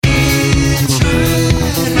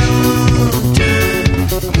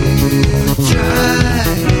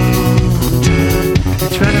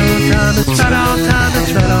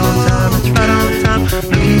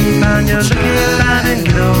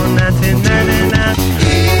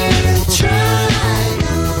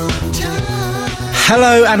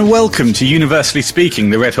Hello and welcome to Universally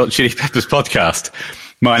Speaking, the Red Hot Chili Peppers podcast.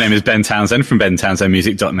 My name is Ben Townsend from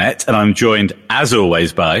bentownsendmusic.net, and I'm joined, as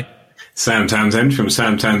always, by... Sam Townsend from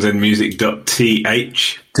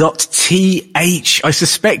samtownsendmusic.th. .th. I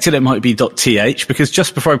suspected it might be .th because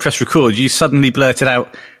just before I pressed record, you suddenly blurted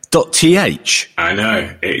out .th. I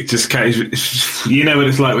know. It just can't... You know what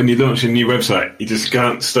it's like when you launch a new website. You just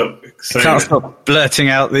can't stop saying Can't stop blurting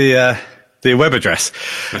out the web address.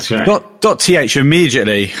 That's right. .th.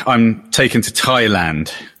 Immediately, I'm taken to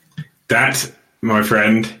Thailand. That, my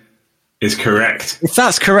friend, is correct. If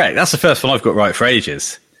that's correct, that's the first one I've got right for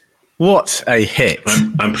ages. What a hit.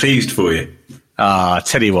 I'm pleased for you.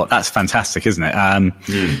 Tell you what, that's fantastic, isn't it?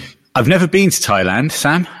 I've never been to Thailand,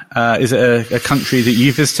 Sam. Is it a country that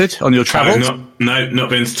you visited on your travels? Not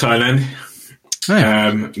been to Thailand.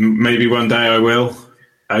 Oh. Maybe one day I will.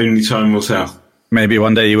 Only time will tell. Maybe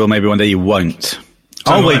one day you will, maybe one day you won't.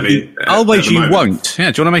 I'll wager you won't.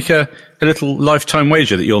 Yeah, do you want to make a little lifetime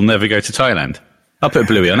wager that you'll never go to Thailand? I'll put a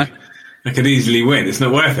bluey on it. I could easily win. It's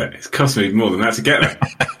not worth it. It's cost me more than that to get there.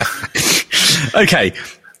 Okay.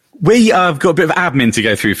 We have got a bit of admin to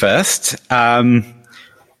go through first. Shall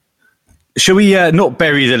we not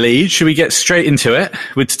bury the lead? Shall we get straight into it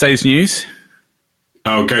with today's news?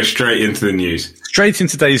 I'll go straight into the news. Straight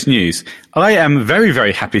into today's news. I am very,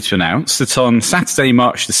 very happy to announce that on Saturday,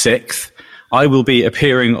 March the 6th, I will be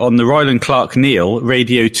appearing on the Ryland Clark Neal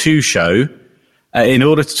Radio 2 show in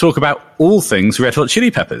order to talk about all things Red Hot Chili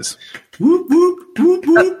Peppers. Whoop, whoop, whoop,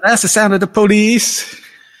 whoop. That's the sound of the police.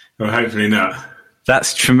 Well, hopefully not.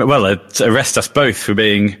 That's arrest us both for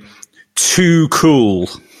being too cool.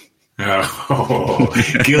 Oh,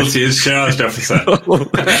 guilty as charged, officer.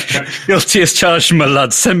 Guilty as charged, my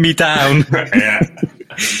lad. Send me down. Yeah.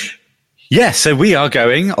 Yeah, so we are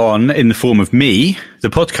going on in the form of me. The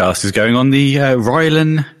podcast is going on the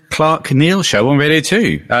Ryland Clark Neal show on Radio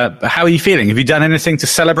 2. How are you feeling? Have you done anything to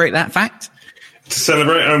celebrate that fact? To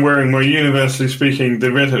celebrate, I'm wearing my Universally Speaking,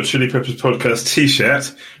 the Red Hot Chili Peppers podcast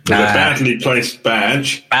T-shirt with a badly placed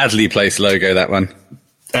badge. Badly placed logo, that one.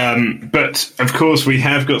 But, of course, we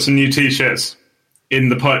have got some new T-shirts in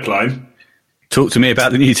the pipeline. Talk to me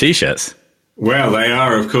about the new T-shirts. Well, they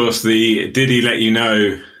are, of course, the Did He Let You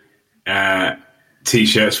Know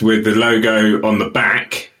T-shirts with the logo on the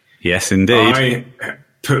back. Yes, indeed. I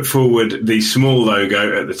put forward the small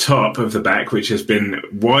logo at the top of the back, which has been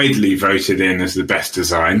widely voted in as the best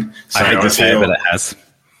design. So I hate to say it, but it has.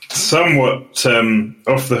 Somewhat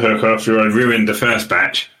off the hook after I ruined the first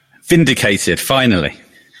batch. Vindicated, finally.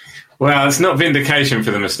 Well, it's not vindication for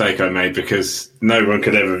the mistake I made because no one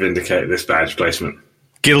could ever vindicate this badge placement.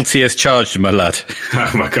 Guilty as charged, my lad.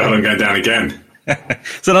 Oh my God, I'm going down again.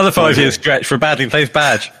 It's another 5-year stretch for a badly placed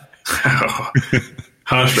badge. Oh,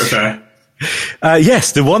 harsh but fair.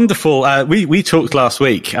 Yes, the wonderful... we talked last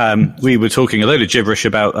week. We were talking a load of gibberish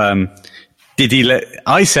about...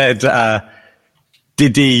 I said...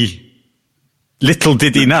 Little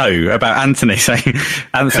did he know about Anthony saying,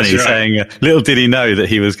 little did he know that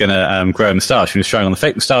he was going to grow a moustache. He was showing on the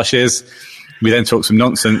fake moustaches. We then talked some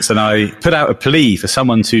nonsense, and I put out a plea for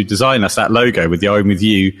someone to design us that logo with the I'm With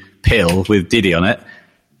You pill with Diddy on it.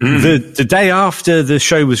 The day after the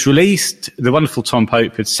show was released, the wonderful Tom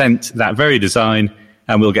Pope had sent that very design,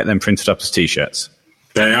 and we'll get them printed up as T-shirts.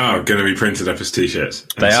 They are going to be printed up as T-shirts.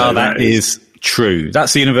 That is true.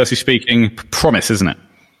 That's the Universally Speaking promise, isn't it?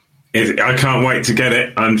 I can't wait to get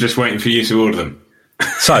it. I'm just waiting for you to order them.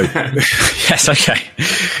 So, yes, okay.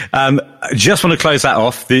 Just want to close that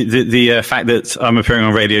off. The fact that I'm appearing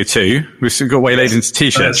on Radio 2. We've still got waylaid into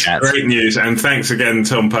T-shirt chat. Great news. And thanks again,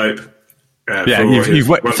 Tom Pope.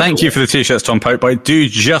 Thank you for the T-shirts, Tom Pope. But I do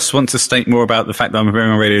just want to state more about the fact that I'm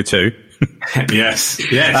appearing on Radio 2. Yes.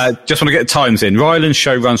 Just want to get the times in. Ryland's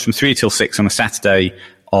show runs from 3 till 6 on a Saturday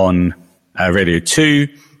on Radio 2,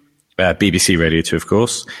 BBC Radio 2, of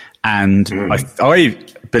course. And I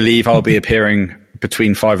believe I'll be appearing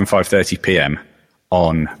between 5 and 5:30 p.m.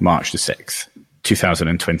 on March the 6th,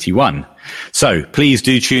 2021. So please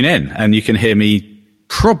do tune in, and you can hear me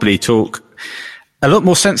probably talk a lot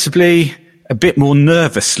more sensibly, a bit more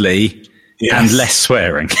nervously, and less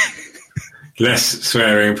swearing. Less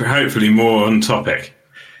swearing, but hopefully more on topic.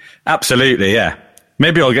 Absolutely, yeah.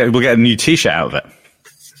 Maybe we'll get a new T-shirt out of it.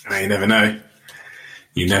 You never know.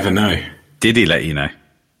 You never know. Did he let you know?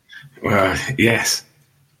 Well, yes.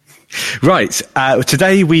 Right.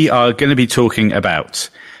 Today we are going to be talking about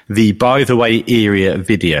the By the Way era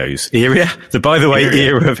videos. The By the Way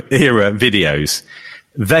era videos.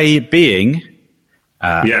 They being...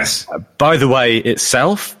 yes. By the Way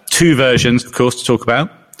itself. 2 versions, of course, to talk about.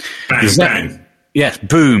 Bang, bang. Yes,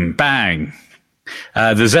 boom, bang.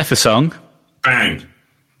 The Zephyr song Bang.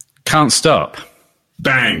 Can't Stop.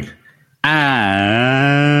 Bang.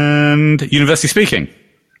 And University Speaking.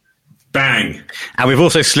 Bang. And we've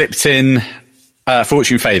also slipped in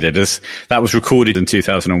Fortune Faded, as that was recorded in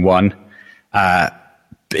 2001.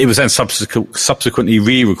 It was then subsequently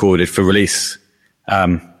re-recorded for release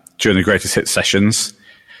during the Greatest Hits sessions.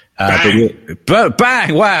 Bang. But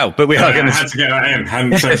bang! Wow! But we are going to... I had to get that in.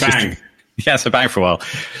 Hadn't said bang. Yeah, so bang for a while.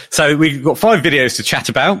 So we've got 5 videos to chat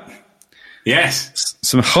about. Yes.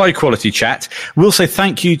 Some high-quality chat. We'll say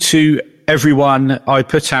thank you to everyone. I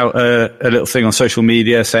put out a little thing on social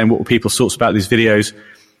media saying what were people's thoughts about these videos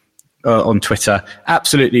on Twitter.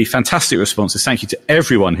 Absolutely fantastic responses. Thank you to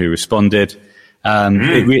everyone who responded.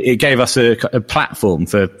 It gave us a platform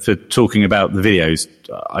for talking about the videos,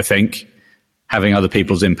 I think, having other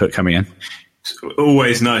people's input coming in. It's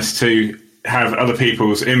always nice to have other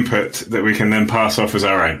people's input that we can then pass off as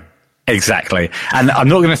our own. Exactly. And I'm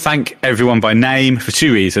not going to thank everyone by name for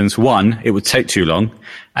 2 reasons. 1, it would take too long.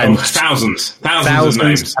 And thousands of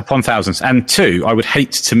names. Upon thousands. And 2, I would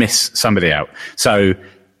hate to miss somebody out. So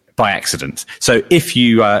by accident. So if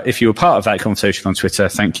you were part of that conversation on Twitter,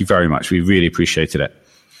 thank you very much. We really appreciated it.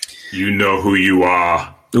 You know who you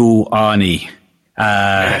are. Ooh, Arnie.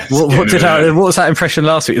 Yes, what was that impression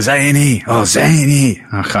last week? Zany. Oh, Zany.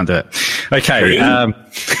 I can't do it. Okay.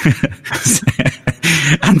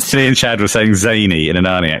 Anthony and Chad were saying zany in an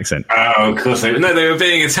Arnie accent. Oh, of course. They were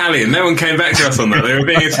being Italian. No one came back to us on that. They were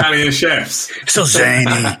being Italian chefs. So zany.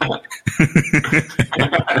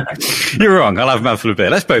 You're wrong. I'll have a mouthful of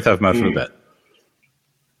beer. Let's both have a mouthful of beer.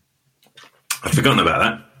 I've forgotten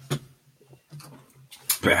about that.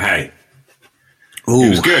 But hey. Ooh.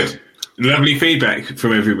 It was good. Lovely feedback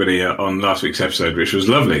from everybody on last week's episode, which was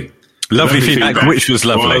lovely. Lovely feedback, which was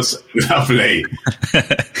lovely. Was lovely.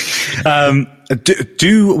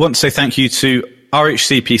 Do want to say thank you to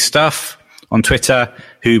RHCP Stuff on Twitter,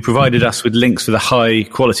 who provided us with links for the high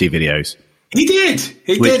quality videos. He did.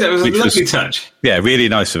 That was a lovely touch. Yeah, really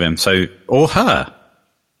nice of him. So, or her.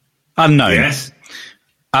 Unknown. Yes.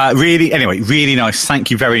 Really nice.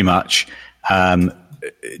 Thank you very much.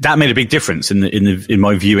 That made a big difference in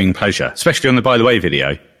my viewing pleasure, especially on the By the Way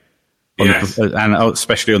video. Yes. And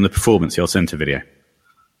especially on the Performance, the Alternative video.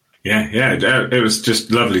 Yeah. It was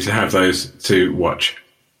just lovely to have those to watch.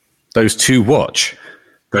 Those to watch?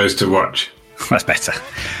 Those to watch. That's better.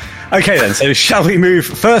 Okay then, so shall we move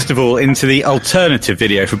first of all into the alternative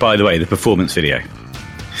video for By the Way, the Performance video?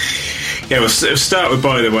 Yeah, we'll start with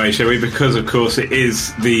By the Way, shall we? Because, of course, it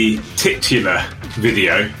is the titular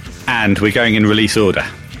video. And we're going in release order.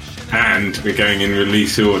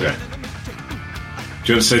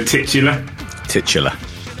 Do you want to say titular? Titular.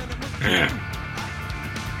 Yeah.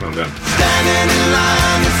 Well done. Standing in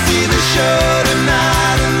line to see the show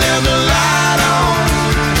tonight, and there's a light on,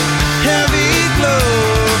 heavy glow.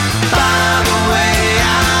 By the way,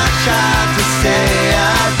 I tried to say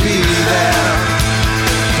I'd be there,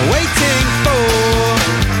 waiting for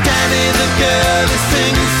Danny the girl to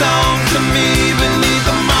sing a song to me beneath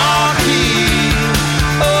the marquee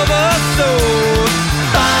of a soul.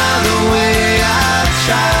 By the way, I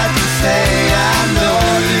tried to say I know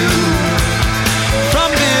you from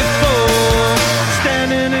before.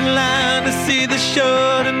 Standing in line to see the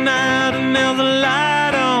show tonight, and there's a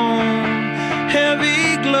light on,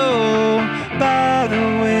 heavy glow. By the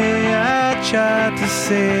way, I tried to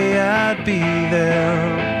say I'd be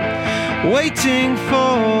there, waiting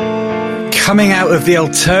for. Coming out of the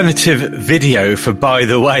alternative video for By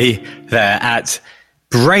the Way there at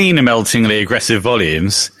brain-meltingly aggressive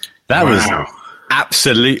volumes. That was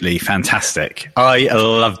absolutely fantastic. I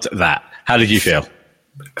loved that. How did you feel?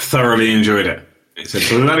 Thoroughly enjoyed it. It's a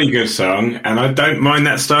bloody good song, and I don't mind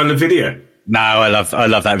that style of video. No, I love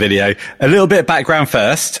that video. A little bit of background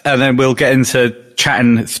first, and then we'll get into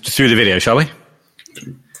chatting through the video, shall we?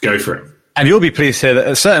 Go for it. And you'll be pleased to hear that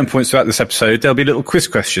at certain points throughout this episode, there'll be little quiz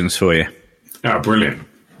questions for you. Oh, brilliant.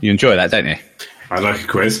 You enjoy that, don't you? I like a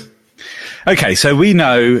quiz. Okay, so we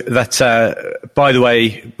know that By the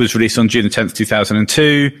Way was released on June the 10th,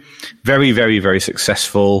 2002. Very, very, very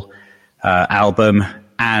successful album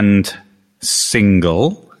and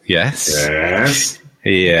single. Yes.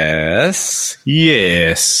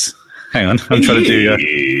 Yes. Hang on, I'm trying to do...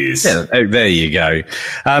 yeah, oh, there you go.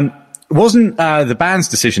 Wasn't the band's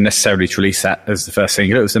decision necessarily to release that as the first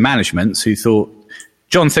single. It was the management's who thought...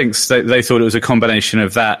 John thinks that they thought it was a combination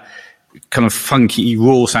of that kind of funky,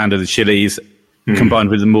 raw sound of the Chili's combined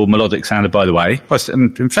with the more melodic sound of By the Way.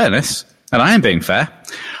 And in fairness, and I am being fair,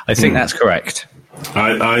 I think that's correct.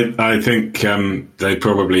 I think they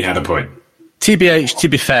probably had a point. TBH, to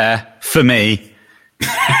be fair, for me,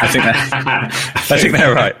 I think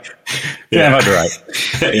they're right. Yeah, I'm right.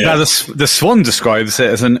 Yeah. Now, the Swan describes it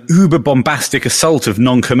as an uber bombastic assault of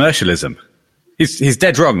non-commercialism. He's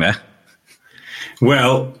dead wrong there.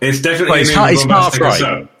 Well, it's definitely Well, an he's half bombastic right.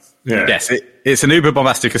 assault. Yeah. Yes, it's an uber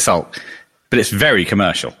bombastic assault, but it's very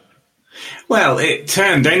commercial. Well, it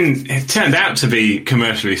turned out to be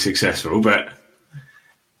commercially successful, but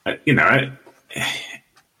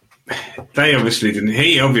they obviously didn't.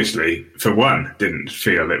 He obviously, for one, didn't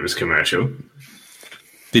feel it was commercial.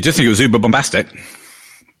 Did you just think it was uber bombastic?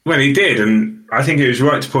 Well, he did, and I think it was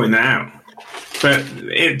right to point that out. But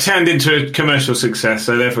it turned into a commercial success,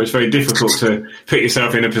 so therefore it's very difficult to put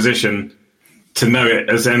yourself in a position to know it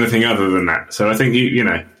as anything other than that. So I think you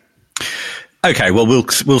know. Okay, well,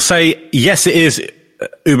 we'll say yes, it is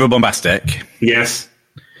uber bombastic. Yes.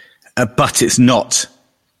 But it's not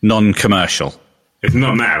non-commercial. It's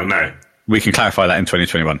not now, no. We can clarify that in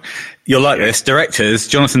 2021. You'll like this. Directors,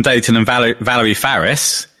 Jonathan Dayton and Valerie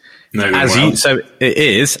Faris. So it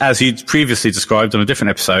is, as you previously described on a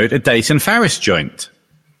different episode, a Dayton Faris joint.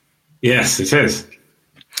 Yes, it is.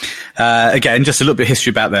 Again, just a little bit of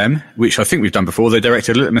history about them, which I think we've done before. They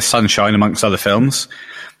directed Little Miss Sunshine, amongst other films.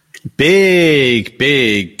 Big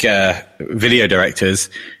video directors.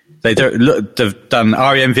 They've done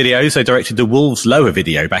REM videos. They directed the Wolves Lower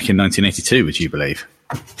video back in 1982, would you believe?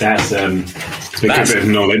 That's a good bit of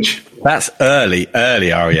knowledge. That's early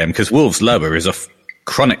REM, because Wolves Lower is off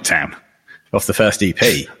Chronic Town, off the first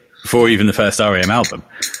EP, before even the first REM album.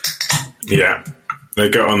 Yeah, they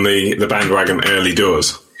got on the bandwagon early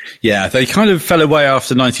doors. Yeah, they kind of fell away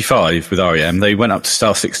after 95 with REM. They went up to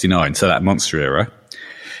Star 69, so that Monster era.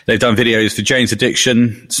 They've done videos for Jane's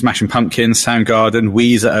Addiction, Smashing Pumpkins, Soundgarden,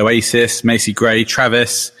 Weezer, Oasis, Macy Gray,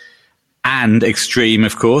 Travis, and Extreme,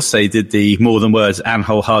 of course. They did the More Than Words and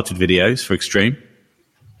Wholehearted videos for Extreme.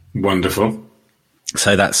 Wonderful.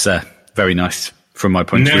 So that's very nice from my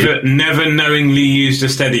point of view. Never knowingly used a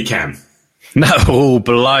Steadicam. No, oh,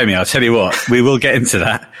 blimey, I'll tell you what, we will get into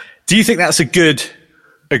that. Do you think that's a good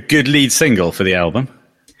lead single for the album?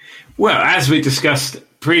 Well, as we discussed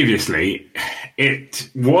previously, it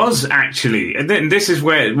was actually, and then this is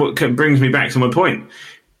what brings me back to my point.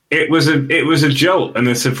 It was a jolt and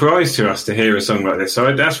a surprise to us to hear a song like this.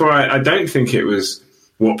 So that's why I don't think it was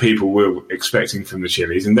what people were expecting from the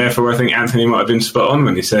Chili's, and therefore I think Anthony might have been spot on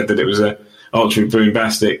when he said that it was a ultra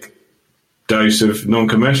bombastic dose of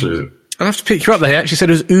non-commercialism. I'll have to pick you up there. He actually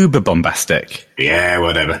said it was uber bombastic. Yeah,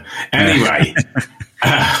 whatever. Anyway,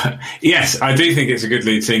 yes, I do think it's a good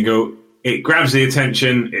lead single. It grabs the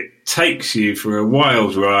attention, it takes you for a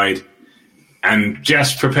wild ride, and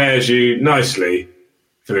just prepares you nicely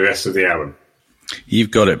for the rest of the album.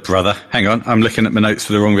 You've got it, brother. Hang on, I'm looking at my notes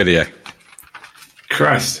for the wrong video.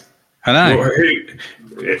 Christ. I know.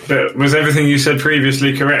 But was everything you said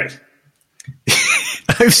previously correct?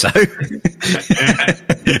 I hope so.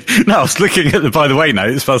 No, I was looking at the by the way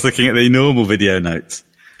notes, but I was looking at the normal video notes.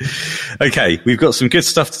 Okay, we've got some good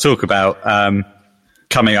stuff to talk about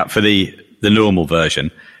coming up for the normal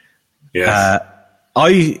version. Yes.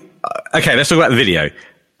 Okay, let's talk about the video.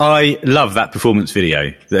 I love that performance video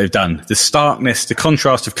that they've done. The starkness, the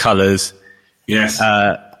contrast of colours. Yes.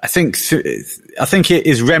 I think it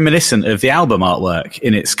is reminiscent of the album artwork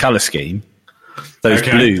in its colour scheme. Those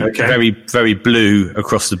blue, very, very blue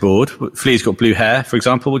across the board. Flea's got blue hair, for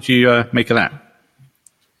example. What do you make of that?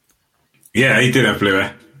 Yeah, he did have blue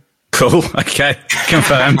hair. Cool. Okay.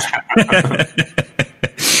 Confirmed.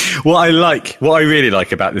 What I really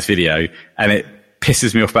like about this video, and it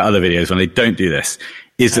pisses me off about other videos when they don't do this,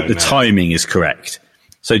 is that the timing is correct.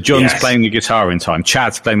 So John's playing the guitar in time,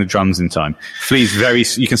 Chad's playing the drums in time.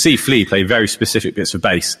 You can see Flea play very specific bits of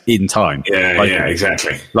bass in time. Yeah,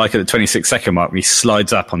 exactly. Like at the 26-second mark, when he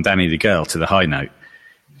slides up on Danny the Girl to the high note.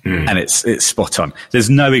 And it's spot on.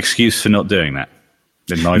 There's no excuse for not doing that,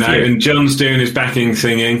 in my view. And John's doing his backing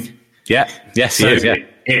singing. Yeah, yes, he is, yeah.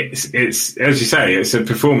 It's as you say, it's a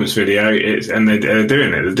performance video, and they're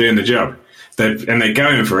doing it, they're doing the job. They're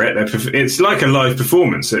going for it. It's like a live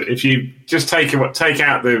performance. If you just take out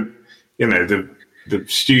the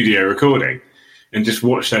studio recording and just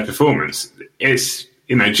watch their performance, it's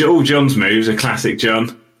all John's moves are classic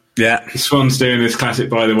John. Yeah, Swan's doing his classic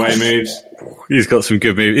by the way moves. He's got some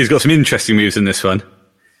good moves. He's got some interesting moves in this one.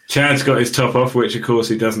 Chad's got his top off, which of course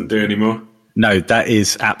he doesn't do anymore. No, that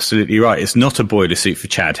is absolutely right. It's not a boiler suit for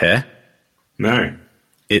Chad here. No.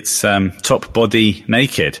 It's top body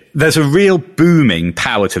naked. There's a real booming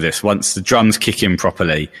power to this once the drums kick in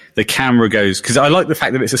properly. The camera goes, because I like the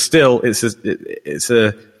fact that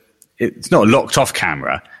it's not a locked off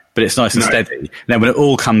camera, but it's nice and steady. And then when it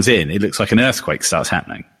all comes in, it looks like an earthquake starts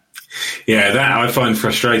happening. Yeah, that I find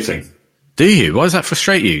frustrating. Do you? Why does that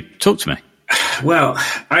frustrate you? Talk to me. Well,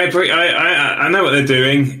 I know what they're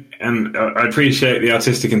doing, and I appreciate the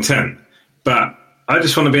artistic intent, but I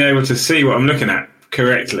just want to be able to see what I'm looking at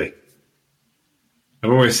correctly.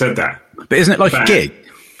 I've always said that. But isn't it like a gig?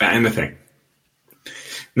 About anything.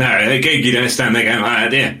 No, at a gig you don't stand there going like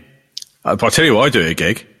that, do you? I'll tell you what I do at a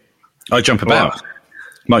gig. I jump about. What?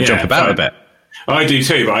 Might jump about fine. a bit. I do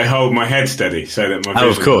too, but I hold my head steady so that my Oh,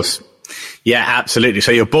 vision... of course. Yeah, absolutely.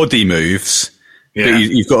 So your body moves, Yeah. but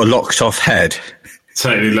you've got a locked off head.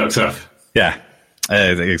 Totally locked up. Yeah,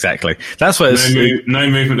 exactly. That's what it's... No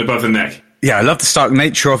movement above the neck. Yeah, I love the stark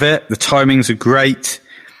nature of it. The timings are great.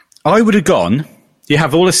 I would have gone, you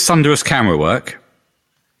have all this thunderous camera work,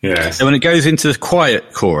 Yes. and when it goes into the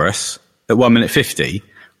quiet chorus at 1 minute 50,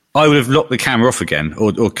 I would have locked the camera off again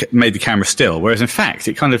or made the camera still, whereas in fact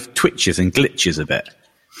it kind of twitches and glitches a bit.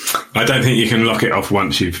 I don't think you can lock it off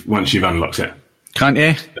once you've unlocked it. Can't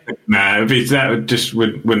you? No,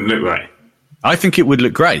 wouldn't look right. I think it would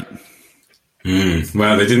look great.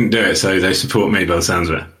 Well, they didn't do it, so they support me by the sounds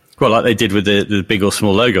of it. Well, like they did with the big or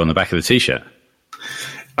small logo on the back of the T-shirt.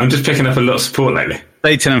 I'm just picking up a lot of support lately.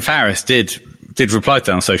 Leighton and Faris did reply to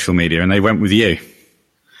that on social media, and they went with you.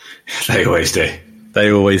 They always do. They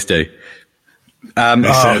always do.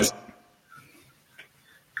 They said,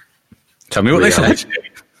 Tell me what they said.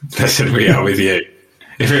 They said, we are with you.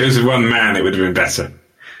 If it was one man, it would have been better.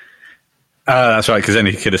 That's right, because then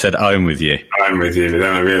he could have said, I'm with you. I'm with you, but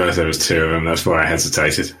then I realised there was two of them. That's why I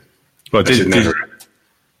hesitated. Well, never...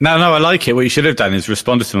 No, I like it. What you should have done is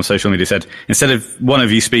responded to them on social media, said, instead of one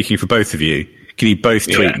of you speaking for both of you, can you both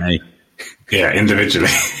tweet me? Yeah, individually,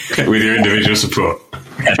 with your individual support.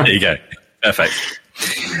 Yeah, there you go. Perfect.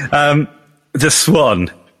 The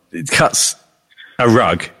Swan, it cuts a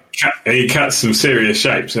rug. He cuts some serious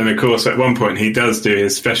shapes, and of course, at one point, he does do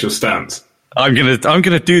his special stance. I'm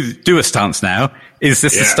gonna do a stance now. Is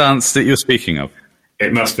this the stance that you're speaking of?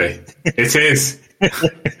 It must be. It is.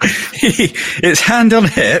 It's hand on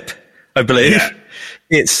hip, I believe. Yeah.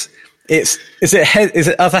 Is it head? Is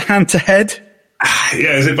it other hand to head?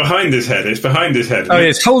 Yeah, is it behind his head? It's behind his head. Oh,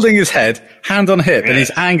 he's holding his head, hand on hip, and Yeah.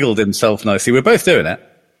 he's angled himself nicely. We're both doing it.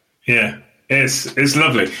 Yeah, it's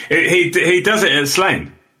lovely. He does it at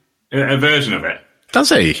Slane, a version of it. Does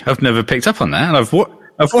he? I've never picked up on that, and I've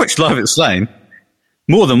watched live at Slane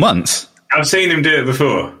more than once. I've seen him do it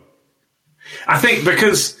before. I think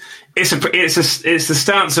because it's the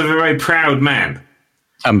stance of a very proud man.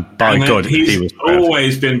 And by God, he's he was proud.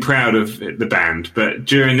 always been proud of the band, but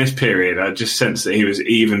during this period, I just sensed that he was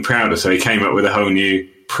even prouder. So he came up with a whole new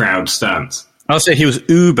proud stance. I'll say he was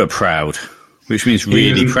uber proud, which means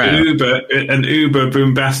really proud. An uber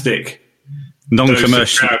bombastic, Non-commercial.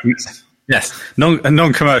 dose of proudness. Yes, a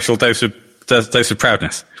non-commercial dose of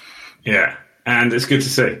proudness. Yeah, and it's good to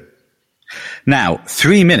see. Now,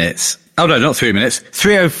 3 minutes. Oh no, not 3 minutes.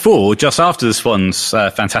 3:04, just after the Swan's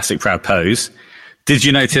fantastic proud pose. Did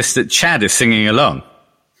you notice that Chad is singing along?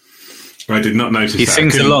 I did not notice He that.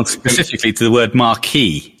 sings along specifically to the word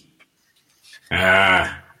marquee.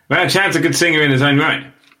 Well, Chad's a good singer in his own right.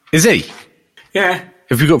 Is he? Yeah.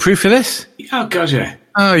 Have you got proof of this? Oh, God, yeah.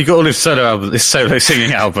 Oh, you got all his solo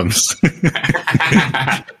singing albums.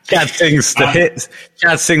 Chad sings the hits.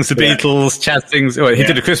 Chad sings the Beatles. Chad sings. Well, he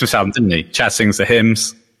did a Christmas album, didn't he? Chad sings the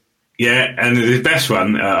hymns. Yeah, and the best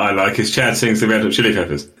one I like is Chad sings the Red Hot Chili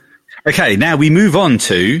Peppers. Okay, now we move on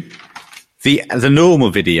to the normal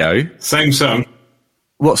video. Same song.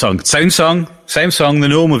 What song? Same song. The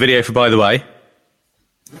normal video for By the Way.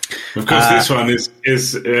 Of course, this one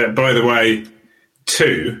is By the Way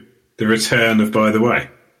 2, The Return of By the Way.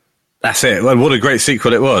 That's it. Well, what a great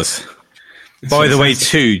sequel it was. By the Way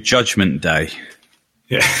 2, Judgment Day.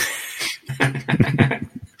 Yeah.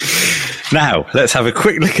 Now, let's have a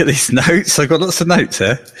quick look at these notes. I've got lots of notes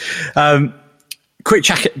here. Quick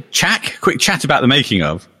chat about the making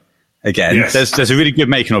of. Again, Yes. there's a really good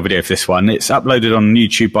making of video for this one. It's uploaded on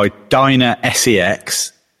YouTube by Dyna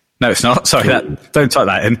SEX. No, it's not. Sorry, don't type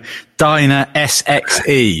that in. Dyna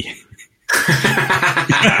SXE.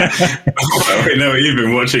 I know what you've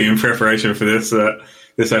been watching in preparation for this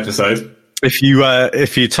episode. If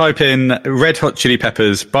you type in Red Hot Chili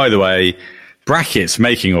Peppers, By the Way, brackets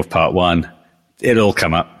making of part 1, it'll all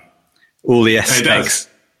come up. All the SXE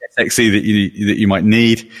that you might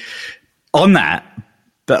need. On that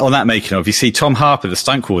making of, you see Tom Harper, the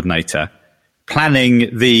stunt coordinator,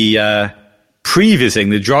 planning the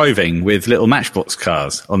prevising the driving with little Matchbox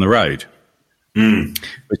cars on the road,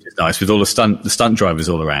 which is nice with all the stunt drivers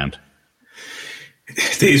all around.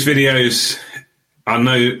 These videos are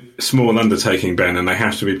no small undertaking, Ben, and they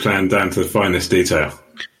have to be planned down to the finest detail.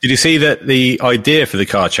 Did you see that the idea for the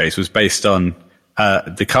car chase was based on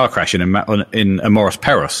the car crash in Amoros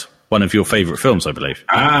Peros, one of your favourite films, I believe?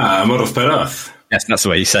 Ah, Amoros Peros. Yes, that's the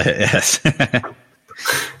way you say it, yes.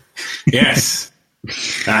 Yes.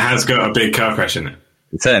 That has got a big car crash in it.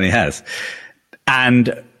 It certainly has.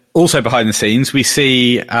 And also behind the scenes, we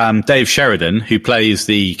see Dave Sheridan, who plays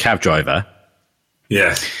the cab driver.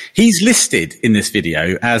 Yes. He's listed in this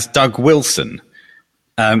video as Doug Wilson.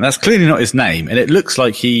 That's clearly not his name, and it looks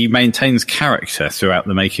like he maintains character throughout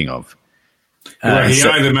the making of. Well, he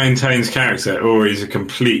either maintains character or he's a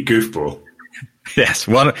complete goofball. Yes,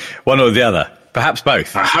 one or the other. Perhaps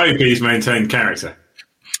both. I hope he's maintained character.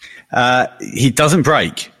 He doesn't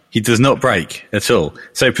break. He does not break at all.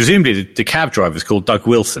 So presumably the cab driver is called Doug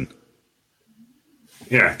Wilson.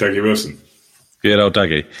 Yeah, Dougie Wilson. Good old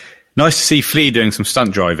Dougie. Nice to see Flea doing some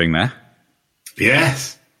stunt driving there.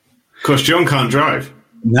 Yes. Of course, John can't drive.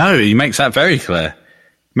 No, he makes that very clear.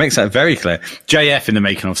 JF in the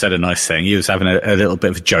making of said a nice thing. He was having a little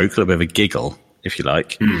bit of a joke, a little bit of a giggle, if you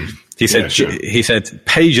like. He said, sure. He said,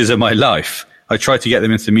 pages of my life. I try to get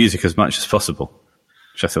them into music as much as possible,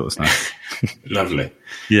 which I thought was nice. Lovely.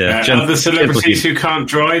 Yeah. Other celebrities who can't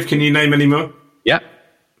drive, can you name any more? Yeah.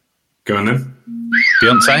 Go on then.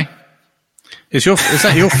 Beyonce. Is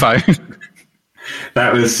that your phone?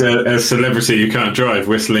 That was a celebrity who can't drive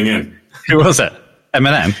whistling in. Who was it?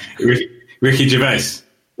 Eminem? Ricky Gervais.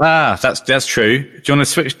 Ah, that's true. Do you want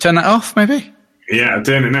to turn that off, maybe? Yeah, I'm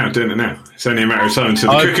doing it now. It's only a matter of time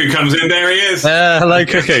until the cuckoo comes in. There he is. Hello,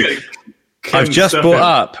 cuckoo. I've just brought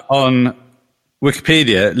up on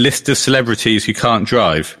Wikipedia list of celebrities who can't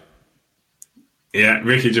drive. Yeah,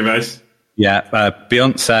 Ricky Gervais. Yeah,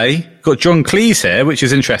 Beyonce. Got John Cleese here, which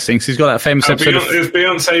is interesting because he's got that famous episode. Is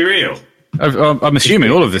Beyonce real? I'm assuming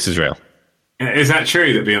all of this is real. Is that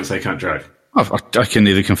true that Beyonce can't drive? I can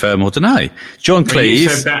neither confirm or deny. John Cleese. You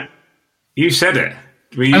said that. You said it.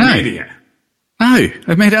 Were you reading it? No,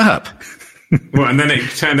 I made it up. What, and then it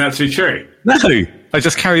turned out to be true? No, I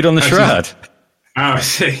just carried on the charade. I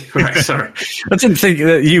see. Right, sorry. I didn't think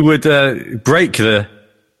that you would break the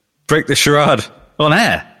charade on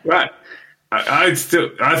air. Right. I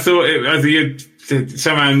thought you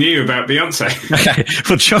somehow knew about Beyonce. Okay,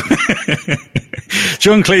 well,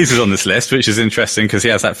 John Cleese is on this list, which is interesting because he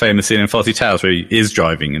has that famous scene in Fawlty Towers where he is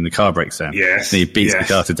driving and the car breaks down. Yes. And he beats the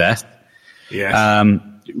car to death. Yes.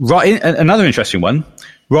 Another interesting one.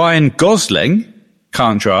 Ryan Gosling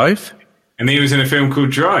can't drive. And he was in a film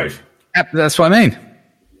called Drive. Yep, that's what I mean.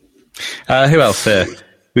 Who else here?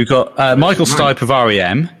 We've got Michael Stipe of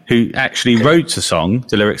R.E.M., who actually wrote a song,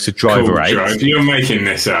 the lyrics to Driver 8. Drive. You're making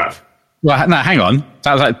this up. Well, no, hang on.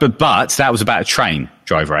 That was but that was about a train,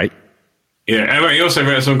 Driver 8. Yeah, he also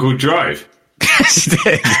wrote a song called Drive. Yes, he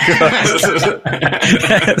did.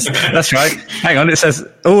 Yes, that's right. Hang on, it says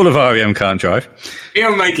all of R.E.M. can't drive.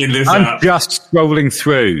 You're making this I'm up. just scrolling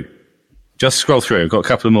through. Just scroll through. I've got a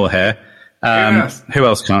couple of more here. Who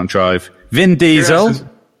else can't drive? Vin Diesel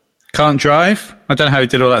can't drive. I don't know how he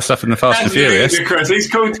did all that stuff in the Fast and Furious. He's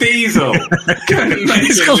called Diesel.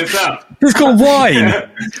 He's called Wine.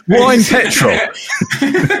 Wine Petrol.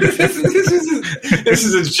 This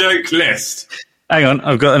is a joke list. Hang on,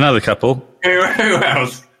 I've got another couple. Who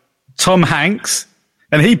else? Tom Hanks,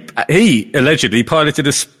 and he allegedly piloted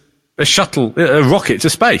a shuttle, a rocket to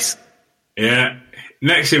space. Yeah.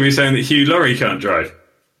 Next year we're saying that Hugh Laurie can't drive.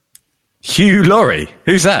 Hugh Laurie?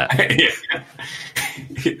 Who's that?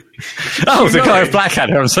 Oh, the guy with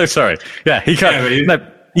Blackadder. I'm so sorry. Yeah, he can't.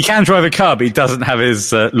 He can drive a car, but he doesn't have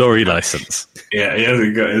his lorry license. Yeah, he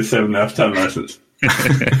hasn't got his 7.5 ton license.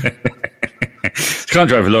 Can't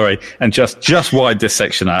drive a lorry, and just wide this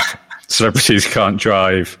section up. Celebrities can't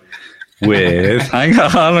drive with. Hang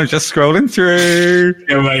on, I'm just scrolling through.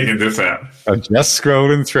 You're making this up. I'm just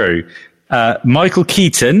scrolling through. Michael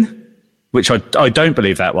Keaton, which I don't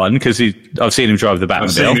believe that one because I've seen him drive the Batmobile.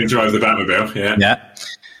 I've seen him drive the Batmobile. Yeah. Yeah.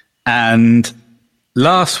 And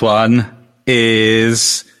last one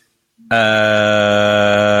is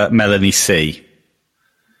Melanie C.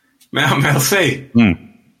 Mel C.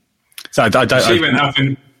 So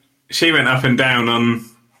She went up and down on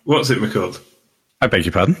what's it called? I beg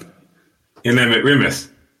your pardon. In Emmett Rimis.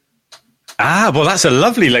 Ah, well, that's a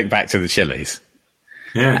lovely link back to the Chili's.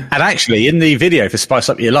 Yeah. And actually, in the video for Spice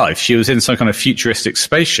Up Your Life, she was in some kind of futuristic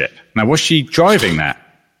spaceship. Now, was she driving that?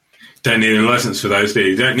 Don't need a license for those, do you?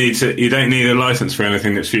 You don't need a license for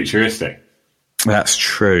anything that's futuristic. That's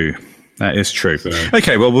true. That is true. So,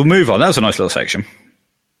 okay, well, we'll move on. That was a nice little section.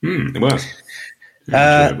 It was.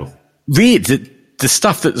 Read the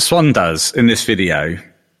stuff that the Swan does in this video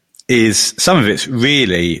is some of it's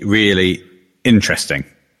really, really interesting.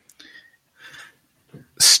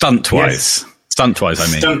 Stunt-wise. Yes. Stunt-wise, I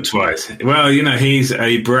mean. Stunt-wise. Well, he's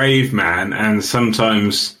a brave man and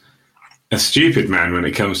sometimes a stupid man when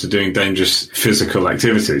it comes to doing dangerous physical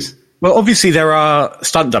activities. Well, obviously there are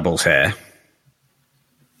stunt doubles here.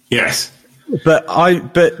 Yes. But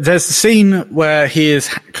there's the scene where he is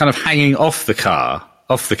kind of hanging off the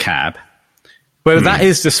cab, where that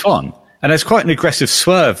is the Swan. And there's quite an aggressive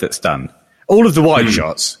swerve that's done. All of the wide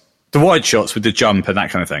shots, with the jump and that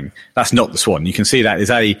kind of thing, that's not the Swan. You can see that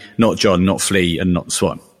is not John, not Flea, and not the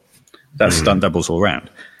Swan. That's stunt doubles all round.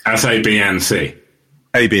 That's A, B, and C.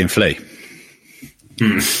 A, B, and Flea.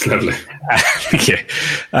 Lovely. Thank you.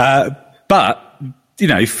 But,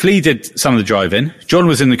 Flea did some of the driving. John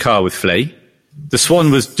was in the car with Flea. The Swan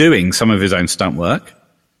was doing some of his own stunt work.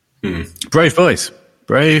 Brave boys.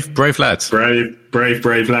 Brave lads.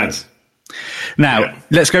 Brave lads. Now,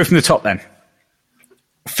 let's go from the top then.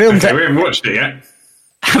 Filmed we haven't watched it yet.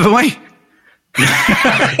 Haven't we?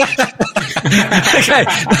 Okay.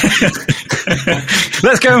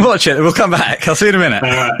 Let's go and watch it and we'll come back. I'll see you in a minute.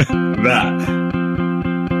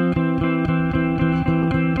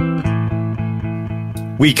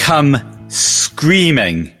 We come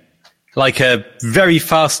screaming like a very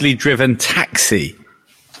fastly driven taxi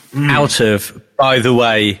out of, by the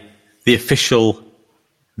way, the official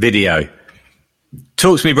video.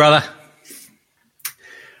 Talk to me, brother.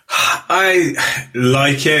 I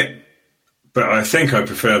like it, but I think I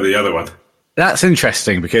prefer the other one. That's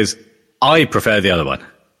interesting because I prefer the other one.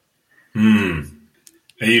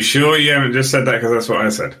 Are you sure you haven't just said that because that's what I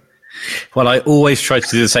said? Well, I always try to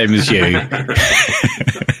do the same as you.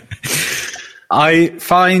 I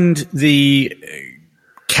find the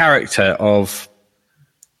character of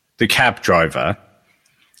the cab driver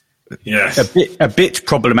a bit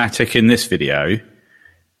problematic in this video.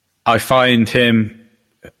 I find him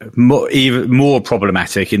even more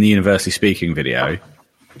problematic in the Universally Speaking video.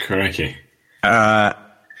 Crikey. I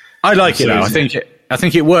like it though. I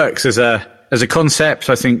think it works as a concept.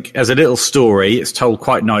 I think as a little story, it's told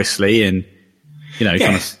quite nicely in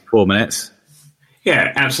kind of 4 minutes.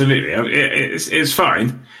 Yeah, absolutely. It's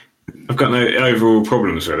fine. I've got no overall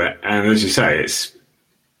problems with it, and as you say, it's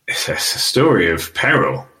a story of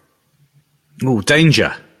peril. Oh,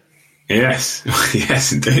 danger. Yes,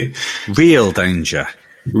 yes, indeed. Real danger.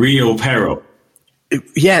 Real peril.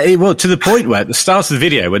 Well, to the point where at the start of the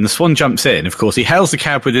video, when the Swan jumps in, of course, he hails the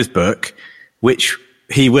cab with his book, which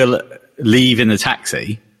he will leave in the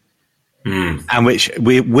taxi, and which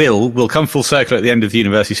will come full circle at the end of the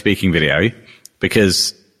Universally Speaking video,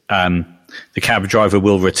 because the cab driver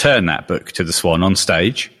will return that book to the Swan on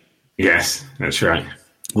stage. Yes, that's right.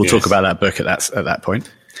 We'll talk about that book at that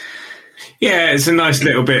point. Yeah, it's a nice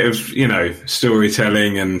little bit of,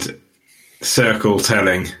 storytelling and circle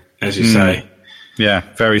telling, as you say. Yeah,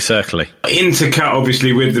 very circly. Intercut,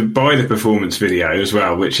 obviously, by the performance video as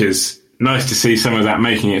well, which is nice to see some of that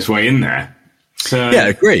making its way in there. So yeah,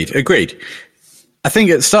 agreed. I think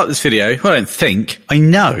at the start of this video, I know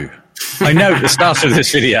at the start of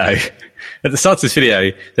this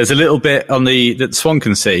video, there's a little bit that Swan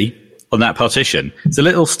can see on that partition. It's a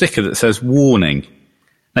little sticker that says warning.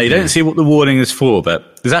 Now, you don't see what the warning is for,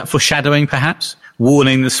 but is that foreshadowing, perhaps?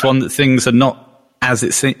 Warning the Swan that things are not as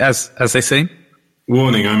they seem?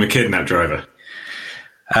 Warning, I'm a kidnap driver.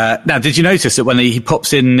 Now, did you notice that when he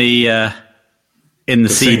pops in the CD,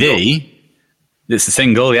 single. It's the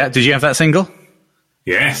single, yeah? Did you have that single?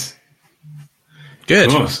 Yes. Good.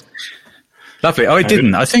 Of course. Lovely. I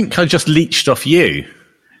didn't. I think I just leached off you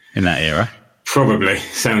in that era. Probably.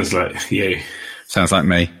 Sounds like you. Sounds like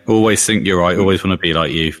me. Always think you're right. Always want to be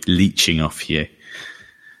like you. Leeching off you.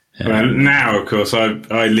 Well, now, of course,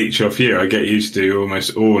 I leech off you. I get you to do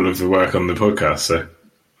almost all of the work on the podcast, so...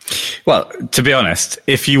 Well, to be honest,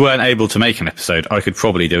 if you weren't able to make an episode, I could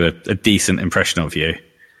probably do a decent impression of you.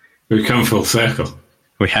 We've come full circle.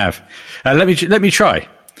 We have. Let me try.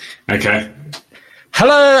 Okay.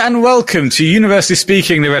 Hello and welcome to Universally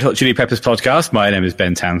Speaking, the Red Hot Chili Peppers podcast. My name is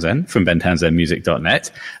Ben Townsend from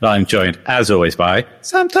bentownsendmusic.net, and I'm joined, as always, by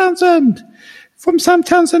Sam Townsend from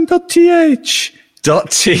samtownsend.th.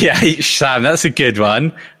 Sam, that's a good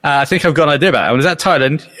one. I think I've got an idea about that one. Is that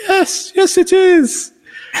Thailand? Yes, it is.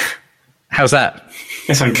 How's that?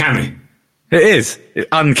 It's uncanny. It is.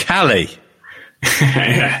 Uncally.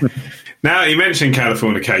 Yeah. Now, you mentioned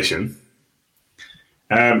Californication.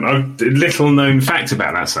 A little known fact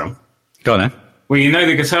about that song. Go on then. Well, you know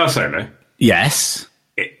the guitar solo? Yes.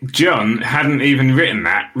 John hadn't even written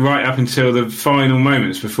that right up until the final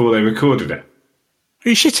moments before they recorded it. Are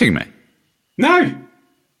you shitting me? No.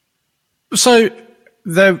 So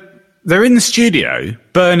they're in the studio,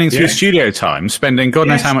 burning through studio time, spending God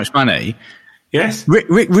knows how much money, Yes.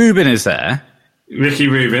 Rick Rubin is there. Ricky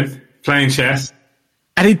Rubin playing chess.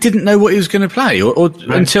 And he didn't know what he was going to play or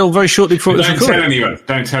until very shortly before it was recorded.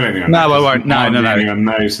 Don't tell anyone. No, I won't. No. Anyone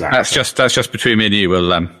knows that. That's just between me and you.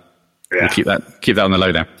 We'll keep that on the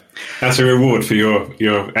lowdown. That's a reward for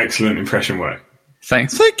your excellent impression work.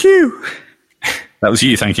 Thank you. That was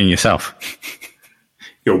you thanking yourself.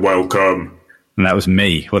 You're welcome. And that was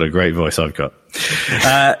me. What a great voice I've got.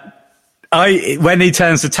 When he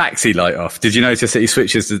turns the taxi light off, did you notice that he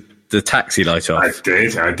switches the taxi light off? I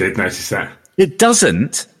did notice that. It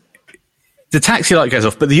doesn't. The taxi light goes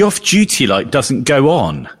off, but the off-duty light doesn't go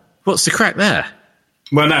on. What's the crack there?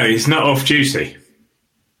 Well, no, he's not off duty.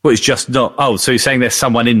 Well, it's just not. Oh, so you're saying there's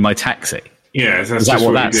someone in my taxi? Yeah, that's is that just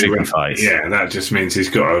what that signifies? Yeah, that just means he's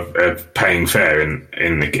got a paying fare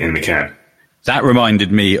in the cab. That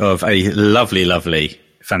reminded me of a lovely, lovely,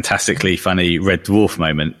 fantastically funny Red Dwarf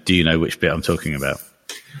moment. Do you know which bit I'm talking about?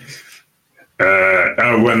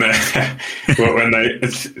 When they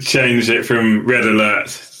changed it from red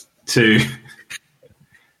alert to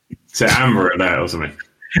amber alert or something.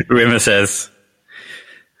 Rimmer says,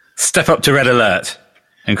 "Step up to red alert,"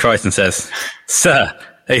 and Crichton says, "Sir,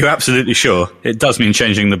 are you absolutely sure? It does mean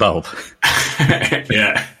changing the bulb."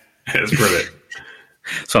 Yeah, it's brilliant.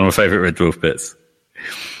 It's one of my favourite Red Dwarf bits.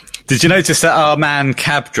 Did you notice that our man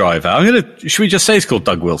cab driver? Should we just say he's called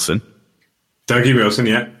Doug Wilson? Dougie Wilson,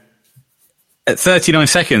 yeah. At 39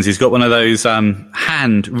 seconds, he's got one of those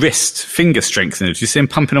hand, wrist, finger strengtheners. Do you see him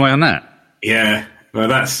pumping away on that? Yeah,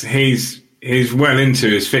 well, he's well into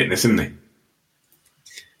his fitness, isn't he?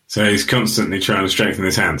 So he's constantly trying to strengthen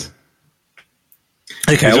his hands.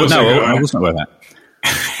 Okay, I wasn't aware of that.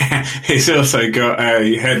 He's also got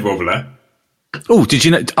a head wobbler. Oh, did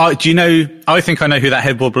you know? Do you know? I think I know who that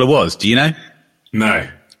head wobbler was. Do you know? No.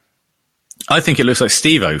 I think it looks like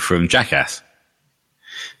Steve-O from Jackass.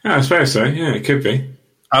 Oh, I suppose so. Yeah, it could be.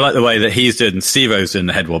 I like the way that he's doing. Steve-O's doing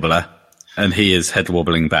the head wobbler, and he is head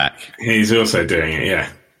wobbling back. He's also doing it. Yeah.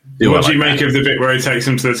 What do you make of the bit where he takes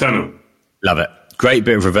him to the tunnel? Love it. Great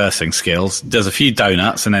bit of reversing skills. Does a few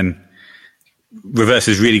donuts and then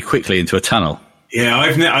reverses really quickly into a tunnel. Yeah,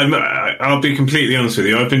 I'll be completely honest with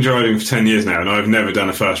you. I've been driving for 10 years now, and I've never done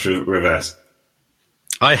a fast reverse.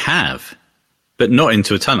 I have, but not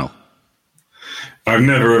into a tunnel. I've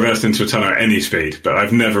never reversed into a tunnel at any speed, but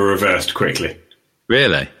I've never reversed quickly.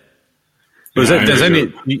 Really? Well,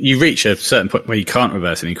 you reach a certain point where you can't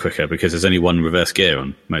reverse any quicker because there's only one reverse gear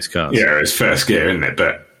on most cars. Yeah, it's first gear, isn't it?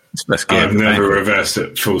 But it's first gear. I've never reversed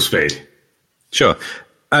at full speed. Sure.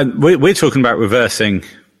 And we're talking about reversing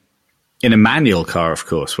in a manual car, of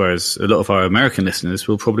course, whereas a lot of our American listeners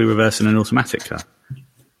will probably reverse in an automatic car.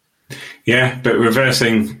 Yeah, but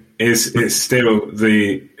reversing is still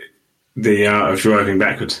the art of driving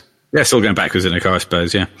backwards. Yeah, still going backwards in a car, I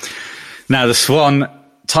suppose, yeah. Now, the Swan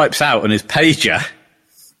types out on his pager.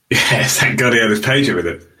 Yes, thank God he had his pager with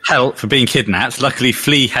him. Help for being kidnapped. Luckily,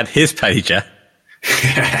 Flea had his pager.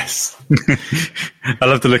 Yes. I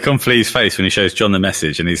love the look on Flea's face when he shows John the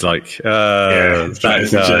message, and he's like,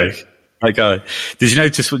 that guy. Did you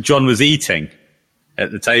notice what John was eating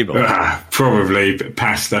at the table? Probably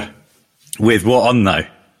pasta. With what on, though?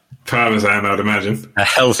 Parmesan, I'd imagine. A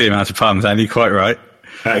healthy amount of Parmesan, you're quite right.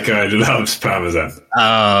 That guy loves Parmesan.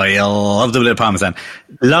 Oh, he loves a bit of Parmesan.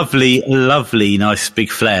 Lovely, lovely, nice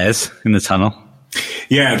big flares in the tunnel.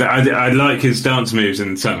 Yeah, I like his dance moves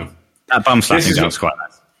in the tunnel. That bum slapping dance quite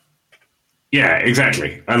nice. Yeah,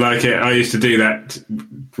 exactly. I like it. I used to do that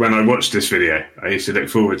when I watched this video. I used to look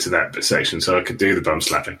forward to that section so I could do the bum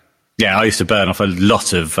slapping. Yeah, I used to burn off a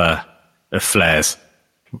lot of flares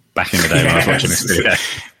back in the day when I was watching this video.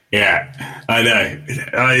 Yeah, I know.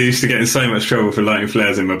 I used to get in so much trouble for lighting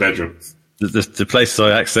flares in my bedroom. The places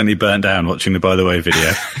I accidentally burnt down watching the By the Way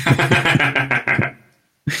video.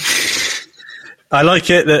 I like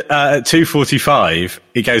it that at 2:45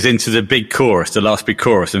 it goes into the big chorus, the last big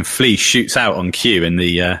chorus, and Flea shoots out on cue in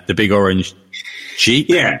the big orange Jeep.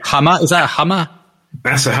 Yeah, Hummer. Is that a Hummer?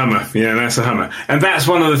 That's a Hummer. Yeah, that's a Hummer. And that's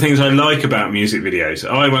one of the things I like about music videos.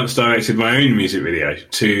 I once directed my own music video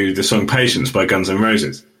to the song "Patience" by Guns N'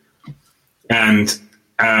 Roses, and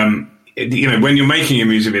when you're making a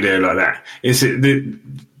music video like that, it's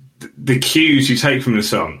the cues you take from the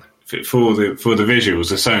song for the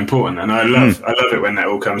visuals are so important, and I love it when that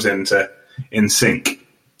all comes in sync.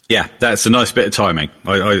 Yeah, that's a nice bit of timing.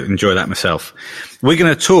 I enjoy that myself. We're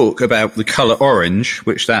going to talk about the colour orange,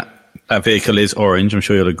 which that vehicle is orange. I'm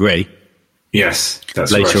sure you'll agree. Yes,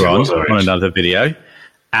 that's later right, on another video,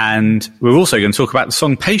 and we're also going to talk about the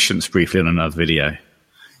song "Patience" briefly on another video.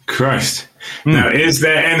 Christ! Now, is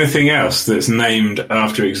there anything else that's named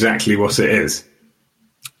after exactly what it is?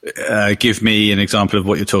 Give me an example of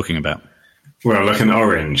what you're talking about. Well, like an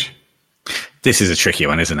orange. This is a tricky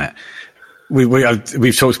one, isn't it?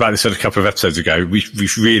 We've talked about this a couple of episodes ago. We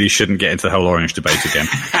really shouldn't get into the whole orange debate again.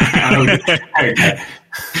 Okay.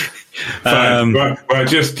 Well,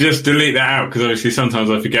 just delete that out, because obviously sometimes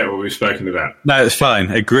I forget what we've spoken about. No, it's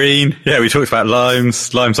fine. A green. Yeah, we talked about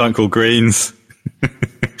limes. Limes aren't called greens.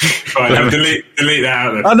 Fine, delete that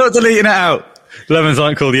out then. I'm not deleting it out. Lemons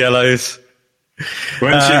aren't called yellows.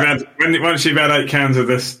 Once you've had 8 cans of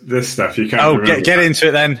this stuff, you can't. Oh, get into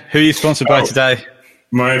it then. Who are you sponsored by today?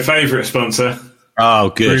 My favourite sponsor. Oh,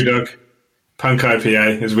 good. Brewdog Punk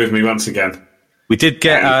IPA is with me once again. We did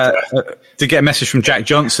get a message from Jack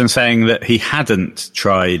Johnson saying that he hadn't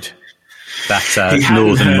tried that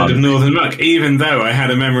Northern Monk. Northern Monk, even though I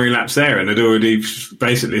had a memory lapse there and had already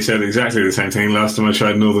basically said exactly the same thing last time I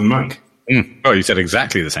tried Northern Monk. Oh, you said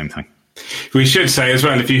exactly the same thing. We should say as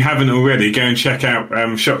well, if you haven't already, go and check out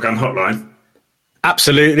Shotgun Hotline.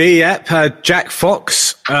 Absolutely, yep. Jack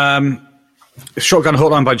Fox, Shotgun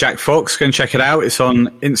Hotline by Jack Fox. Go and check it out. It's on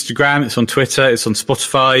Instagram, it's on Twitter, it's on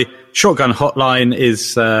Spotify. Shotgun Hotline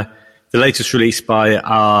is the latest release by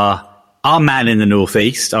our man in the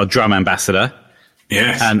Northeast, our drum ambassador.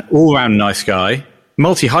 Yes. An all-round nice guy.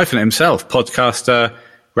 Multi-hyphenate himself. Podcaster,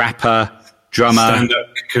 rapper, drummer. Stand-up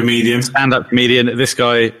comedian. This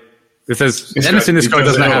guy, if there's anything this guy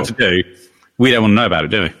doesn't know how to do, we don't want to know about it,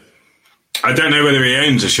 do we? I don't know whether he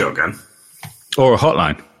owns a shotgun. Or a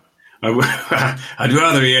hotline. I'd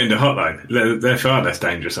rather he owned a hotline. They're far less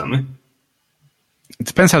dangerous, aren't they? It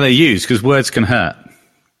depends how they're used, because words can hurt.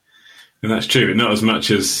 And that's true, but not as much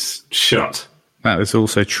as shot. That is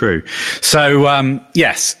also true. So,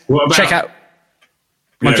 yes, check out...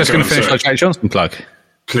 I'm just going to finish our Jack Johnson plug.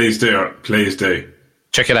 Please do. Please do.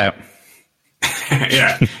 Check it out.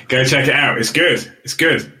 Yeah, go check it out. It's good. It's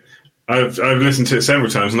good. I've listened to it several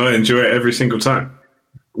times, and I enjoy it every single time.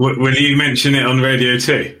 Will you mention it on Radio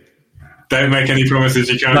 2? Don't make any promises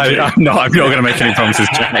you can't keep. I'm not going to make any promises,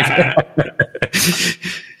 Jack.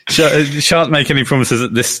 Shan't make any promises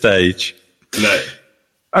at this stage. No.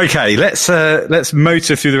 Okay, let's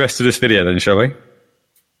motor through the rest of this video then, shall we?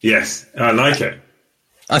 Yes, I like it.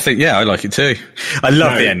 I think, I like it too. I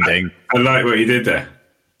love the ending. I like what you did there.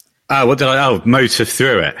 What did I? Oh, motor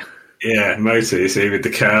through it. Yeah, motor. You see, with the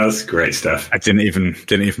cars, great stuff. I didn't even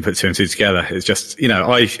put two and two together. It's just,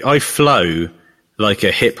 I flow like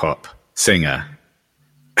a hip hop singer.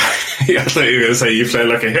 I thought you were going to say you flow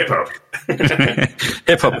like a hip hop.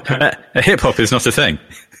 Hip hop. Hip hop is not a thing.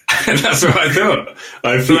 That's what I thought.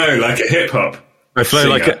 I flow like a hip hop. I flow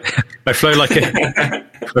like a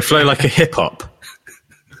hip hop.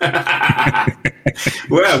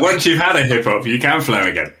 Well, once you've had a hip hop, you can flow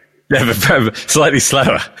again. Yeah, but slightly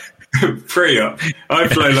slower. Pre-op. I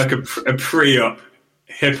flow like a pre-op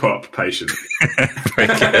hip hop patient. Very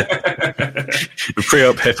good. A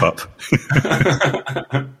pre-op hip hop.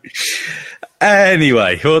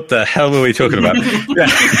 Anyway, what the hell were we talking about?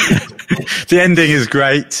 The ending is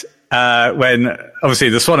great. When obviously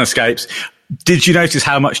the Swan escapes. Did you notice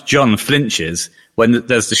how much John flinches when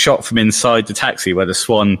there's the shot from inside the taxi where the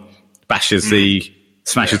Swan smashes the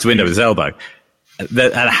window with his elbow?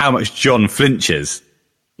 And how much John flinches.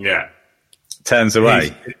 Yeah. Turns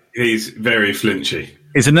away. He's very flinchy.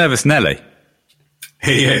 He's a nervous Nelly.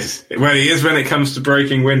 He is. Well, he is when it comes to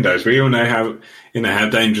breaking windows. We all know how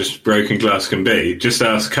dangerous broken glass can be. Just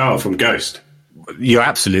ask Carl from Ghost. You're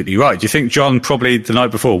absolutely right. Do you think John probably the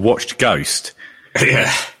night before watched Ghost?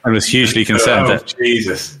 Yeah. And was hugely concerned that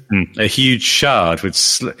Jesus. A huge shard would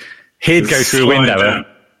he'd go through a window and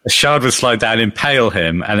a shard would slide down, impale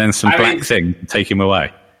him, and then some black thing would take him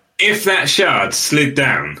away. If that shard slid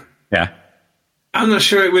down, I'm not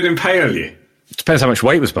sure it would impale you. Depends how much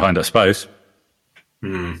weight was behind it, I suppose.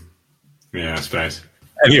 Yeah, I suppose.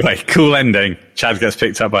 Anyway, cool ending. Chad gets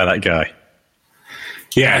picked up by that guy.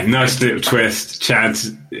 Yeah, nice little twist. I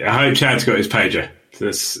hope Chad's got his pager.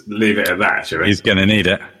 Let's leave it at that, shall we? He's going to need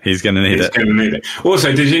it. He's going to need it.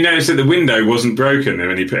 Also, did you notice that the window wasn't broken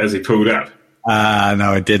as he pulled up? No,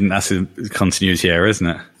 I didn't. That's a continuity error, isn't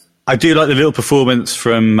it? I do like the little performance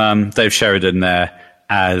from Dave Sheridan there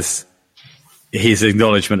as his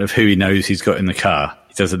acknowledgement of who he knows he's got in the car.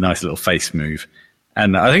 He does a nice little face move.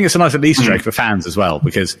 And I think it's a nice Easter egg for fans as well,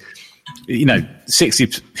 because,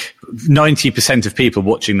 90% of people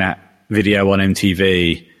watching that video on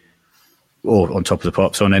MTV or on Top of the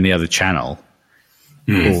Pops or on any other channel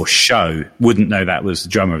or show wouldn't know that was the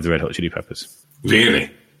drummer of the Red Hot Chili Peppers. Really?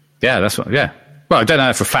 Yeah, that's what, yeah. Well, I don't know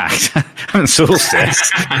that for a fact. I haven't sourced it.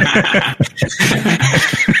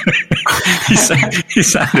 He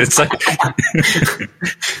sounded so...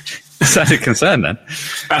 Sounded concerned then.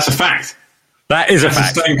 That's a fact. That is That's a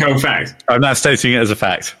fact. a stone cold fact. I'm now stating it as a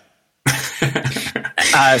fact.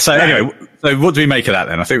 Anyway, so what do we make of that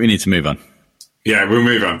then? I think we need to move on. Yeah, we'll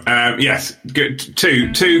move on. Yes, good.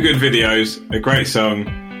 Two good videos, a great song,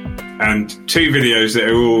 and 2 videos that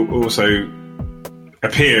are all also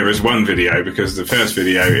appear as one video because the first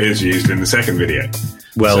video is used in the second video.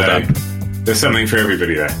 Well done. There's something for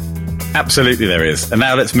everybody there. Absolutely there is. And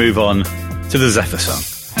now let's move on to the Zephyr song.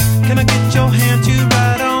 Can I get your hand to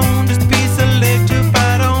ride on? Just a piece of leg to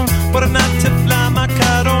bite on. What a night to fly my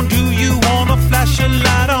kite on. Do you wanna flash a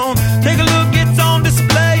light on? Take a look, it's on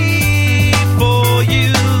display for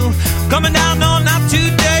you. Coming down all night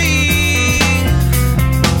today.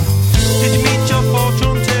 Did you meet your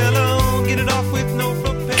fortune teller? Get it off with no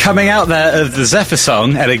propeller. Coming out there of the Zephyr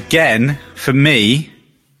song, and again, for me,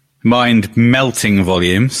 mind-melting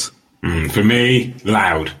volumes. For me,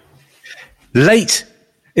 loud. Late.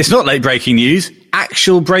 It's not late breaking news.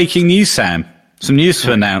 Actual breaking news, Sam. Some news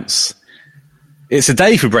to announce. It's a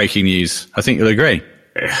day for breaking news. I think you'll agree.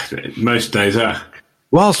 Most days are.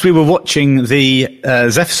 Whilst we were watching the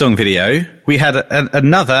Zephyr song video, we had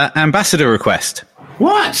another ambassador request.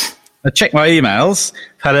 What? I checked my emails.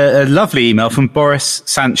 Had a lovely email from Boris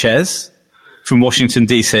Sanchez from Washington,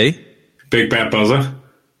 D.C. Big bad buzzer.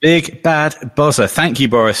 Big bad buzzer. Thank you,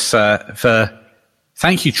 Boris,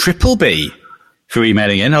 thank you, Triple B, for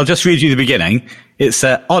emailing in. I'll just read you the beginning. It's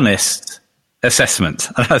an honest assessment.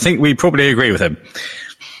 And I think we probably agree with him.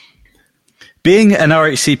 Being an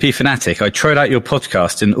RHCP fanatic, I tried out your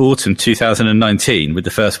podcast in autumn 2019 with the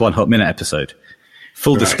first One Hot Minute episode.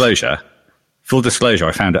 Full disclosure,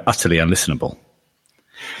 I found it utterly unlistenable.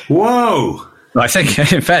 Whoa! I think,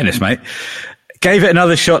 in fairness, mate, gave it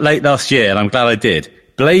another shot late last year, and I'm glad I did.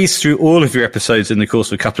 Blazed through all of your episodes in the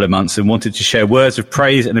course of a couple of months and wanted to share words of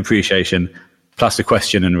praise and appreciation, plus a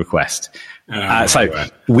question and request.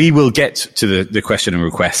 Right. We will get to the question and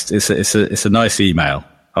request. It's a nice email.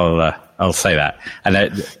 I'll say that, and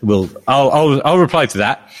I'll reply to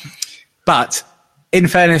that. But in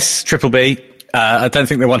fairness, Triple B, I don't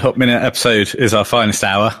think the One Hot Minute episode is our finest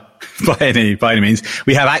hour by any means.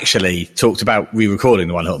 We have actually talked about re-recording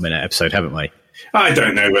the One Hot Minute episode, haven't we? I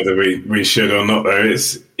don't know whether we should or not, though.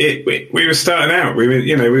 We were starting out. We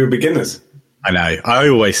were beginners. I know. I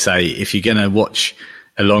always say if you're going to watch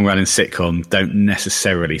a long-running sitcom, don't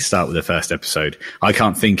necessarily start with the first episode. I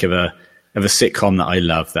can't think of a sitcom that I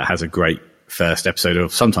love that has a great first episode, or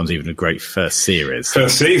sometimes even a great first series.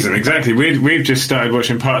 First season, exactly. We've just started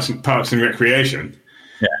watching Parks and Recreation,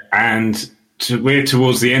 and we're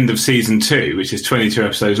towards the end of season 2, which is 22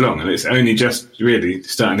 episodes long, and it's only just really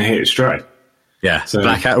starting to hit its stride. Yeah, so,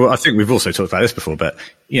 Blackout. Well, I think we've also talked about this before, but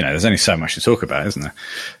there's only so much to talk about, isn't there?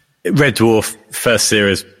 Red Dwarf first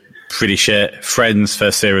series, pretty shit. Friends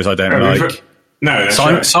first series, I don't like. No, that's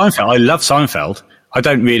right. Seinfeld. I love Seinfeld. I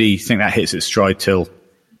don't really think that hits its stride till,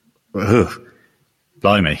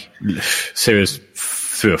 blimey, series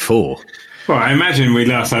 3 or 4. Well, I imagine we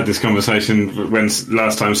last had this conversation when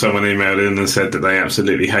last time someone emailed in and said that they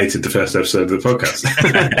absolutely hated the first episode of the podcast.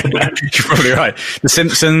 You're probably right. The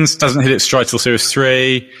Simpsons doesn't hit its stride till series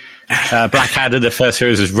 3. Blackadder, the first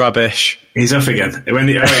series, is rubbish. He's off again. What are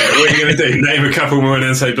you going to do? Name a couple more and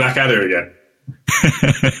then say Blackadder again?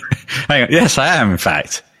 Hang on. Yes, I am, in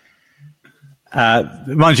fact.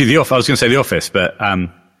 Mind you, I was going to say The Office, but no.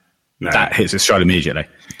 That hits its stride immediately.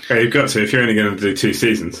 Yeah, you've got to, if you're only going to do 2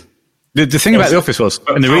 seasons. The thing about The Office was,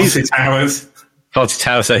 and the reason Fawlty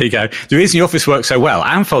Towers, there you go. The reason The Office worked so well,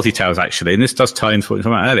 and Fawlty Towers actually, and this does tie into what we were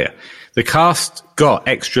talking about earlier, the cast got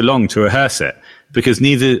extra long to rehearse it because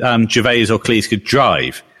neither Gervais or Cleese could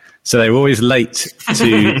drive, so they were always late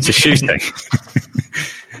to shooting.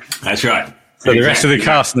 That's right. So the rest of the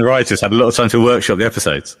cast and the writers had a lot of time to workshop the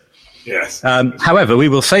episodes. Yes. However, we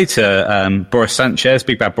will say to Boris Sanchez,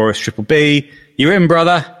 Big Bad Boris Triple B, you're in,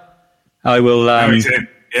 brother. I will. He's in.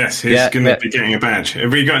 Yes, he's going to be getting a badge.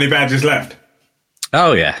 Have we got any badges left?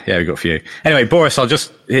 Oh, yeah, we've got a few. Anyway, Boris,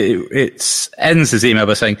 it ends his email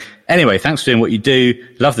by saying, anyway, thanks for doing what you do.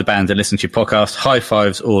 Love the band and listen to your podcast. High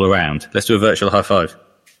fives all around. Let's do a virtual high five.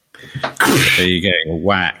 There you go. A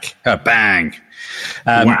whack. A bang.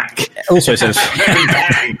 Whack. Also says...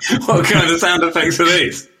 Bang. What kind of sound effects are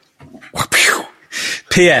these?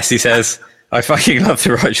 P.S. he says, I fucking love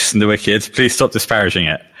The Righteous and the Wicked. Please stop disparaging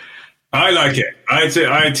it. I like it.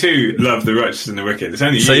 I too love The Righteous and the Wicked. It's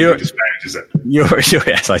only you who disparages it.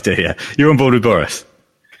 Yes, I do, yeah. You're on board with Boris?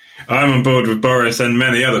 I'm on board with Boris and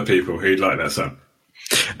many other people who like that song.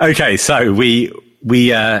 Okay, so we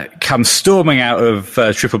come storming out of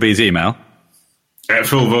Triple B's email. At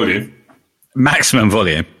full volume. Maximum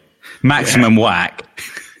volume. Maximum whack.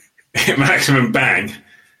 Maximum bang.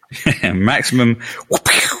 Maximum.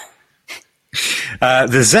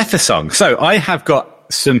 The Zephyr song. So I have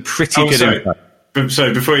got some pretty good info.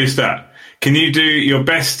 So before you start, can you do your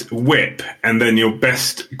best whip and then your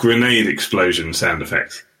best grenade explosion sound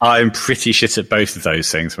effects? I'm pretty shit at both of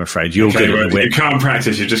those things, I'm afraid. You're good at the whip. You can't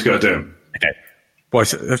practice, you've just got to do them. Okay. Well,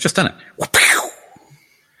 I've just done it.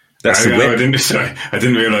 That's the whip. I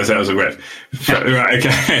didn't realise that was a whip. Right,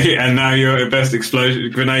 okay. And now your best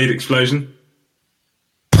grenade explosion.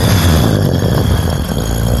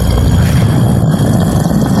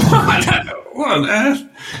 What on earth?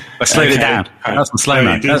 I slowed it down. That's on slow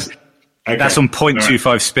mo. That's on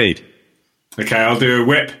 0.25 speed. Okay, I'll do a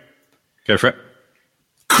whip. Go for it.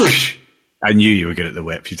 Cush. I knew you were good at the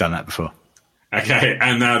whip. You've done that before. Okay,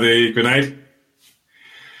 and now the grenade.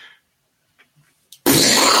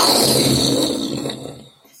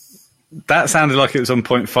 That sounded like it was on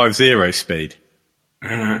 0.50 speed.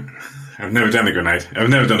 I've never done a grenade. I've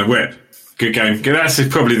never done a whip. Good game. That's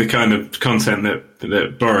probably the kind of content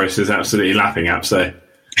that Boris is absolutely lapping up, so...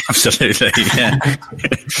 Absolutely, yeah.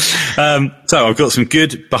 So I've got some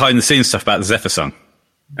good behind-the-scenes stuff about the Zephyr song.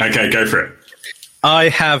 Okay, go for it. I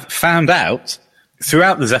have found out,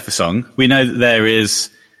 throughout the Zephyr song, we know that there is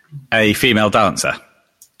a female dancer.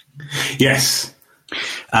 Yes.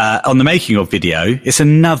 On the making of video, it's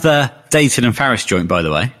another Dayton and Farris joint, by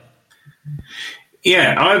the way.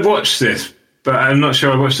 Yeah, I watched this, but I'm not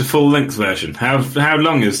sure I watched the full-length version. How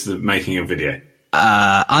long is the making of video?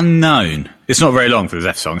 Unknown. It's not very long for the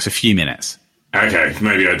Zephyr song. It's a few minutes. Okay,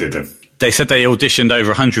 maybe I did then. They said they auditioned over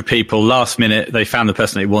 100 people. Last minute, they found the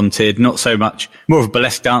person they wanted. Not so much, more of a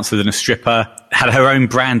burlesque dancer than a stripper. Had her own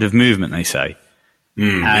brand of movement, they say.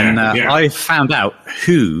 I found out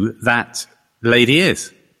who that lady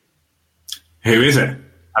is. Who is it?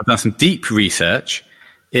 I've done some deep research.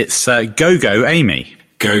 It's Go-Go Amy.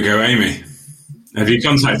 Go-Go Amy. Have you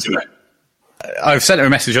contacted her? I've sent her a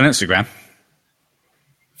message on Instagram.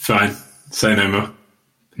 Fine. Say no more.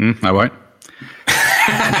 I won't.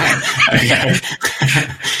 Okay.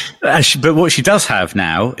 But what she does have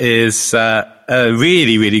now is a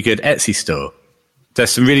really, really good Etsy store.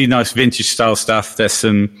 There's some really nice vintage style stuff. There's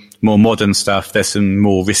some more modern stuff. There's some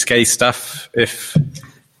more risque stuff, if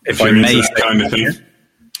I may say kind of thing.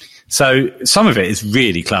 So some of it is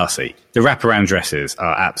really classy. The wraparound dresses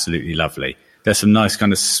are absolutely lovely. There's some nice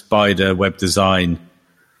kind of spider web design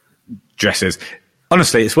dresses.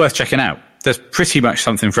 Honestly, it's worth checking out. There's pretty much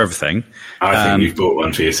something for everything. I think you've bought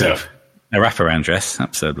one for yourself. A wraparound dress,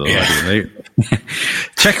 absolutely. Yeah.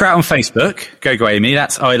 Check her out on Facebook, Go-Go Amy.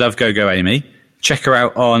 That's I Love Go-Go Amy. Check her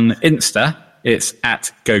out on Insta. It's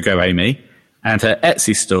at Go-Go Amy. And her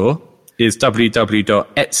Etsy store is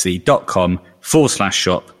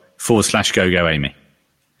www.etsy.com/shop/Go-Go Amy.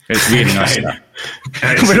 It's really nice stuff.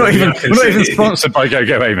 We're not even sponsored by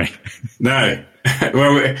Go-Go Amy. No.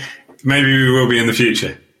 Well, maybe we will be in the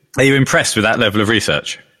future. Are you impressed with that level of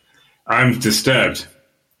research? I'm disturbed.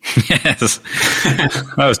 Yes.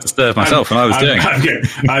 I was disturbed myself when I was doing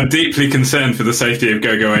it. I'm deeply concerned for the safety of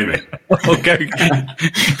Go-Go Amy.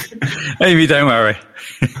 Amy, don't worry.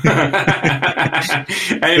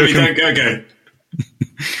 Amy, don't go.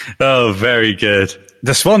 Oh, very good.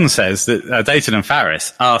 The Swan says that Dayton and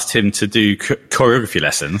Farris asked him to do choreography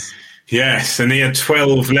lessons. Yes, and he had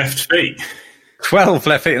 12 left feet. 12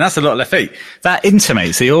 left feet, and that's a lot of left feet. That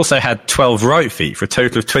intimates he also had 12 right feet for a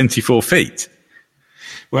total of 24 feet.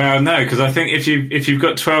 Well, no, because I think if you've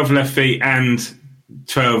got 12 left feet and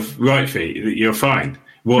 12 right feet, you're fine.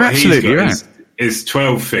 What absolutely he's got right. is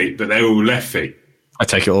 12 feet, but they're all left feet. I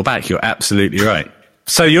take it all back. You're absolutely right.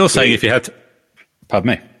 So you're saying if you had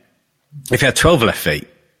 12 left feet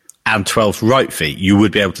and 12 right feet, you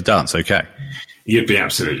would be able to dance, okay? You'd be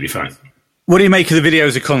absolutely fine. What do you make of the video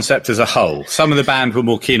as a concept as a whole? Some of the band were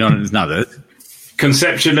more keen on it than others.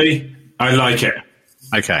 Conceptually, I like it.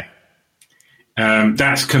 Okay.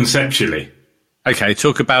 That's conceptually. Okay,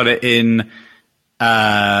 talk about it in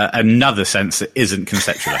another sense that isn't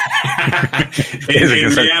conceptual. in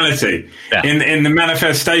reality, yeah. in the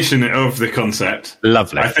manifestation of the concept.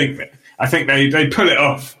 Lovely. I think they pull it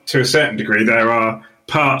off to a certain degree. There are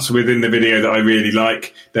parts within the video that I really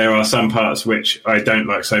like. There are some parts which I don't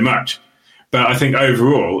like so much. But I think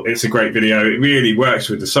overall, it's a great video. It really works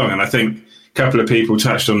with the song. And I think a couple of people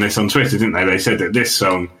touched on this on Twitter, didn't they? They said that this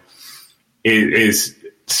song is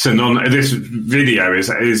synonymous. This video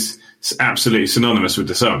is absolutely synonymous with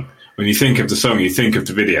the song. When you think of the song, you think of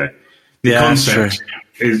the video. The concept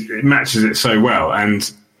it matches it so well.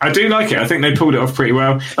 And I do like it. I think they pulled it off pretty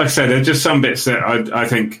well. Like I said, there are just some bits that I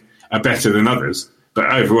think are better than others.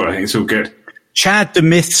 But overall, I think it's all good. Chad the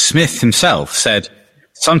Myth Smith himself said,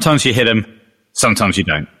 sometimes you hit him, sometimes you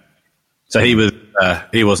don't. So he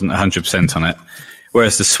wasn't 100% on it.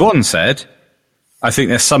 Whereas the Swan said, I think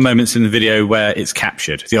there's some moments in the video where it's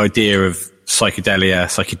captured. The idea of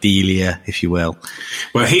psychedelia, if you will.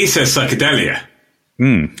 Well, he says psychedelia.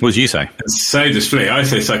 What do you say? So does Flea. I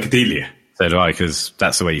say psychedelia. So do I, because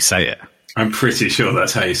that's the way you say it. I'm pretty sure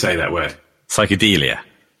that's how you say that word. Psychedelia.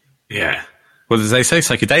 Yeah. What did they say?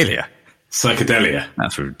 Psychedelia? Psychedelia.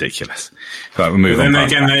 That's ridiculous. Right, we'll move on. Then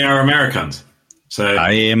again, they are Americans. So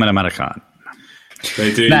I am an American.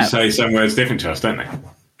 They do say some words different to us, don't they?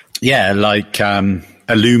 Yeah, like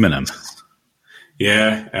aluminum.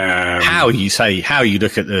 Yeah. How you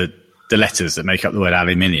look at the letters that make up the word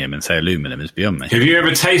aluminium and say aluminum is beyond me. Have you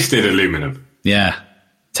ever tasted aluminum? Yeah.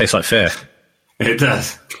 Tastes like fear. It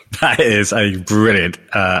does. That is a brilliant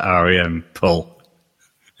REM pull.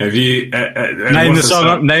 Have you... name the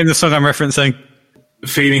song I'm referencing.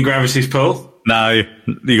 Feeling Gravity's Pull? No,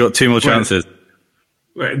 you got two more chances.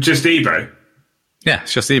 Just Ebo? Yeah,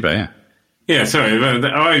 it's just Ebo, yeah. Yeah, sorry.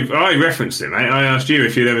 I referenced it, mate. I asked you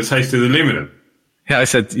if you'd ever tasted aluminum. Yeah, I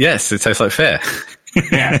said, yes, it tastes like fear.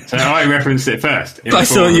 Yeah, so I referenced it first. I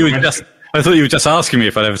thought you were just asking me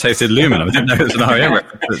if I'd ever tasted aluminum. I didn't know it was an REM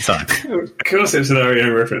reference at the time. Of course it's an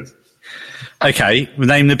REM reference. Okay,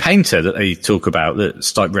 name the painter that they talk about that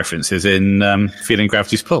Stipe references in Feeling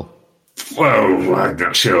Gravity's Pull. Whoa, I'm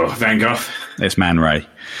not sure. Van Gogh. It's Man Ray.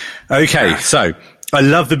 Okay, so I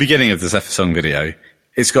love the beginning of this Effersong video.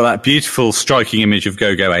 It's got that beautiful, striking image of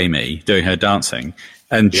Go-Go Amy doing her dancing,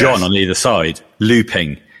 and John on either side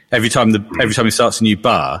looping. Every time he starts a new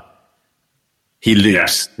bar, he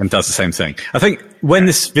loops and does the same thing. I think when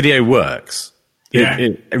this video works,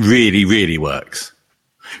 it really, really works.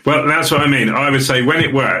 Well, that's what I mean. I would say when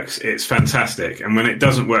it works, it's fantastic, and when it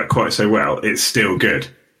doesn't work quite so well, it's still good.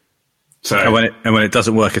 So, and when it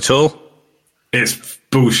doesn't work at all, it's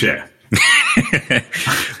bullshit.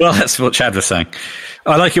 Well, that's what Chad was saying.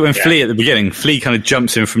 I like it when Flea at the beginning. Flea kind of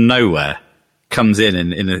jumps in from nowhere, comes in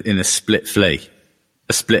a split Flea,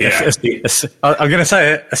 I'm going to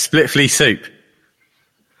say it, a split Flea soup.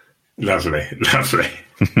 Lovely.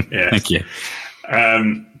 Yeah. Thank you.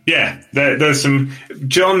 There's some.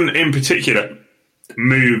 John in particular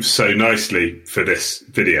moves so nicely for this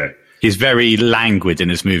video. He's very languid in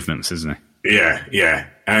his movements, isn't he? Yeah,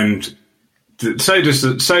 and so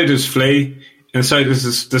does Flea, and so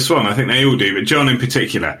does the Swan. I think they all do, but John in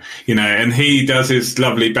particular, and he does his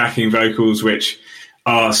lovely backing vocals, which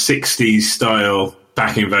are 60s style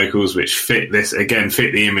backing vocals, which fit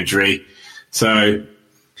the imagery. So,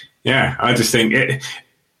 yeah, I just think it.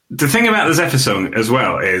 The thing about the Effersong as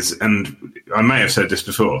well is, and I may have said this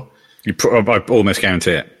before, I almost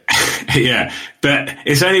guarantee it. Yeah, but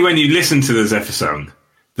it's only when you listen to the Effersong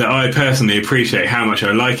that I personally appreciate how much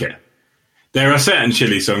I like it. There are certain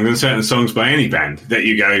Chili songs and certain songs by any band that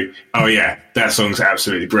you go, oh yeah, that song's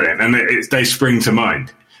absolutely brilliant, and they spring to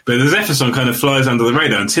mind. But the Effersong kind of flies under the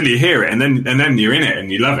radar until you hear it, and then you're in it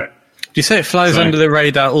and you love it. Do you say it flies under the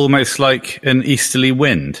radar almost like an easterly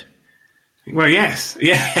wind? Well, yes,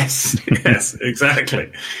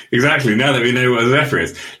 exactly. Now that we know what a Zephyr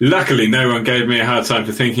is. Luckily, no one gave me a hard time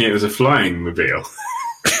for thinking it was a flying mobile.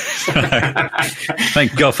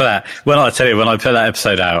 Thank God for that. Well, I tell you, when I put that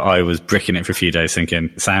episode out, I was bricking it for a few days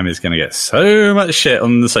thinking Sam is going to get so much shit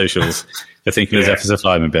on the socials for thinking the Zephyr's a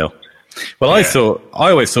flying mobile. Well, I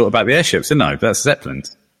always thought about the airships, didn't I? But that's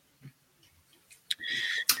Zeppelins.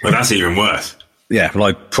 Well, that's even worse. Yeah, well,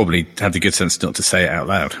 I probably had the good sense not to say it out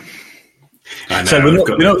loud. I know, so we're not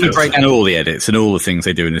going to break down all the edits and all the things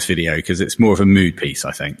they do in this video because it's more of a mood piece,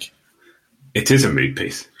 I think. It is a mood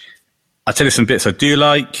piece. I'll tell you some bits I do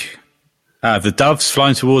like. The doves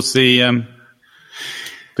flying towards the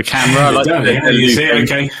camera.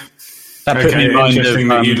 Okay. That put me in mind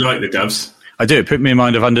interesting of, that you'd like the doves. I do. It put me in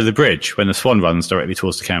mind of Under the Bridge when the swan runs directly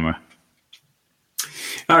towards the camera.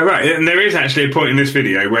 Oh, right. And there is actually a point in this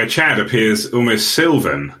video where Chad appears almost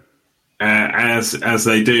Sylvan, as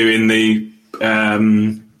they do in the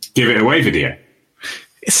Give It Away video.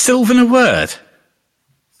 Is Sylvan a word?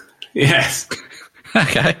 Yes.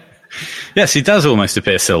 Okay. Yes, he does almost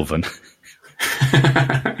appear Sylvan.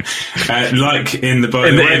 Like in the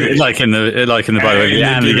By the Way video. Like in the By the Way video.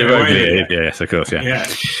 And the Give It Away video. Yes, of course, yeah.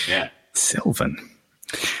 Yeah. Sylvan.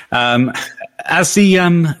 As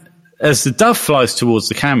the dove flies towards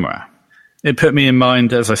the camera, it put me in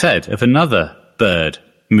mind, as I said, of another bird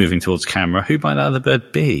moving towards the camera. Who might that other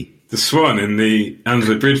bird be? The swan in the Under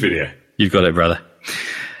the Bridge video. You've got it, brother.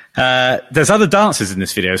 There's other dancers in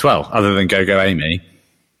this video as well, other than Go-Go Amy.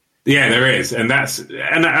 Yeah, there is, and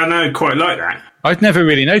I quite like that. I'd never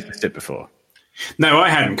really noticed it before. No, I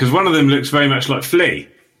hadn't, because one of them looks very much like Flea.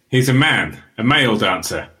 He's a male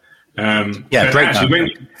dancer. Breakdown.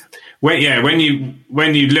 When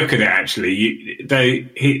you look at it, actually,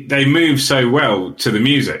 they move so well to the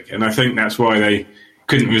music, and I think that's why they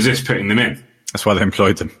couldn't resist putting them in. That's why they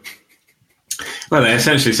employed them. Well, they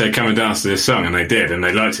essentially said, "Come and dance to this song," and they did, and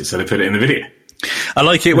they liked it, so they put it in the video. I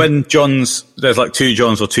like it when there's like two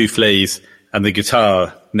Johns or two Fleas, and the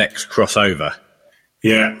guitar necks cross over.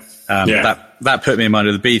 Yeah, That put me in mind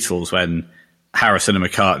of the Beatles when Harrison and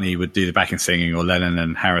McCartney would do the backing singing, or Lennon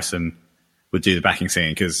and Harrison would do the backing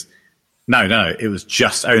singing. Because no, it was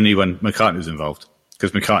just only when McCartney was involved,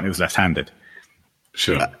 because McCartney was left-handed.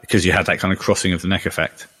 Sure, because you had that kind of crossing of the neck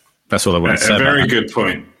effect. That's all I wanted to say. A very good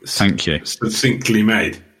point. Thank you. Succinctly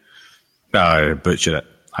made. Oh, I butchered it.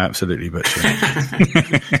 I absolutely butchered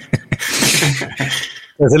it.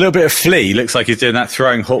 There's a little bit of Flea. Looks like he's doing that,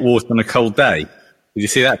 throwing hot water on a cold day. Did you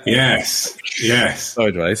see that? Yes.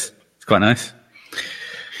 Sideways. It's quite nice.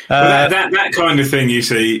 Well, that kind of thing, you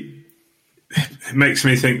see, makes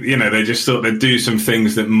me think, they just thought they'd do some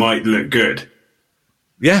things that might look good.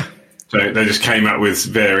 Yeah. So they just came up with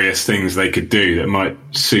various things they could do that might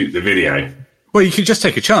suit the video. Well, you can just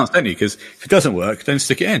take a chance, don't you? Because if it doesn't work, don't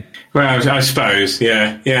stick it in. Well, I suppose,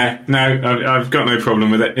 yeah. No, I've got no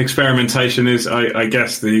problem with it. Experimentation is, I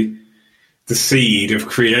guess, the seed of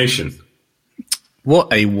creation.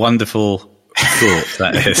 What a wonderful thought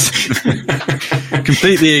that is.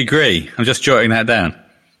 Completely agree. I'm just jotting that down.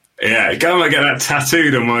 Yeah, go and get that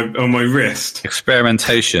tattooed on my wrist.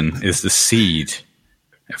 Experimentation is the seed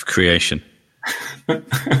of creation.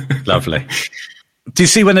 Lovely. Do you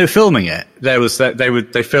see when they were filming it? There was that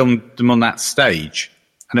they filmed them on that stage,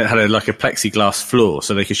 and it had a plexiglass floor,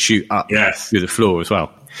 so they could shoot up through the floor as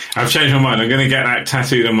well. I've changed my mind. I'm going to get that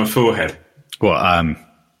tattooed on my forehead. What?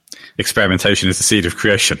 Experimentation is the seed of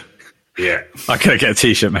creation. Yeah, I'm going to get a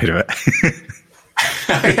T-shirt made of it.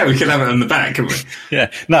 Yeah, we can have it on the back, can't we? Yeah.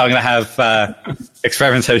 No, I'm going to have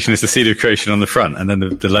experimentation is the seed of creation on the front, and then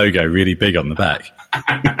the logo really big on the back.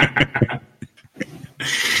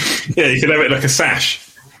 Yeah, you can have it like a sash.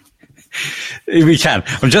 We can.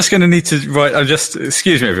 I'm just going to need to write.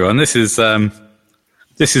 Excuse me, everyone. This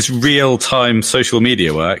is real-time social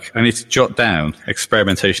media work. I need to jot down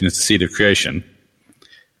experimentation is the seed of creation.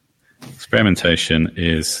 Experimentation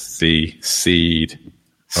is the seed.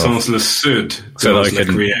 Sans le sud. So that I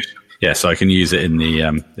can creation. Yeah, so I can use it in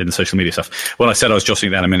the social media stuff. When I said I was jotting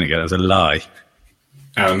it down a minute ago, that was a lie.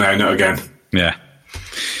 Oh no, not again. Yeah.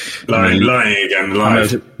 Lying again,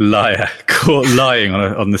 live. Liar. Caught lying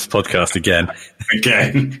on this podcast again.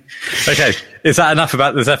 Again. Okay, is that enough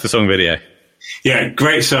about the Zephyr Song video? Yeah,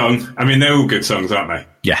 great song. I mean, they're all good songs, aren't they?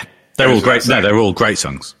 Yeah, they're all great. No, they're all great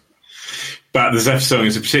songs. But the Zephyr Song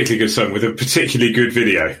is a particularly good song with a particularly good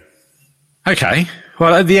video. Okay.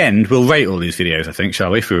 Well, at the end, we'll rate all these videos, I think,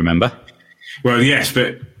 shall we, if we remember? Well, yes,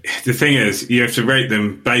 but the thing is, you have to rate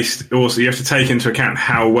them also, you have to take into account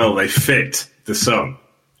how well they fit the song.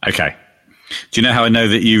 Okay. Do you know how I know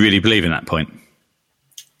that you really believe in that point?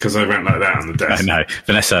 Because I went like that on the desk. I know.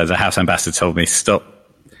 Vanessa, the house ambassador, told me, stop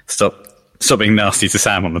being nasty to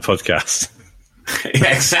Sam on the podcast.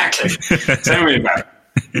 Yeah, exactly. Tell me about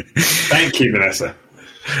it. Thank you, Vanessa.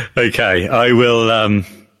 Okay, I will,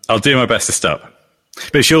 I'll do my best to stop.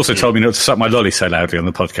 But she also told me not to suck my lolly so loudly on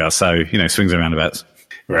the podcast, so, swings and roundabouts.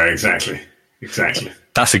 Right, exactly.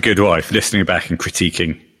 That's a good wife, listening back and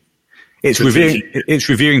critiquing. It's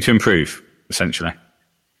reviewing to improve, essentially.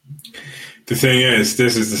 The thing is,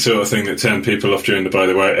 this is the sort of thing that turned people off during the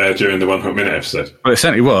 1 Hot Minute episode. Well, it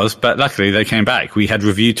certainly was, but luckily they came back. We had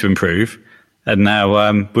reviewed to improve, and now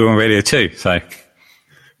we're on Radio 2, so...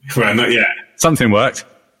 Well, not yet. Something worked.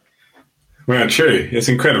 Well, true. It's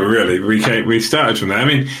incredible, really. We started from there. I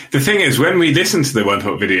mean, the thing is, when we listened to the 1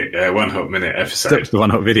 Hot Minute episode... The 1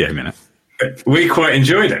 Hot Video Minute. We quite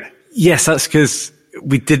enjoyed it. Yes, that's because...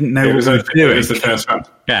 we didn't know what we were doing. It was the first one.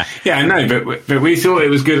 Yeah, I know, but we thought it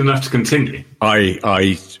was good enough to continue.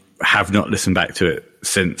 I have not listened back to it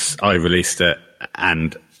since I released it,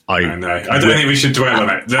 and I know. I don't think we should dwell on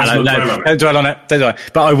it. Don't dwell on it.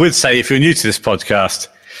 But I would say, if you're new to this podcast,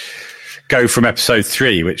 go from episode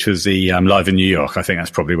 3, which was the live in New York. I think that's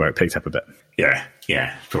probably where it picked up a bit.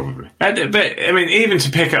 Yeah, probably. But I mean, even to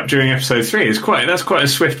pick up during episode 3 that's quite a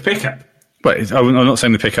swift pickup. But I'm not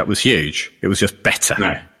saying the pickup was huge. It was just better.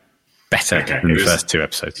 No. Better than the first 2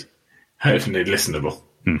 episodes. Hopefully listenable.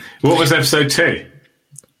 What was episode 2?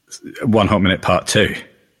 1 Hot Minute Part 2.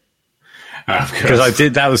 Because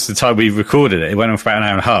that was the time we recorded it. It went on for about an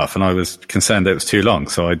hour and a half, and I was concerned that it was too long,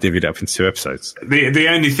 so I divvied it up into 2 episodes. The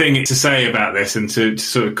only thing to say about this, and to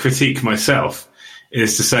sort of critique myself,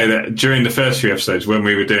 is to say that during the first few episodes, when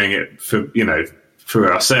we were doing it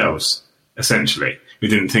for ourselves, essentially, we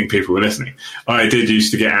didn't think people were listening. I did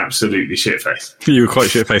used to get absolutely shit-faced. You were quite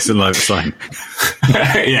shit-faced in live at Slime.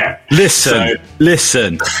 Yeah. Listen.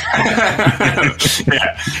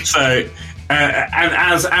 Yeah. So,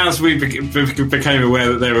 and as we became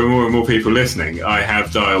aware that there were more and more people listening, I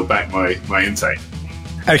have dialed back my intake.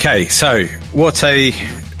 Okay, so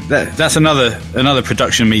that's another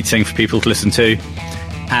production meeting for people to listen to,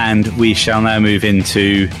 and we shall now move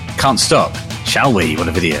into Can't Stop, shall we? What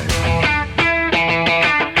a video.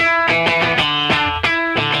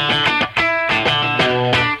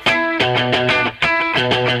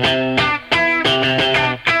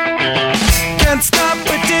 Can't stop,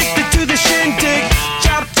 addicted to the shindig.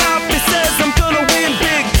 Chop, chop, it says I'm gonna win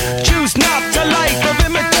big. Choose not a life of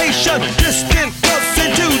imitation. Distant close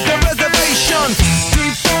into the reservation.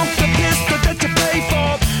 Deep funk the pistol that you pay for.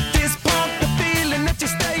 This pump the feeling that you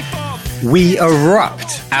stay for. We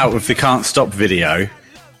erupt out of the Can't Stop video.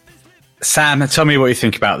 Sam, tell me what you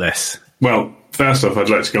think about this. Well, first off, I'd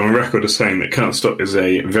like to go on record as saying that Can't Stop is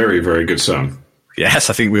a very, very good song. Yes,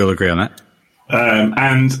 I think we all agree on that.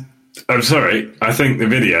 And I'm sorry, I think the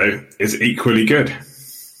video is equally good.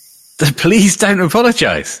 Please don't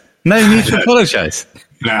apologise. No need to apologise.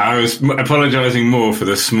 No, I was apologising more for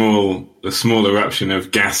the small eruption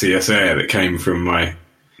of gaseous air that came from my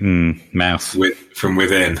Mouth. from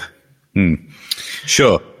within.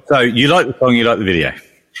 Sure. So you like the song, you like the video.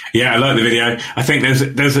 Yeah, I like the video. I think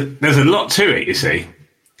there's a lot to it, you see.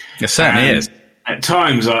 It certainly is. At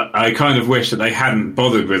times, I kind of wish that they hadn't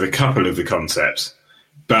bothered with a couple of the concepts.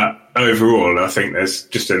 But overall, I think there's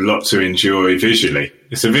just a lot to enjoy visually.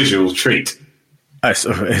 It's a visual treat. It's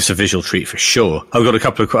a visual treat for sure. I've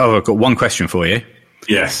got one question for you.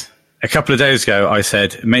 Yes. A couple of days ago, I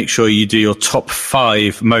said, make sure you do your top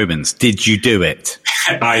 5 moments. Did you do it?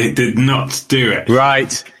 I did not do it.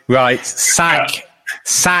 Right. Sack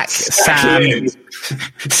Sam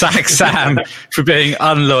for being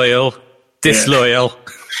unloyal, disloyal.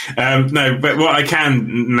 No, but what I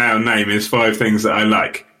can now name is 5 things that I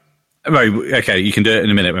like. Okay, you can do it in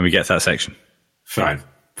a minute when we get to that section. Fine.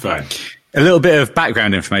 A little bit of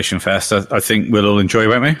background information first, I think we'll all enjoy,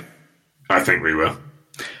 won't we? I think we will.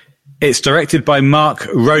 It's directed by Mark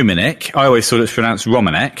Romanek. I always thought it's pronounced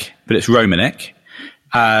Romanek, but it's Romanek.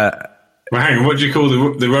 Well, hang on, what do you call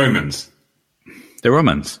the Romans? The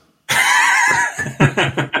Romans.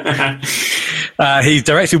 He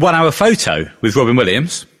directed 1 Hour Photo with Robin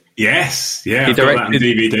Williams. Yes, yeah, I've got that on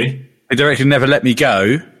DVD. He directed Never Let Me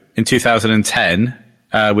Go in 2010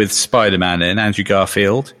 with Spider-Man in, Andrew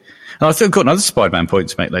Garfield. And I've still got another Spider-Man point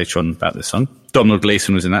to make later on about this song. Donald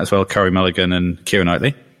Gleeson was in that as well, Carey Mulligan and Keira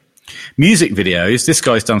Knightley. Music videos, this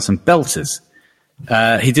guy's done some belters.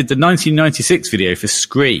 He did the 1996 video for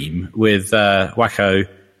Scream with Wacko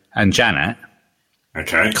and Janet.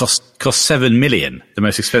 Okay. Cost $7 million, the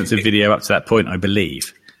most expensive video up to that point, I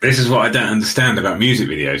believe. This is what I don't understand about music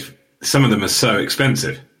videos. Some of them are so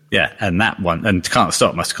expensive. Yeah, and that one, and Can't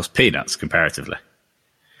Stop must cost peanuts comparatively.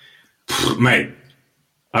 Mate,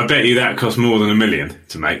 I bet you that cost more than $1 million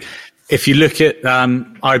to make. If you look at,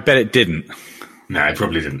 I bet it didn't. No, it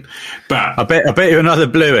probably didn't. But I bet you another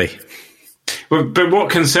Bluey. Well, but what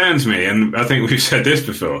concerns me, and I think we've said this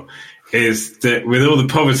before, is that with all the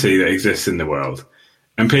poverty that exists in the world,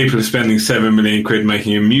 and people are spending £7 million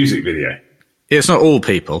making a music video. It's not all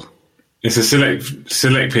people. It's a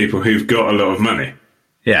select people who've got a lot of money.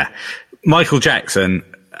 Yeah. Michael Jackson,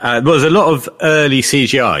 there's a lot of early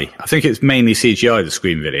CGI. I think it's mainly CGI, the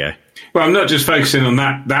Scream video. Well, I'm not just focusing on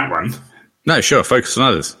that one. No, sure, focus on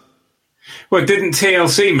others. Well, didn't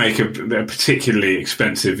TLC make a particularly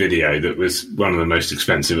expensive video that was one of the most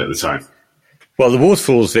expensive at the time? Well, the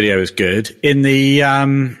Waterfalls video is good. In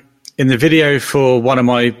the video for one of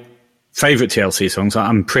my favourite TLC songs,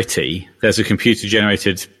 I'm Pretty, there's a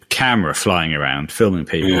computer-generated camera flying around, filming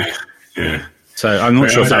people. Yeah. So I'm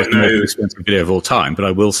not sure if that's the most expensive video of all time, but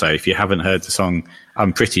I will say, if you haven't heard the song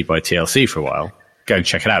I'm Pretty by TLC for a while, go and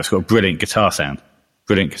check it out. It's got a brilliant guitar sound,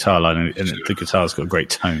 brilliant guitar line, and the guitar's got a great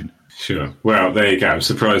tone. Sure. Well, there you go. I'm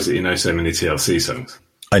surprised that you know so many TLC songs.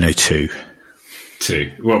 I know 2.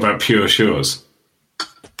 2. What about Pure Shores?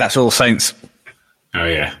 That's All Saints. Oh,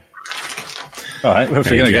 yeah. All right, well, if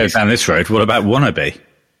we're going to go down this road, what about Wannabe?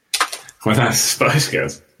 Well, that's Spice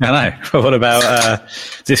Girls. I know. Well, what about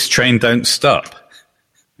This Train Don't Stop?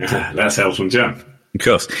 That's Elton John. Of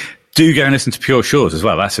course. Do go and listen to Pure Shores as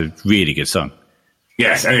well. That's a really good song.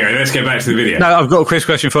 Yes, anyway, let's get back to the video. No, I've got a quiz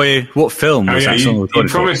question for you. What film was that song recorded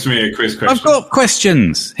You promised me a quiz question. I've got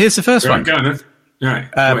questions. Here's the first one. Go on then.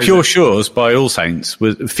 Right. Pure Shores by All Saints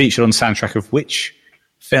was featured on the soundtrack of which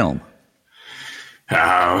film? Oh,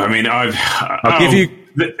 I mean, I'll give you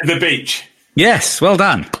the beach. Yes, well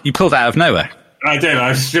done. You pulled it out of nowhere. I did. I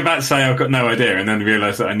was about to say I've got no idea, and then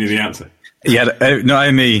realised that I knew the answer. You had not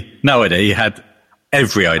only no idea, you had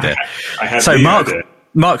every idea. I had so the Mark idea.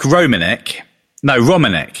 Romanek. No,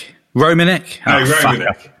 Romanek. Romanek? No, Oh, fuck.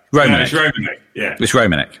 Romanek. Romanek. No, it's Romanek. Yeah. It's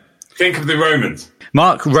Romanek. Think of the Romans.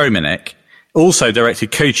 Mark Romanek also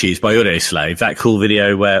directed Cochise by Audioslave, that cool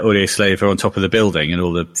video where Audioslave are on top of the building and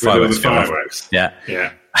all the fireworks. With all the fireworks. Yeah.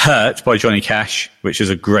 Yeah. Hurt by Johnny Cash, which is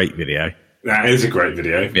a great video. That is a great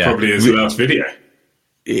video. Yeah. Probably his last video.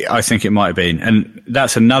 I think it might have been. And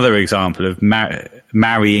that's another example of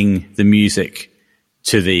marrying the music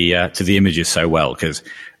to the images so well, because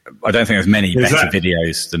I don't think there's many better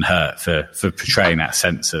videos than Hurt for portraying that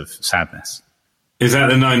sense of sadness. Is that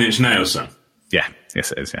the Nine Inch Nails song? Yeah.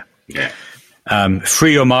 Yes, it is, yeah. Yeah.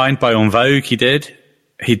 Free Your Mind by En Vogue, he did.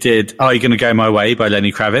 He did Are You Gonna Go My Way by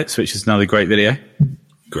Lenny Kravitz, which is another great video.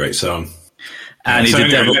 Great song. And he did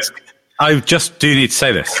Devil... I just do need to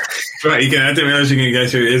say this. Right, I didn't realise you were going to go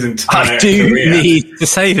through his entire I do career. need to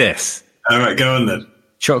say this. All right, go on then.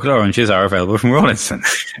 Chocolate oranges are available from Rawlinson.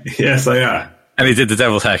 Yes, they are. And he did The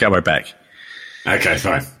Devil's Haircut by Beck. Okay,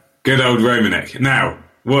 fine. Good old Romanek. Now,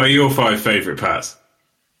 what are your 5 favourite parts?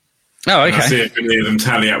 Oh, okay. I'll see if any of them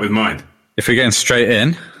tally up with mine. If we're going straight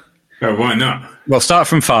in, Oh, why not? we'll start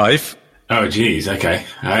from 5. Oh, geez, okay.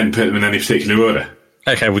 I hadn't put them in any particular order.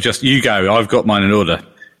 Okay, well, just you go. I've got mine in order.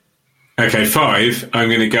 Okay, 5, I'm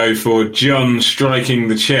going to go for John striking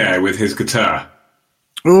the chair with his guitar.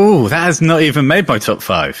 Ooh, that has not even made my top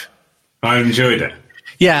 5. I enjoyed it.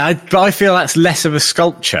 Yeah, but I feel that's less of a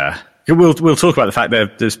sculpture. We'll talk about the fact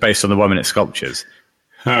that it's based on the 1-minute sculptures.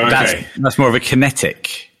 Oh, okay. That's more of a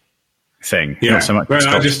kinetic thing, Yeah, not so much.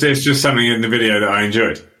 well, it's just something in the video that I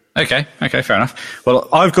enjoyed. Okay, fair enough. Well,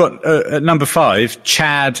 I've got at number 5,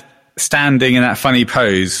 Chad standing in that funny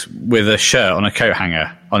pose with a shirt on a coat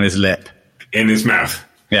hanger on his lip. In his mouth.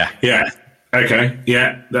 Yeah. Yeah. Okay.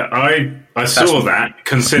 Yeah. I saw that,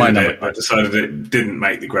 considered it, but decided it didn't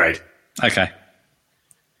make the grade. Okay.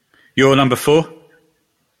 Your number 4?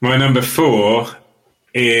 My number 4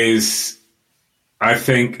 is, I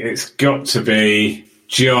think it's got to be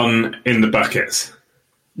John in the Buckets.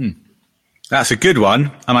 That's a good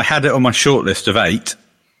one, and I had it on my shortlist of 8,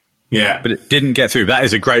 Yeah. but it didn't get through. That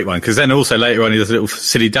is a great one, because then also later on he does a little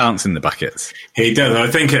silly dance in the buckets. He does.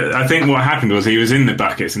 I think what happened was he was in the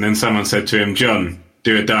buckets, and then someone said to him, "John,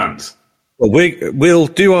 do a dance." Well, we'll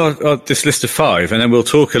do this list of 5, and then we'll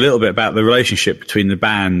talk a little bit about the relationship between the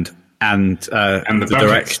band and the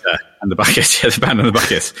director and the buckets. Yeah, the band and the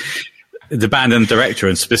buckets. The band and the director,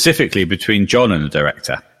 and specifically between John and the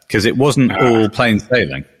director, because it wasn't all plain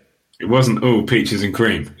sailing. It wasn't all peaches and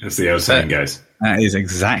cream, as the old saying goes. That is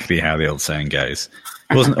exactly how the old saying goes.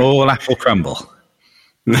 It wasn't all apple crumble.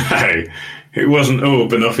 No, it wasn't all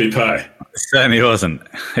banoffee pie. It certainly wasn't.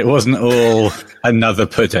 It wasn't all another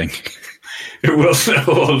pudding. It wasn't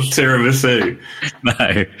all tiramisu.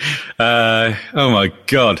 No. Oh my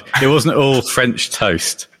God. It wasn't all French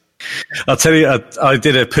toast. I'll tell you, I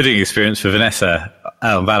did a pudding experience for Vanessa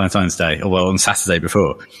on Valentine's Day, or well, on Saturday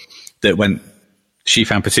before, that she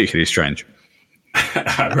found particularly strange.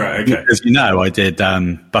 Right, okay. As you know, I did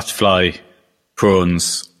butterfly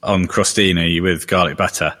prawns on crostini with garlic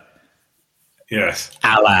butter. Yes.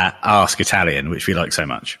 A la Ask Italian, which we like so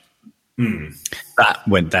much. That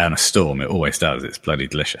went down a storm. It always does. It's bloody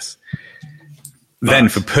delicious. Then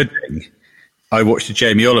for pudding, I watched a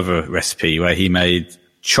Jamie Oliver recipe where he made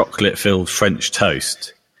chocolate-filled French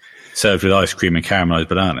toast served with ice cream and caramelized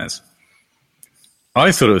bananas.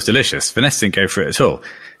 I thought it was delicious. Vanessa didn't go for it at all.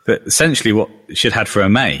 But essentially what she'd had for a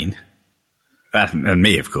main, and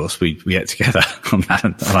me, of course, we ate together on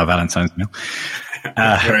our Valentine's meal,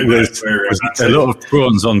 was a lot of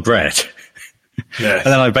prawns on bread. Yes.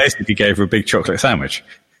 And then I basically gave her a big chocolate sandwich.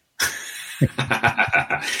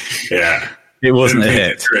 Yeah. It wasn't a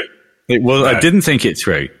hit. It was. No. I didn't think it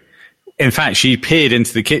through. In fact, she peered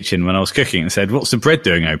into the kitchen when I was cooking and said, "What's the bread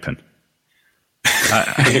doing open?"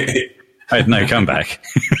 I had no comeback.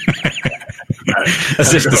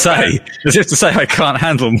 As if to say, I can't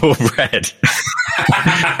handle more bread.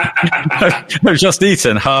 I've just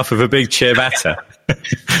eaten half of a big ciabatta,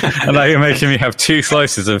 and now you're making me have 2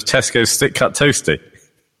 slices of Tesco's thick cut toasty.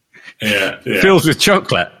 Yeah. Filled with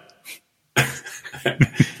chocolate.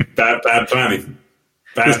 Bad planning.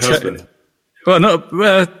 Bad husband. Well, not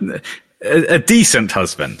a decent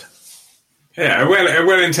husband. Yeah, a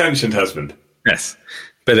well-intentioned husband. Yes,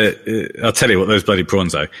 but I'll tell you what, those bloody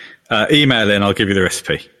prawns though. Email in, I'll give you the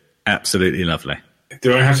recipe. Absolutely lovely.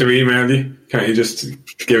 Do I have to email you? Can't you just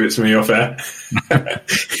give it to me off air? No,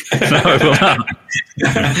 I will not.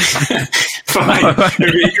 Fine.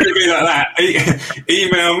 If you're going to be like that,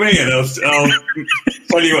 email me and I'll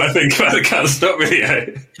tell you what I think about the Cut Stop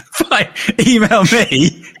video. Fine. Email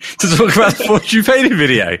me to talk about the Fortune Fading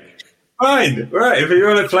video. Fine. Right. If you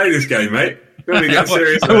want to play this game, mate. You want to get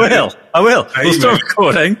serious I will. We'll stop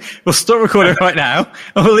recording. We'll stop recording right now,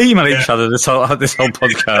 and we'll email each other this whole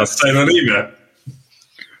podcast. Same on email.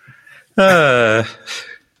 No,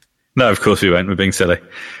 of course we won't. We're being silly.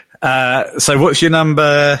 So what's your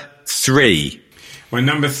number 3? My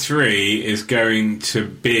number 3 is going to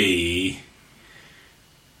be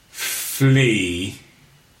Flea.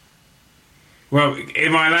 Well,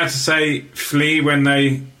 am I allowed to say Flea when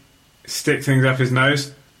they stick things up his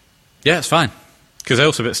nose? Yeah, it's fine. Because they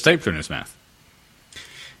also put a stapler in his mouth.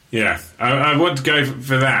 Yeah, I want to go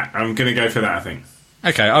for that. I'm going to go for that, I think.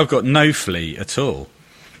 Okay, I've got no Flea at all.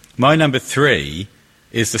 My number 3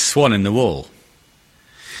 is the swan in the wall.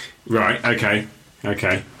 Right, okay.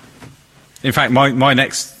 In fact,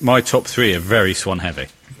 my top 3 are very swan heavy.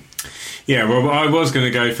 Yeah, well, I was going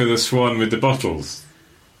to go for the swan with the bottles.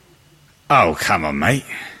 Oh, come on, mate.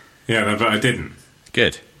 Yeah, but I didn't.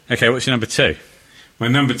 Good. Okay, what's your number 2? My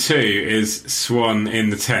number 2 is swan in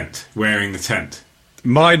the tent, wearing the tent.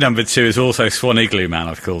 My number 2 is also Swan Igloo Man,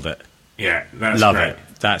 I've called it. Yeah, that's Love great. it.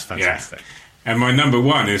 That's fantastic. Yeah. And my number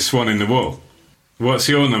 1 is Swan in the Wall. What's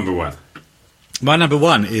your number 1? My number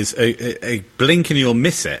 1 is a blink and you'll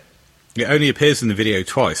miss it. It only appears in the video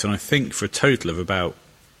twice, and I think for a total of about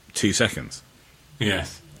 2 seconds.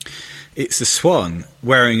 Yes. It's the swan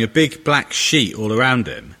wearing a big black sheet all around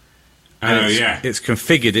him. Oh, yeah. It's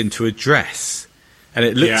configured into a dress. And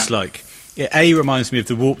it looks like... It A, reminds me of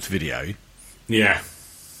the Warped video. Yeah.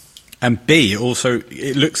 And B, it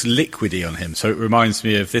looks liquidy on him, so it reminds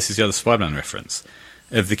me of, this is the other Spider-Man reference,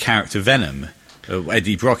 of the character Venom,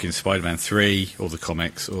 Eddie Brock in Spider-Man 3, or the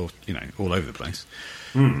comics, or, all over the place.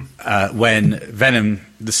 When Venom,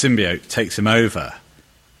 the symbiote, takes him over,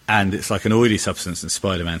 and it's like an oily substance in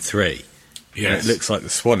Spider-Man 3. Yes. And it looks like the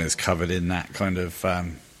swan is covered in that kind of,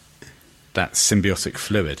 that symbiotic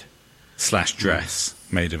fluid / dress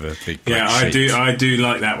made of a big black sheet. I do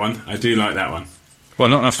like that one. Well,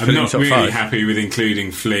 not enough to put I'm in not top really 5. Happy with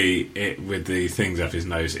including Flea with the things up his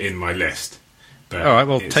nose in my list. But all right,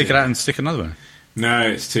 well, take it out and stick another one. No,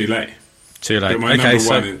 it's too late. But my number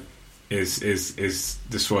 1 is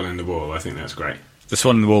the Swan in the Wall. I think that's great. The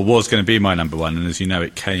Swan in the Wall was going to be my number 1, and as you know,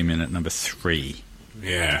 it came in at number 3.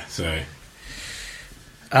 Yeah, so...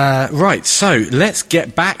 right, so let's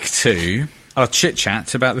get back to our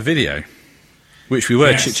chit-chat about the video, which we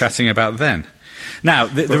were chit-chatting about then. Now,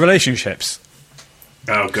 the relationships...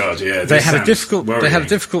 Oh God, yeah. They had a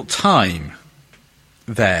difficult time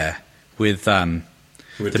there with the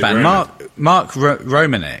band. Mark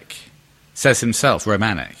Romanek says himself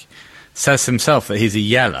that he's a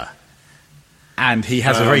yeller, and he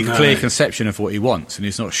has a very clear conception of what he wants, and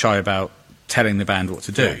he's not shy about telling the band what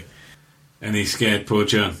to do. Yeah. And he scared poor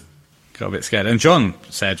John. Got a bit scared, and John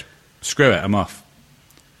said, "Screw it, I'm off.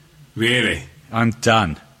 Really, I'm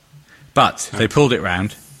done." But they pulled it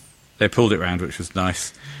round. Which was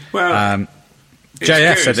nice. Well,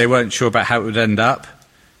 JF said they weren't sure about how it would end up.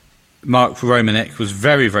 Mark Romanek was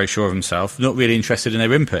very, very sure of himself, not really interested in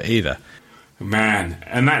their input either. Man,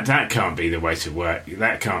 and that can't be the way to work.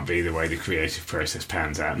 That can't be the way the creative process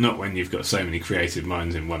pans out. Not when you've got so many creative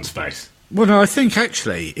minds in one space. Well, no, I think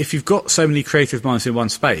actually, if you've got so many creative minds in one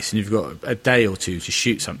space and you've got a day or two to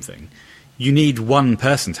shoot something, you need one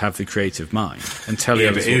person to have the creative mind and tell the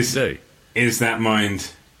others what to do. Is that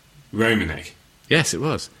mind Romanek? Yes, it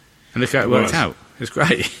was. And look how it worked out. It was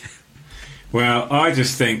great. Well, I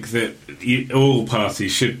just think that all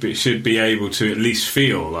parties should be able to at least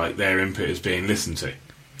feel like their input is being listened to.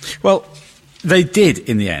 Well, they did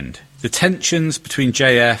in the end. The tensions between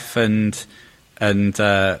JF and I'm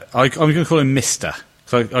going to call him Mr.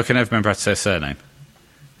 So I can never remember how to say his surname.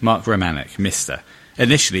 Mark Romanek, Mr.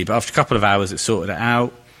 Initially, but after a couple of hours, it sorted it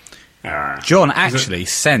out. John actually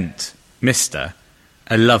sent Mr.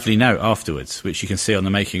 a lovely note afterwards, which you can see on the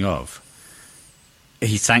making of.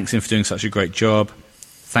 He thanks him for doing such a great job.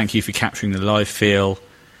 Thank you for capturing the live feel.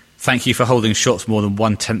 Thank you for holding shots more than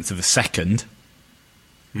 1/10 of a second.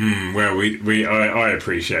 Well, I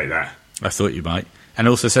appreciate that. I thought you might. And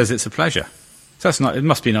also says it's a pleasure. So that's not. It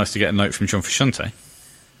must be nice to get a note from John Frusciante.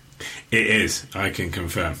 It is, I can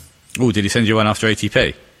confirm. Oh, did he send you one after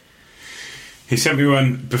ATP? He sent me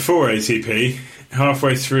one before ATP,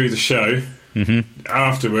 halfway through the show,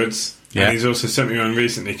 afterwards, and he's also sent me one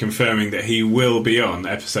recently confirming that he will be on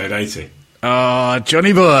episode 80. Oh,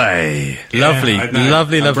 Johnny boy. Lovely, I know.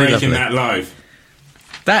 lovely, I'm lovely, breaking lovely. that live.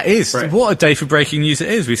 That is, Right. what a day for breaking news it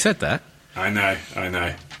is. We said that. I know.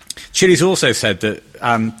 Chili's also said that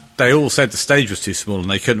they all said the stage was too small and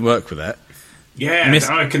they couldn't work with it. Yeah,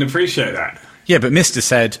 I can appreciate that. Yeah, but Mr.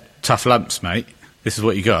 said, tough lumps, mate. This is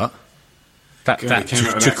what you got. God, he came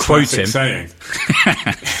up with To that quote classic him, saying.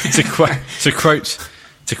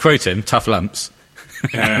 to quote him, tough lumps.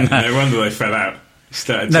 Yeah, no wonder they fell out.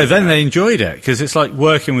 No, then they enjoyed it because it's like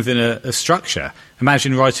working within a structure.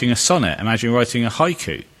 Imagine writing a sonnet. Imagine writing a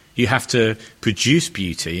haiku. You have to produce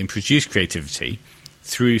beauty and produce creativity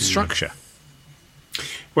through structure.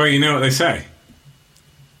 Well, you know what they say.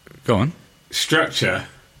 Go on. Structure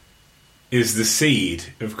is the seed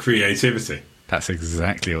of creativity. That's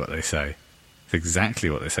exactly what they say. It's exactly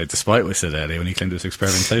what they say, despite what we said earlier when you claimed it was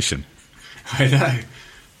experimentation. I know.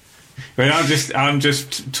 But I'm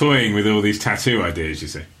just toying with all these tattoo ideas, you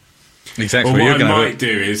see. Exactly. Well, what what you're I gonna might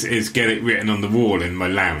do is get it written on the wall in my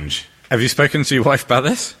lounge. Have you spoken to your wife about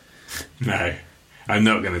this? No, I'm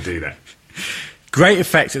not going to do that. Great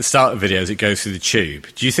effect at the start of videos, it goes through the tube.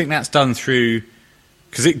 Do you think that's done through...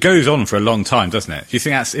 Because it goes on for a long time, doesn't it? Do you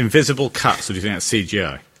think that's invisible cuts or do you think that's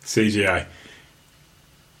CGI? CGI.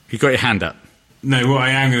 You got your hand up. No, what I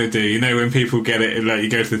am going to do, you know when people get it, like you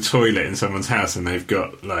go to the toilet in someone's house and they've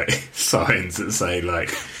got, like, signs that say, like...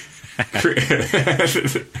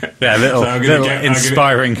 Yeah, little, So I'm gonna little get-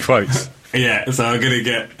 inspiring quotes. Yeah, so I'm going to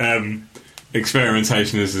get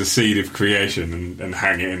experimentation as the seed of creation and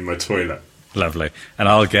hang it in my toilet. Lovely. And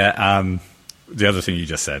I'll get the other thing you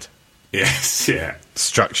just said. Yes, yeah.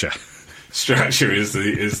 Structure. Structure is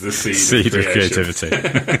the seed, Seed of creation.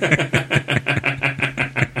 creativity.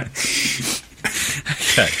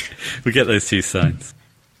 Okay. We get those two signs.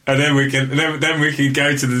 And then we can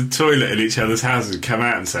go to the toilet in each other's houses and come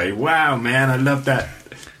out and say, "Wow, man, I love that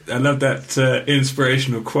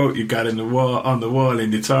inspirational quote you got on the wall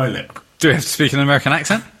in the toilet." Do we have to speak in an American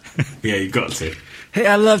accent? Yeah, you got to. Hey,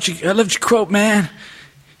 I loved your quote, man.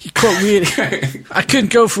 Your quote really... I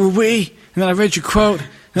couldn't go for a wee, and then I read your quote, and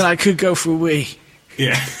then I could go for a wee.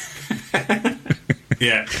 Yeah,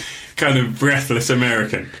 yeah, kind of breathless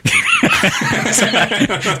American.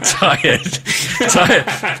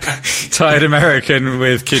 Tired American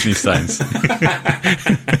with kidney stones.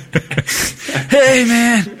 Hey,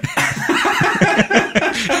 man.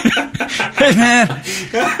 Hey, man.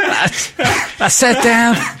 I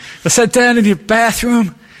sat down in your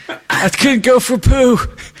bathroom. I couldn't go for a poo,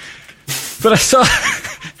 but I saw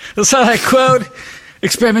that quote.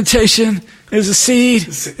 Experimentation is a seed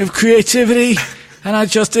of creativity, and I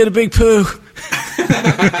just did a big poo.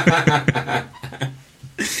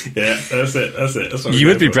 Yeah, that's it. That's what You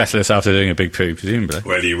we would be go for. breathless after doing a big poo, presumably.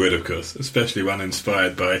 Well, you would, of course, especially one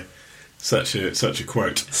inspired by such a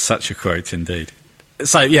quote. Such a quote, indeed.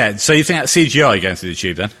 So you think that's CGI going through the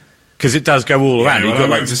tube then? Because it does go all around. Yeah, You've well,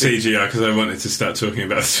 got I went to CGI because I wanted to start talking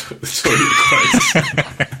about the toilet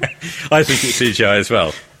quotes. I think it's CGI as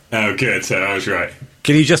well. Oh, good. So I was right.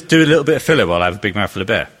 Can you just do a little bit of filler while I have a big mouthful of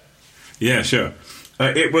beer? Yeah, sure.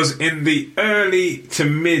 It was in the early to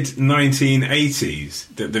mid 1980s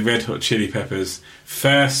that the Red Hot Chili Peppers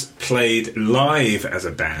first played live as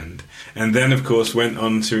a band, and then, of course, went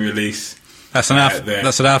on to release. That's an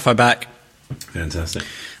alpha back. Fantastic.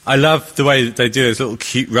 I love the way that they do those little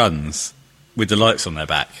cute runs with the lights on their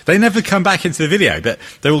back. They never come back into the video, but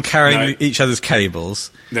they're all carrying No. each other's cables.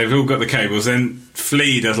 They've all got the cables. Then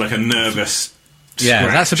Flea does like a nervous. Yeah,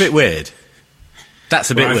 scratch. that's a bit weird. That's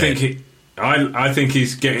a bit Well, weird. I think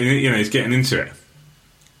he's getting. He's getting into it.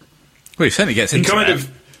 Well, he certainly gets He into kind that.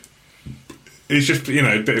 of. He's just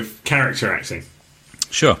a bit of character acting.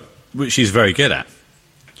 Sure, which he's very good at.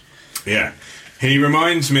 Yeah, he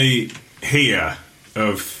reminds me here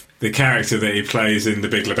of the character that he plays in The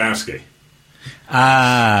Big Lebowski.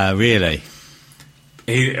 Ah, really?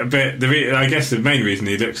 I guess the main reason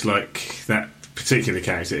he looks like that particular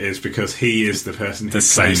character is because he is the person who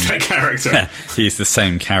plays that character. He's the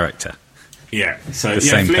same character. Yeah, so The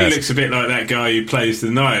same Flea person. looks a bit like that guy who plays the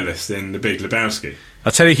nihilist in The Big Lebowski.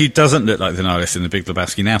 I'll tell you who doesn't look like the nihilist in the Big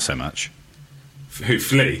Lebowski now so much. Who,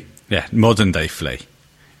 Flea? Yeah, modern day Flea.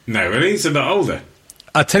 No, well, he's a bit older.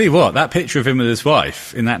 I'll tell you what, that picture of him with his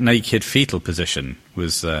wife in that naked fetal position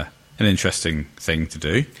was an interesting thing to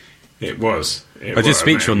do. It was. I did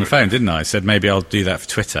speak to you on the phone, didn't I? I said maybe I'll do that for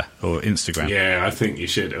Twitter or Instagram. Yeah, I think you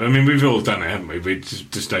should. I mean, we've all done it, haven't we? We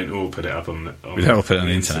just don't all put it up on the We don't all put it on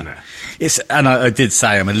the internet. And I did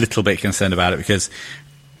say I'm a little bit concerned about it because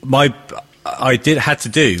I had to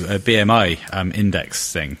do a BMI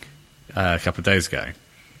index thing a couple of days ago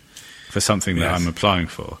for something that Yes. I'm applying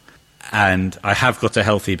for. And I have got a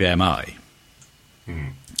healthy BMI.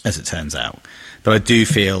 as it turns out. But I do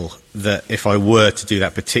feel that if I were to do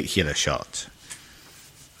that particular shot,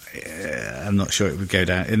 I'm not sure it would go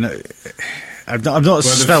down. I'm not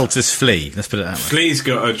as svelte as Flea. Let's put it that way. Flea's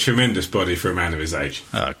got a tremendous body for a man of his age.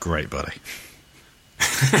 Oh, great body.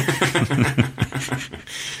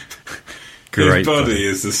 His body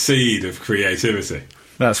is the seed of creativity.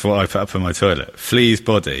 That's what I put up on my toilet. Flea's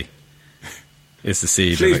body is the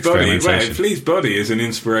seed of experimentation. Flea's body is an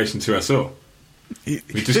inspiration to us all. He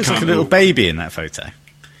looks like a little baby in that photo.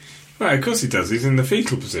 Well, of course he does. He's in the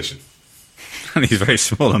fetal position. And he's very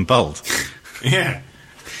small and bald. Yeah.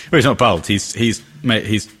 Well, he's not bald. He's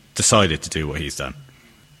decided to do what he's done.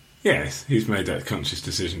 Yes, he's made that conscious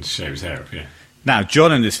decision to shave his hair off, yeah. Now,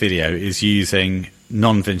 John in this video is using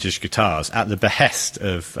non-vintage guitars at the behest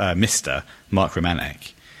of Mr. Mark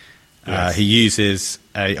Romanek. Yes. He uses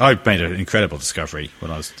I made an incredible discovery when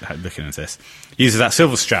I was looking at this. He uses that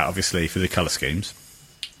silver Strat, obviously, for the colour schemes.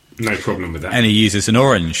 No problem with that. And he uses an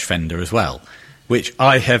orange Fender as well, which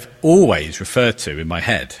I have always referred to in my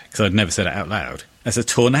head, because I'd never said it out loud, as a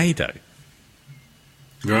Tornado.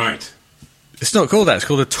 Right. It's not called that, it's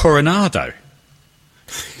called a Toronado.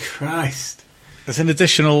 Christ. There's an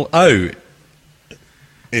additional O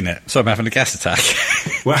in it. Sorry, I'm having a gas attack.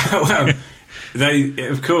 Well, they,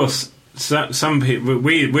 of course, some people,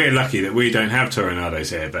 we're lucky that we don't have Tornados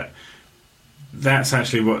here, but that's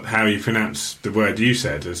actually how you pronounce the word you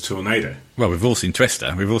said as tornado. Well, we've all seen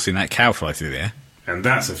Twister. We've all seen that cow fly through the air. And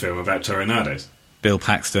that's a film about tornadoes. Bill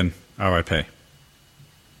Paxton, R.I.P.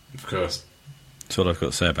 Of course. That's all I've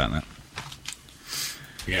got to say about that.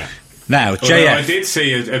 Yeah. Now, Although JF. I did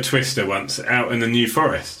see a Twister once out in the New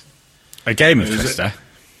Forest. A game of Twister?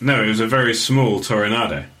 No, it was a very small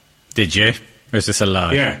tornado. Did you? Or is this a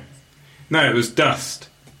lie? Yeah. No, it was dust.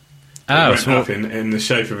 Oh, it went small. up in the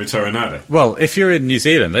shape of a tornado. Well, if you're in New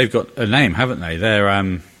Zealand, they've got a name, haven't they?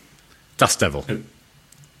 They're Dust Devil.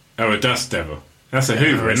 Oh, a dust devil. That's a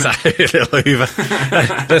Hoover, isn't it? It's a little Hoover.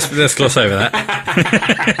 let's gloss over that.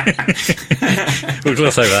 We'll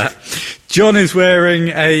gloss over that. John is wearing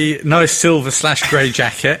a nice silver/grey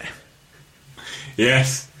jacket.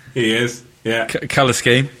 Yes, he is. Yeah. Colour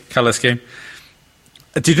scheme.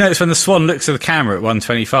 Did you notice when the Swan looks at the camera at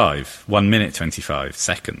 1:25, 1 minute 25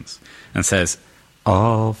 seconds, and says,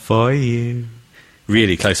 "All for you"?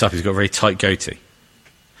 Really close up. He's got a very tight goatee.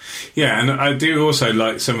 Yeah, and I do also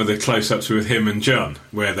like some of the close-ups with him and John,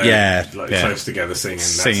 where they're close together singing.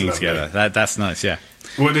 Singing lovely. together. That's nice, yeah.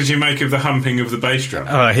 What did you make of the humping of the bass drum?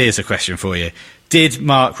 Oh, here's a question for you. Did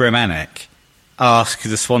Mark Romanek ask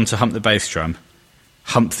the Swan to hump the bass drum,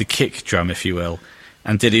 hump the kick drum, if you will,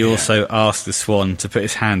 and did he also ask the Swan to put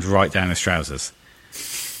his hand right down his trousers,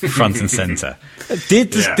 front and centre?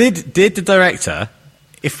 Did the director,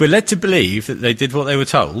 if we're led to believe that they did what they were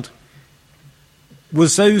told, were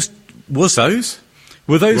those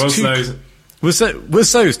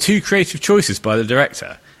two creative choices by the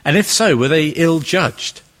director? And if so, were they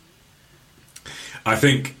ill-judged? I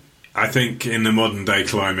think in the modern day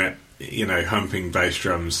climate, humping bass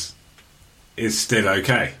drums is still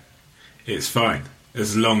okay. It's fine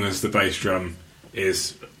as long as the bass drum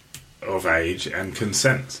is of age and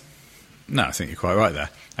consents. No, I think you're quite right there.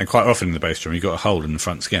 And quite often in the bass drum, you've got a hole in the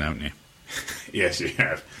front skin, haven't you? Yes, you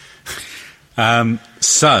have.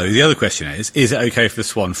 So the other question is it okay for the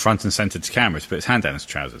Swan front and centre to camera to put his hand down his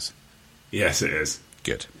trousers? Yes, it is.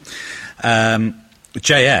 Good.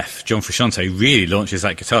 JF, John Frusciante, really launches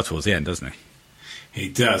that guitar towards the end, doesn't he? He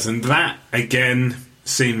does, and that, again,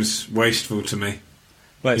 seems wasteful to me.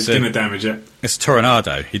 Well, He's going to damage it. It's a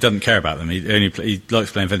Toronado. He doesn't care about them. He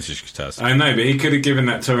likes playing vintage guitars. I know, but he could have given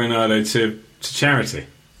that Toronado to charity.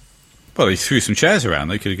 Well, he threw some chairs around.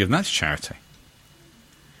 They could have given that to charity.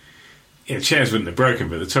 Yeah, chairs wouldn't have broken,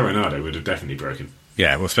 but the Toronado would have definitely broken.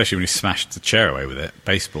 Yeah, well, especially when he smashed the chair away with it,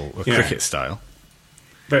 baseball or cricket style.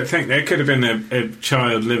 But I think there could have been a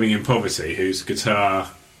child living in poverty whose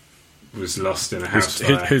guitar was lost in a house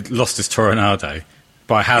fire. Who lost his Toronado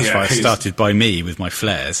by a house fire started by me with my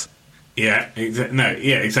flares. Yeah,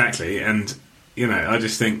 exactly. And, I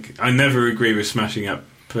just think I never agree with smashing up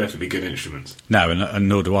perfectly good instruments. No, and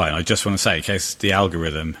nor do I. And I just want to say, in case the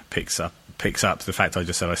algorithm picks up the fact I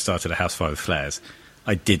just said I started a house fire with flares,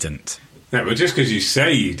 I didn't. No, but just because you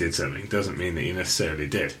say you did something doesn't mean that you necessarily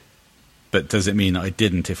did. But does it mean that I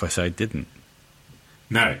didn't if I say I didn't?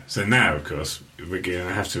 No. So now, of course, we're going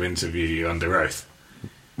to have to interview you under oath.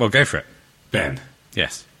 Well, go for it. Ben.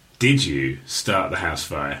 Yes. Did you start the house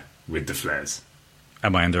fire with the flares?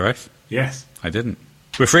 Am I under oath? Yes. I didn't.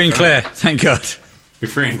 We're free and clear, thank God. We're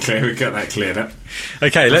free and clear, we got that cleared up.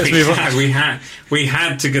 Okay, let's move on. We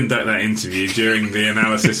had to conduct that interview during the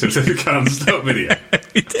analysis of the Can't Stop video.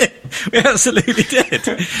 We absolutely did.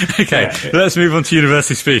 Okay, Yeah. let's move on to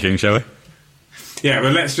University Speaking, shall we? Yeah,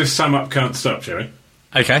 well, let's just sum up Can't Stop, shall we?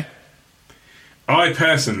 Okay. I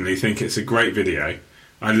personally think it's a great video.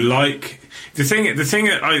 I like the thing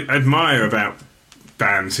that I admire about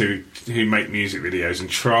bands who make music videos and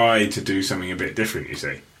try to do something a bit different, you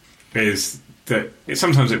see, is that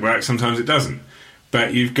sometimes it works, sometimes it doesn't.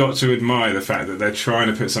 But you've got to admire the fact that they're trying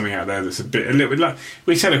to put something out there that's a little bit like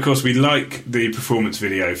we said. Of course, we like the performance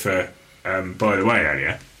video for By the Way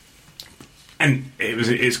earlier, and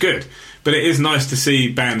it's good. But it is nice to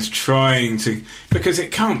see bands trying to, because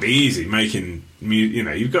it can't be easy making,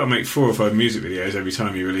 you've got to make 4 or 5 music videos every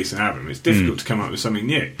time you release an album. It's difficult to come up with something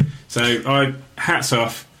new. So hats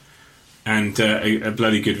off, and a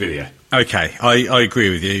bloody good video. Okay, I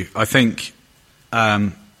agree with you. I think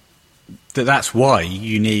that's why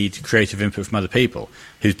you need creative input from other people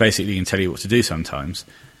who's basically can tell you what to do sometimes,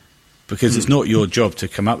 because it's not your job to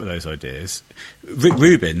come up with those ideas. Rick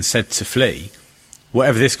Rubin said to Flea,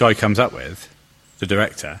 whatever this guy comes up with, the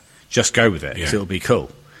director, just go with it, because it'll be cool.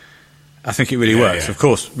 I think it really works. Yeah. Of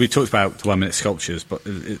course, we talked about the 1-minute sculptures, but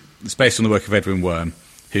it's based on the work of Edwin Worm,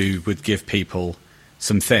 who would give people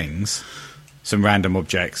some things, some random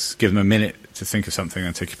objects, give them a minute to think of something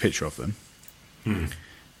and take a picture of them.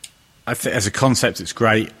 I think as a concept, it's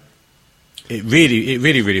great. It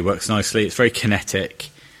really works nicely. It's very kinetic,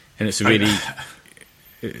 and it's a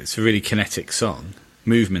really kinetic song.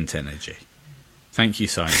 Movement energy. Thank you,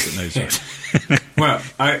 science that knows that. Well,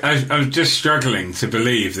 I'm just struggling to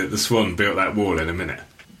believe that the Swan built that wall in a minute.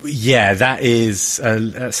 Yeah, that's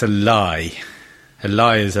a lie. A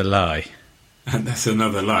lie is a lie. And that's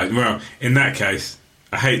another lie. Well, in that case,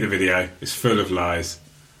 I hate the video. It's full of lies.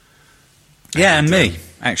 Yeah, and me,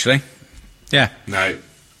 actually. Yeah. No,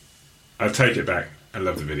 I'll take it back. I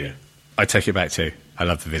love the video. I take it back too. I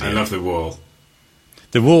love the video. I love the wall.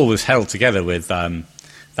 The wall was held together with that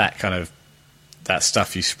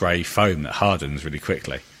stuff you spray foam that hardens really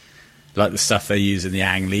quickly, like the stuff they use in the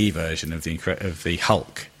Ang Lee version of the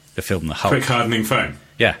Hulk, the film The Hulk. Quick hardening foam.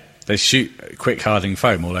 Yeah, they shoot quick hardening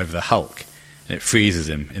foam all over the Hulk, and it freezes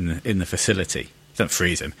him in the facility. It doesn't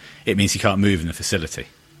freeze him; it means he can't move in the facility.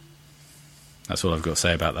 That's all I've got to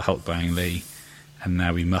say about the Hulk by Ang Lee. And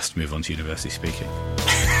now we must move on to University Speaking.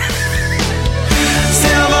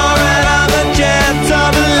 Silhouette on the jets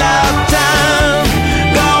of a lifetime.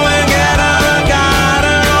 Going get on a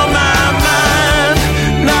garden on my mind.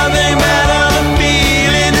 Nothing better than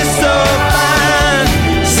feeling is so fine.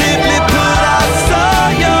 Simply put, I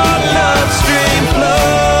saw your love stream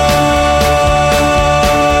flow.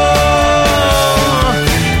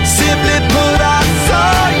 Simply put, I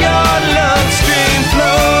saw your love stream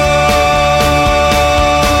flow.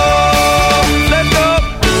 Let's go.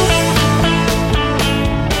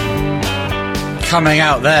 Coming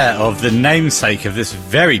out there of the namesake of this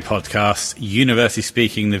very podcast, University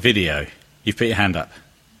Speaking, the video. You've put your hand up.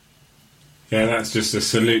 Yeah, that's just a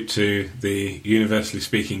salute to the Universally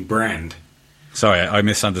Speaking brand. Sorry, I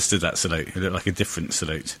misunderstood that salute. It looked like a different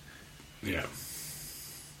salute. Yeah.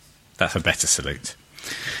 That's a better salute.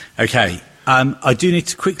 Okay, I do need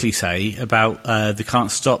to quickly say about the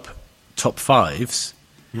Can't Stop top 5s.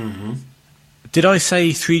 Mm-hmm. Did I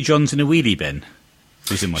say 3 Johns in a wheelie bin?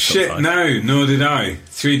 Was in my top 5. No, nor did I.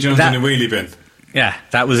 3 Johns in a wheelie bin. Yeah,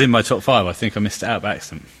 that was in my top 5. I think I missed it out by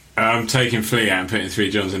accident. I'm taking Flea out and putting 3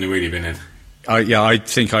 Johns in a wheelie bin in. I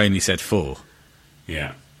think I only said 4.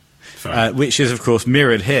 Yeah. Fine. Which is, of course,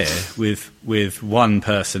 mirrored here with 1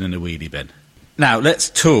 person in a wheelie bin. Now, let's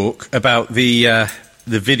talk about the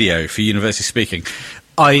video for University Speaking.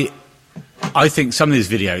 I think some of these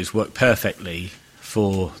videos work perfectly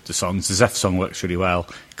for the songs. The Zephyr song works really well.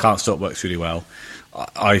 Can't Stop works really well.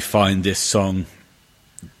 I find this song...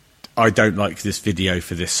 I don't like this video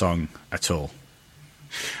for this song at all.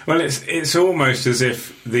 Well, it's almost as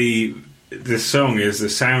if the song is the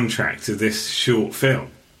soundtrack to this short film.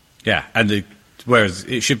 Yeah, and whereas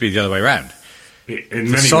it should be the other way around. In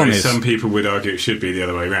many ways, some people would argue it should be the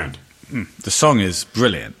other way around. The song is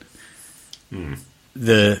brilliant. I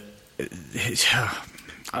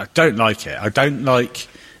don't like it. I don't like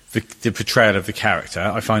the portrayal of the character.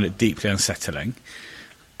 I find it deeply unsettling.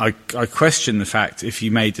 I question the fact if you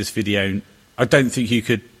made this video... I don't think you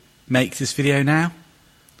could make this video now.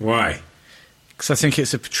 Why? Because I think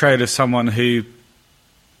it's a portrayal of someone who...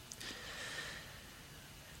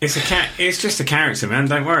 It's just a character, man.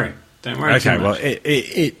 Don't worry. Don't worry. Okay, too much.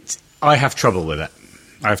 well, I have trouble with it.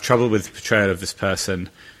 I have trouble with the portrayal of this person.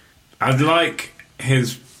 I'd like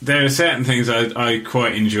his... There are certain things I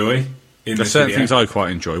quite enjoy in There are certain things I quite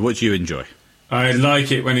enjoy. What do you enjoy? I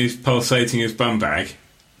like it when he's pulsating his bum bag.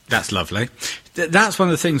 That's lovely. That's one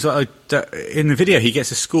of the things that in the video he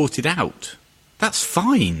gets escorted out. That's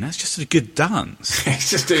fine. That's just a good dance. He's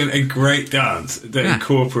just doing a great dance that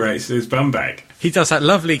incorporates his bum bag. He does that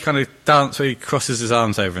lovely kind of dance where he crosses his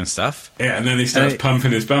arms over and stuff. Yeah, and then he starts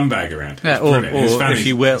pumping his bum bag around. Yeah, or if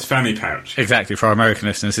you will, his fanny pouch. Exactly, for our American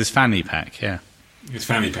listeners, his fanny pack, yeah. His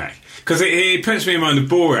fanny pack. Because it puts me in mind of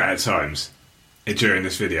Borat at times during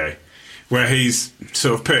this video, where he's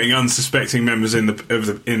sort of putting unsuspecting members of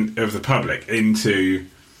the public into,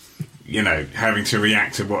 you know, having to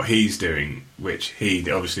react to what he's doing, which he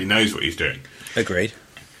obviously knows what he's doing. Agreed.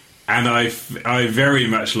 And I very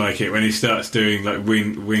much like it when he starts doing like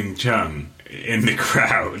Wing Chun in the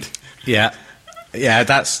crowd. Yeah,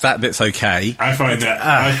 that bit's okay. I find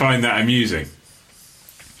that amusing.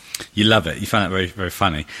 You love it. You find that very, very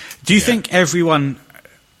funny. Do you think everyone?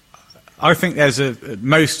 I think there's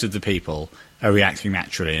most of the people are reacting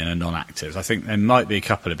naturally and are non-actors. I think there might be a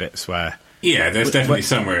couple of bits where. Yeah, there's definitely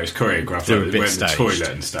somewhere it's choreographed, like when the toilet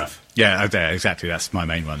and stuff. Yeah, exactly. That's my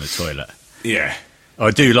main one, the toilet. Yeah. I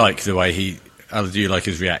do like the way I do like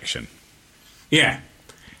his reaction. Yeah,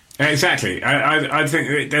 exactly. I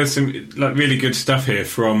think there's some like really good stuff here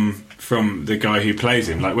from the guy who plays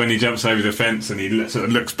him. Like when he jumps over the fence and he sort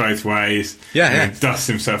of looks both ways. And dusts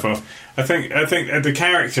himself off. I think the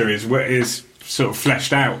character is sort of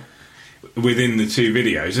fleshed out within the two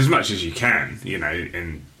videos as much as you can. You know,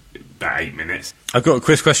 in about 8 minutes. I've got a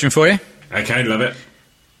quiz question for you. Okay, love it.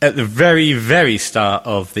 At the very, very start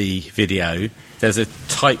of the video, there's a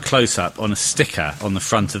tight close-up on a sticker on the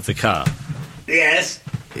front of the car. Yes.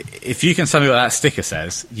 If you can tell me what that sticker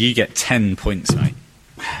says, you get 10 points, mate.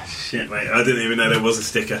 Shit, mate. I didn't even know there was a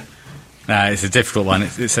sticker. No, it's a difficult one.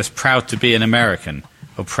 It says, proud to be an American,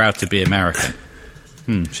 or proud to be American.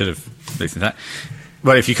 Should have looked at that.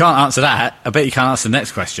 Well, if you can't answer that, I bet you can't answer the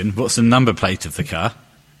next question. What's the number plate of the car?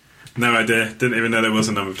 No idea. Didn't even know there was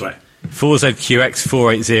a number plate.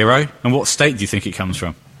 4ZQX480. And what state do you think it comes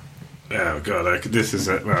from? Oh, God. This is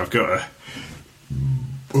Well, I've got a...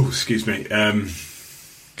 Oh, excuse me.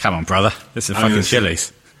 Come on, brother. This is fucking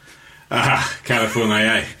Chili's.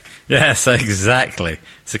 California. Yes, exactly.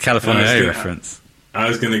 It's a California reference. I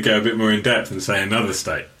was going to go a bit more in depth and say another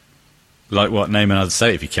state. Like what? Name another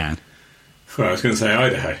state if you can. Well, I was going to say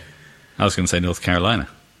Idaho. I was going to say North Carolina.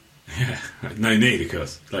 Yeah, no need, of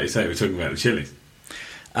course. Like you say, we're talking about the Chili's.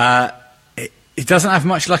 He doesn't have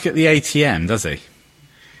much luck at the ATM, does he?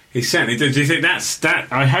 He certainly did. Do you think that?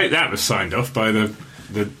 I hope that was signed off by the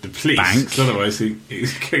police. Bank. Otherwise, he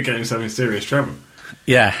could get himself in serious trouble.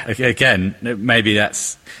 Yeah, again, maybe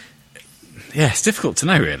that's... Yeah, it's difficult to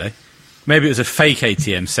know, really. Maybe it was a fake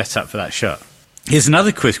ATM set up for that shot. Here's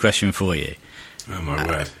another quiz question for you. Oh, my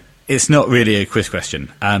word. It's not really a quiz question.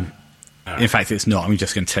 In fact, it's not. I'm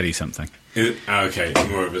just going to tell you something. Okay,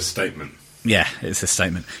 more of a statement. Yeah, it's a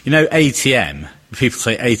statement. You know, ATM, people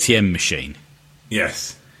say ATM machine.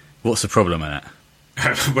 Yes. What's the problem in it?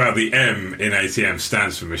 Well, the M in ATM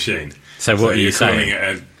stands for machine. So what are you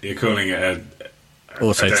saying? You're calling it a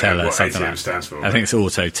auto-teller or something ATM like that. stands for. I think it's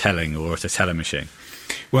auto-telling or auto-teller machine.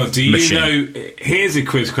 Well, do you know... Here's a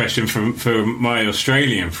quiz question for my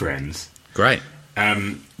Australian friends. Great.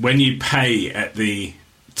 When you pay at the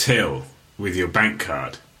till with your bank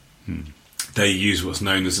card, they use what's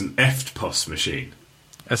known as an EFTPOS machine.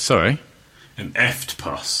 Sorry? An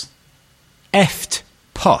EFTPOS.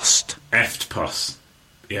 EFTPOS? EFTPOS,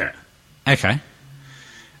 yeah. Okay.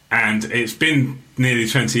 And it's been nearly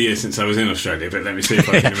 20 years since I was in Australia, but let me see if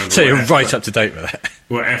I can remember. So you're right up to date with it.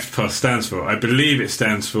 What EFTPOS stands for. I believe it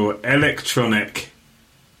stands for Electronic...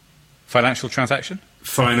 Financial transaction?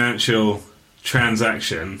 Financial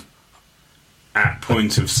transaction at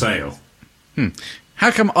point of sale.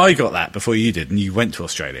 How come I got that before you did and you went to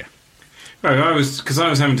Australia? Well, because I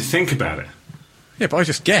was having to think about it. Yeah, but I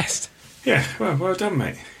just guessed. Yeah, well done,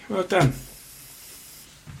 mate. Well done.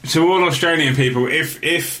 To all Australian people,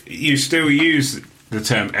 if you still use the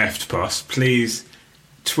term EFTPOS, please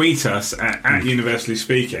tweet us at Universally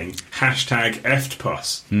Speaking,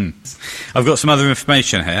 #EFTPOS. I've got some other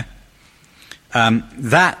information here. When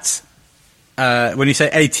you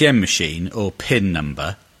say ATM machine or PIN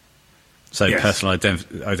number, so yes. personal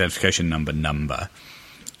identification number,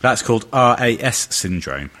 that's called RAS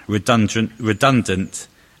syndrome, redundant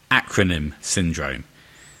acronym syndrome,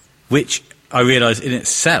 which I realise in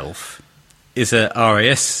itself is a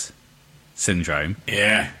RAS syndrome.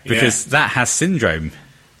 Yeah, because that has syndrome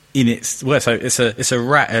in its well, so it's a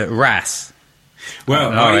RAS.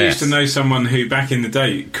 Well, I used to know someone who back in the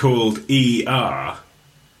day called ER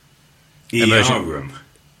room.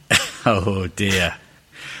 Oh dear.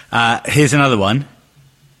 Here's another one.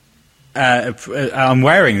 I'm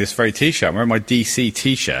wearing this very T-shirt. I'm wearing my DC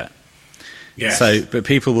T-shirt. Yes. So, but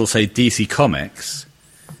people will say DC Comics.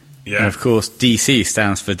 Yeah. And of course, DC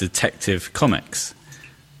stands for Detective Comics.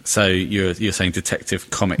 So you're saying Detective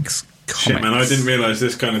Comics. Shit, man, I didn't realise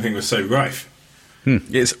this kind of thing was so rife.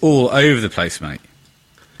 It's all over the place, mate.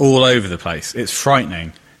 All over the place. It's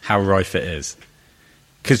frightening how rife it is.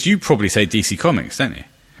 Because you probably say DC Comics, don't you?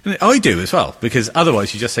 And I do as well, because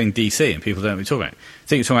otherwise you're just saying DC and people don't know what you're talking about. I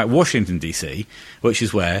think you're talking about Washington, DC, which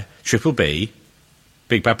is where Triple B,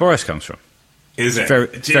 Big Bad Boris comes from. Is it?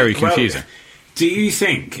 It's very confusing. Do you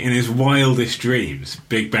think, in his wildest dreams,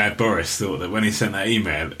 Big Bad Boris thought that when he sent that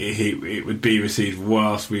email, it would be received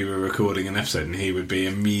whilst we were recording an episode and he would be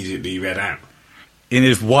immediately read out? In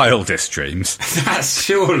his wildest dreams. That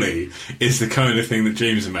surely is the kind of thing that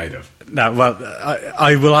dreams are made of. No, well,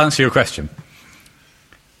 I will answer your question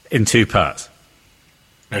in two parts.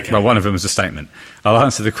 Okay. Well, one of them is a statement. I'll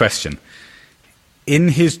answer the question. In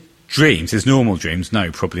his dreams, his normal dreams, no,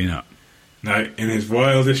 probably not. No, in his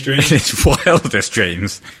wildest dreams? In his wildest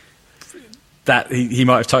dreams, that he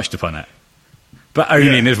might have touched upon it. But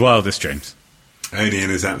only in his wildest dreams. Only in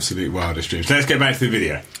his absolute wildest dreams. Let's get back to the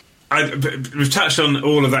video. We've touched on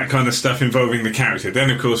all of that kind of stuff involving the character. Then,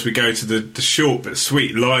 of course, we go to the short but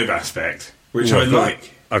sweet live aspect, which I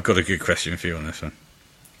like. I've got a good question for you on this one.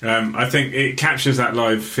 I think it captures that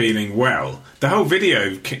live feeling well. The whole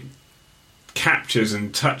video captures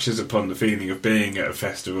and touches upon the feeling of being at a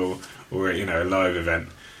festival or a live event.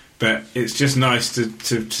 But it's just nice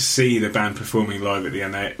to see the band performing live at the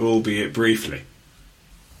end, albeit briefly.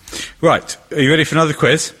 Right, are you ready for another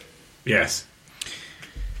quiz? Yes.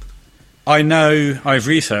 I know I've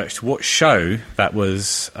researched what show that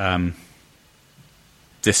was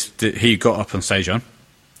he got up on stage on.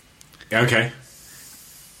 Okay.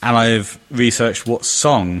 And I've researched what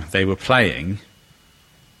song they were playing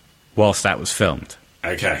whilst that was filmed.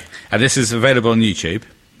 Okay. And this is available on YouTube.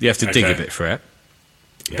 You have to dig a bit for it.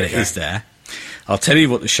 Yeah, but it is there. I'll tell you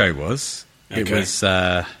what the show was. Okay. It was,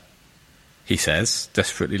 he says,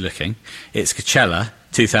 desperately looking. It's Coachella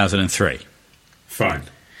 2003. Fine.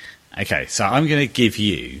 Okay, so I'm going to give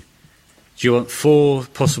you... Do you want 4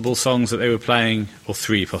 possible songs that they were playing or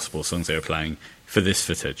 3 possible songs they were playing for this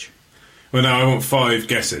footage? Well, no, I want 5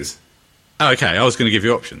 guesses. Oh, okay, I was going to give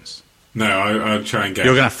you options. No, I'll try and guess.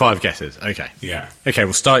 You're going to have 5 guesses, okay. Yeah. Okay,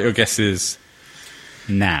 we'll start your guesses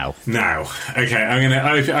now. Now. Okay,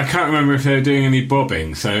 I can't remember if they were doing any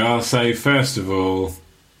bobbing, so I'll say, first of all...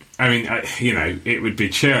 I mean, it would be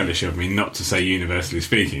churlish of me not to say Universally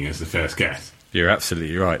Speaking as the first guess. You're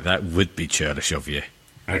absolutely right. That would be churlish of you.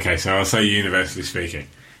 Okay, so I'll say Universally Speaking.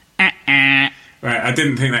 Right, I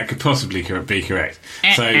didn't think that could possibly be correct.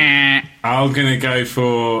 So I'm going to go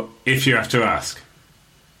for If You Have to Ask.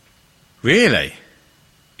 Really?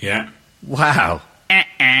 Yeah. Wow.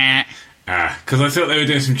 Because I thought they were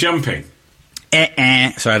doing some jumping. Sorry,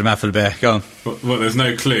 I had a mouthful of beer. Go on. Well, there's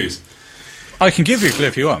no clues. I can give you a clue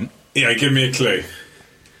if you want. Yeah, give me a clue.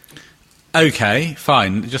 Okay,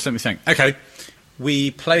 fine. Just let me think. Okay,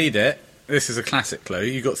 we played it. This is a classic clue.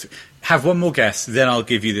 You got have one more guess, then I'll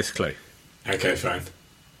give you this clue. Okay, fine.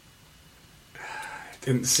 It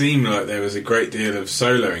didn't seem like there was a great deal of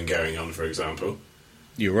soloing going on, for example.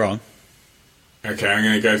 You're wrong. Okay, I'm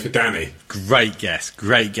going to go for Danny. Great guess,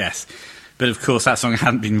 great guess. But of course, that song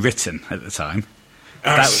hadn't been written at the time.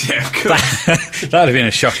 Oh, shit, of course. That would have been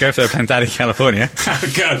a shocker if they were playing Danny California.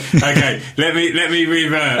 Oh, God. Okay, let me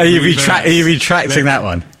revert. Are you retracting that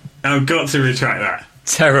one? I've got to retract that.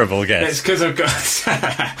 Terrible guess. It's because I've got...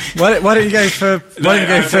 Why don't you go for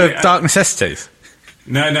Dark Necessities?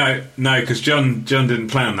 No, because John didn't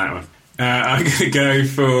play on that one. I'm going to go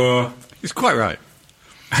for... He's quite right.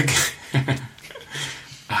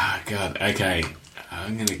 Oh, God, okay.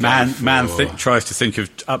 I'm going to go tries to think of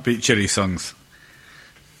upbeat chilly songs.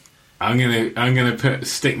 I'm gonna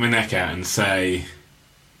stick my neck out and say...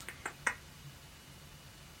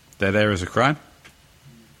 They're There As a Crime?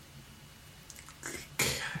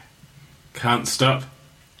 Can't Stop.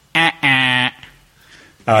 Right.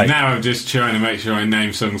 Now I'm just trying to make sure I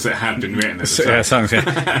name songs that had been written at the time. Yeah, songs,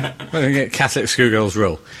 yeah. Well, we get Catholic Schoolgirls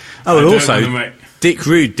Rule. Oh, and also, Dick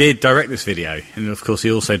Rude did direct this video, and of course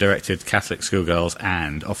he also directed Catholic Schoolgirls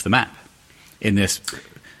and Off the Map.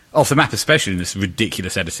 Off the Map, especially in this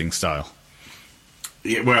ridiculous editing style.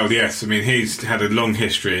 Yeah, well, yes. I mean, he's had a long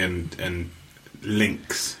history and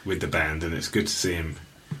links with the band, and it's good to see him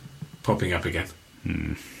popping up again.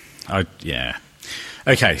 Yeah.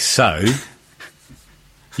 Okay, so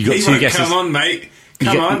you got 2 guesses. Come on, mate.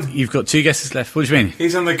 Come on. You've got 2 guesses left. What do you mean?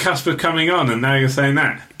 He's on the cusp of coming on, and now you're saying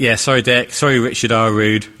that. Yeah, sorry, Dick. Sorry, Richard R.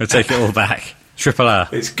 Rude. I'll take it all back. Triple R.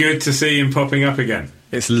 It's good to see him popping up again.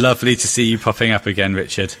 It's lovely to see you popping up again,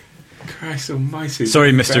 Richard. Christ almighty.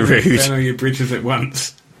 Sorry, Mr. Rude. Burn all your bridges at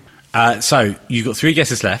once. So, you've got 3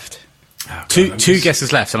 guesses left. Oh, Two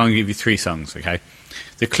guesses left, and I'm going to give you 3 songs, okay?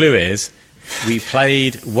 The clue is, we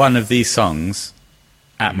played one of these songs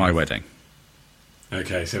at my wedding.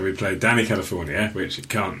 Okay, so we played Danny California, which it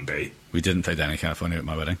can't be. We didn't play Danny California at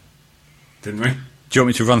my wedding. Didn't we? Do you want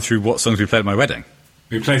me to run through what songs we played at my wedding?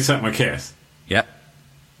 We played Suck My Kiss. Yep.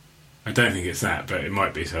 I don't think it's that, but it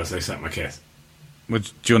might be, so I'll say Suck My Kiss. Well, do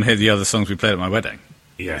you want to hear the other songs we played at my wedding?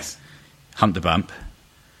 Yes. Hunt the Bump,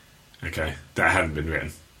 Okay, that hadn't been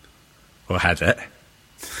written. or Had It,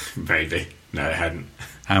 Maybe. No, it hadn't.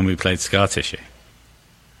 and we played Scar Tissue.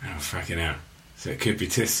 Oh, fucking hell. So it could be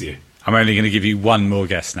Tissue. I'm only going to give you one more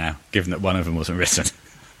guess now, given that one of them wasn't written.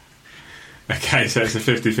 Okay, so it's a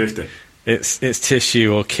 50-50. It's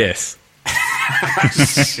Tissue or Kiss.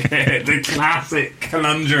 Shit, the classic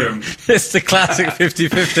conundrum. It's the classic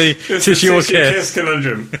 50-50 It's Tissue the or Tissue Kiss. Kiss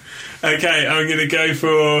conundrum. Okay, I'm going to go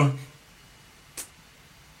for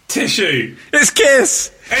Tissue. It's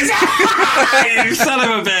Kiss! You son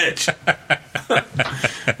of a bitch.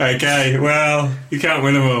 Okay, well, you can't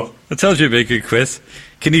win them all. I told you it'd be a good quiz.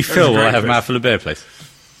 Can you was a fill while great I have a quiz. mouthful of beer, please?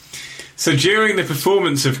 So during the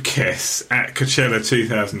performance of Kiss at Coachella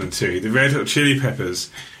 2002, the Red Hot Chili Peppers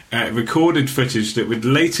recorded footage that would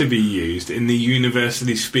later be used in the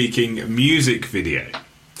Universally Speaking music video.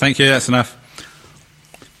 Thank you, that's enough.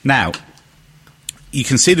 Now, you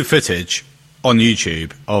can see the footage on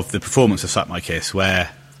YouTube of the performance of Suck My Kiss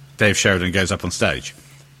where Dave Sheridan goes up on stage.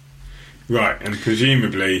 Right, and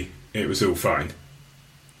presumably it was all fine.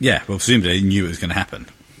 Yeah, well, presumably they knew it was going to happen.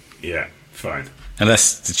 Yeah, fine.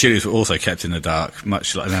 Unless the Chili's were also kept in the dark,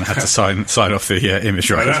 much like, and then had to sign off the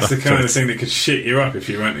image Well, rights. that's the kind of afterwards. thing that could shit you up if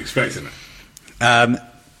you weren't expecting it. Um,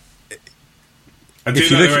 I do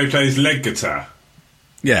if you know look the way at- he plays leg guitar.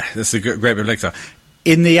 yeah, that's a great bit of leg guitar.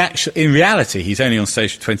 In reality, he's only on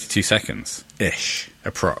stage for 22 seconds-ish,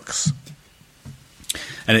 approx.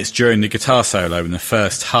 And it's during the guitar solo in the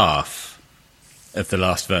first half of the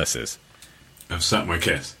last verses. Of Suck My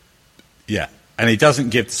Kiss. Yeah. And he doesn't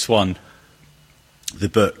give the Swan the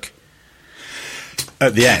book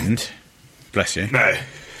at the end. Bless you. No.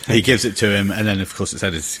 He gives it to him, and then, of course, it's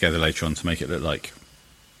edited together later on to make it look like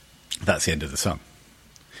that's the end of the song.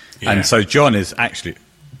 Yeah. And so John is actually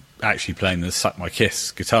playing the Suck My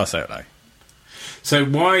Kiss guitar solo. So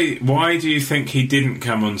why do you think he didn't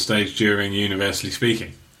come on stage during Universally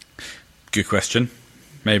Speaking? Good question.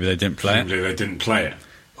 Maybe they didn't play it. Presumably they didn't play it.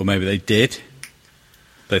 Or maybe they did.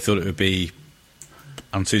 They thought it would be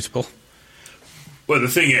unsuitable. Well, the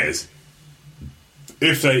thing is,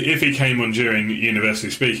 if he came on during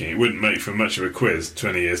Universally Speaking, it wouldn't make for much of a quiz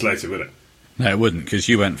 20 years later, would it? No, it wouldn't, because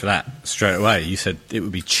you went for that straight away. You said it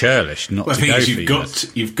would be churlish not Well, to the thing go is,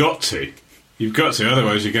 for you've got to.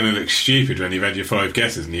 Otherwise, you're going to look stupid when you've had your 5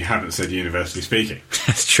 guesses and you haven't said Universally Speaking.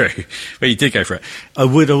 That's true. But you did go for it. I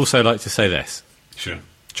would also like to say this. Sure.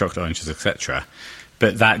 Chocolate oranges, etc.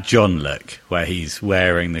 But that John look, where he's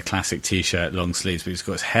wearing the classic T-shirt, long sleeves, but he's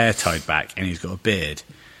got his hair tied back and he's got a beard.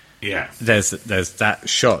 Yeah. There's that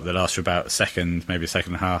shot that lasts for about a second, maybe a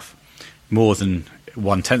second and a half, more than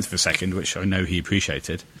 1/10 of a second, which I know he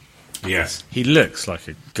appreciated. Yes. He looks like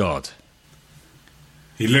a god.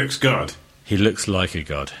 He looks God. He looks like a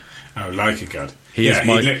god. Oh, like a God. He yeah, is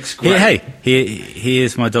my. he looks great. He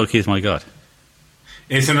is my dog. He is my god.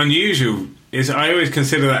 It's an unusual. I always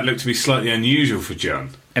consider that look to be slightly unusual for John.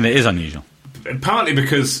 And it is unusual. Partly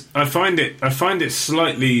because I find it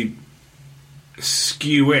slightly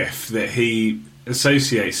skew-if that he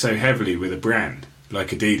associates so heavily with a brand like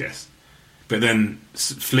Adidas, but then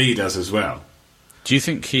Flea does as well. Do you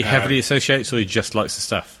think he heavily associates, or he just likes the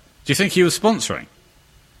stuff? Do you think he was sponsoring?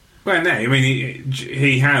 Well, no, I mean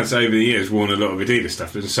he has over the years worn a lot of Adidas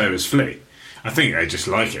stuff, and so has Flea. I think they just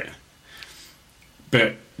like it.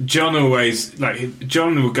 But John always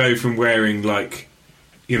John will go from wearing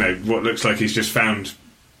what looks like he's just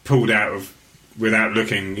pulled out of without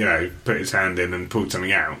looking, put his hand in and pulled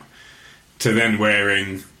something out, to then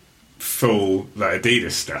wearing full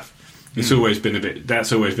Adidas stuff. It's always been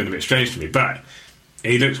that's always been a bit strange to me. But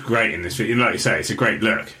he looks great in this video. Like you say, it's a great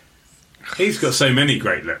look. He's got so many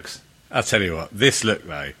great looks. I'll tell you what, this look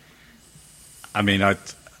though, I mean,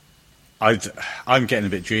 I'm getting a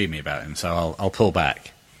bit dreamy about him, so I'll pull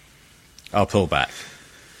back. I'll pull back.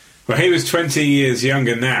 Well, he was 20 years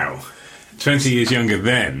younger now. 20 years younger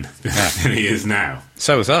then than he is now.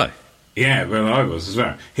 So was I. Yeah, well, I was as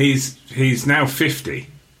well. He's now 50.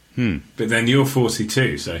 But then you're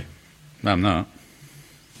 42, so... No, I'm not.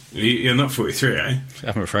 You're not 43, eh?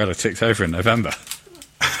 I'm afraid I ticked over in November.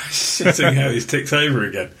 Shitting how he's ticked over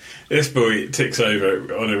again. This boy ticks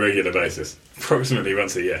over on a regular basis, approximately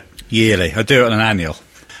once a year. Yearly. I do it on an annual.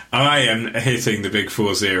 I am hitting the big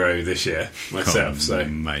 40 this year myself, so...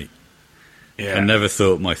 Mate. Yeah. I never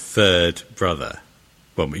thought my third brother...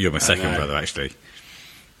 Well, you're my second brother, actually.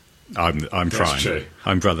 I'm That's Prime. true.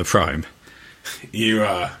 I'm Brother Prime. You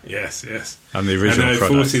are, yes. I'm the original I know,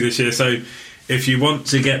 product. 40 this year, so if you want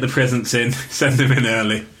to get the presents in, send them in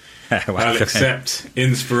early. I'll accept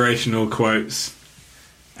inspirational quotes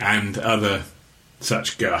and other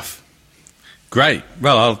such guff. Great.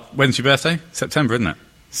 Well, when's your birthday? September, isn't it?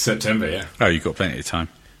 September, yeah. Oh, you've got plenty of time.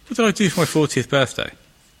 What did I do for my 40th birthday?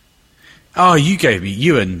 Oh,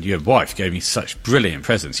 you and your wife gave me such brilliant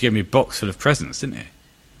presents. You gave me a box full of presents, didn't you?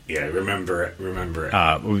 Yeah, remember it.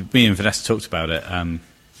 Well, me and Vanessa talked about it a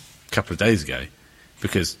couple of days ago,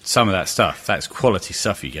 because some of that stuff, that's quality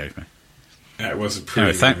stuff you gave me. It was a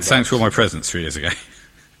pretty Anyway, thanks for all my presents 3 years ago.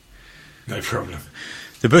 No problem.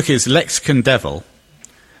 The book is Lexicon Devil,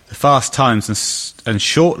 The Fast Times and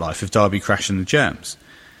Short Life of Derby Crash and the Germs.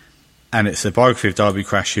 And it's a biography of Derby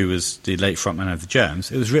Crash, who was the late frontman of the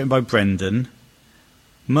Germs. It was written by Brendan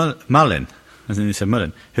Mullin, as in he said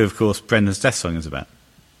Mullin, who, of course, Brendan's Death Song is about.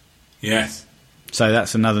 Yes. So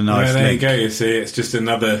that's another nice there link. you go, you see, it's just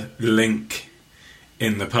another link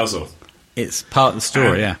in the puzzle. It's part of the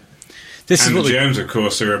story, yeah. This And is what the Germs, of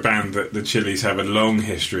course, are a band that the Chili's have a long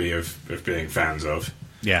history of being fans of.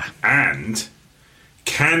 Yeah. And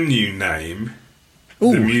can you name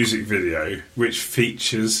Ooh. the music video which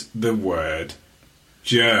features the word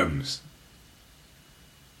germs?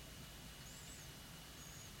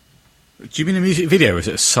 Do you mean a music video, or is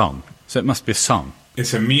it a song? So it must be a song.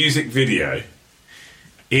 It's a music video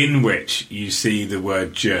in which you see the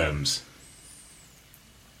word germs.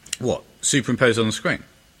 What? Superimposed on the screen?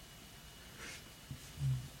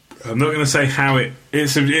 I'm not going to say how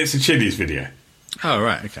it's a Chili's video. Oh,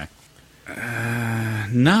 right, okay.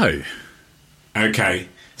 No. Okay,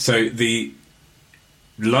 so the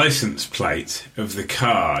license plate of the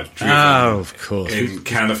car driven Of course. in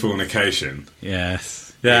Californication.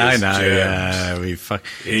 Yes. Yeah, I It's know. germs. Yeah,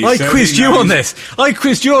 He I certainly quizzed you on knows this. I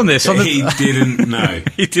quizzed you on this. that he didn't know.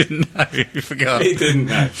 He didn't know. He forgot. He didn't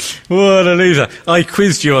know. What a loser. I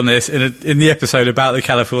quizzed you on this in the episode about the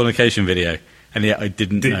Californication video, and yet I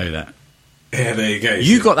didn't know that. Yeah, there you go.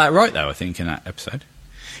 You got that right, though, I think, in that episode.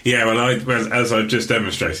 Yeah, well, as I've just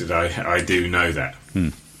demonstrated, I do know that.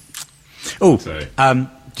 Oh, So-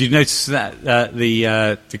 did you notice that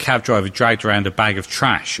the cab driver dragged around a bag of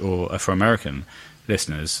trash, or for American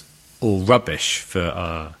listeners, or rubbish for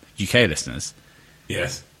our UK listeners,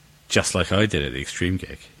 Yes. just like I did at the Extreme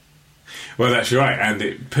gig? Well, that's right, and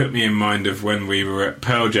it put me in mind of when we were at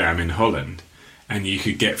Pearl Jam in Holland, and you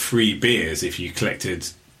could get free beers if you collected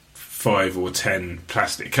 5 or 10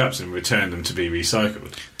 plastic cups and returned them to be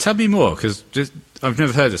recycled. Tell me more, because I've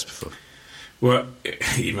never heard this before. Well,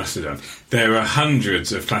 you must have done. There are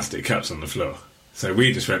hundreds of plastic cups on the floor, so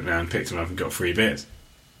we just went round, picked them up, and got free beers.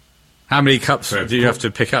 How many cups So- do you have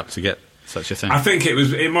to pick up to get such a thing? I think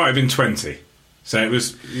it might have been 20. So it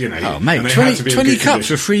was, oh, and mate, they had to be in 20 good cups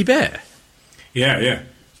condition. for free beer? Yeah.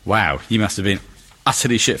 Wow, you must have been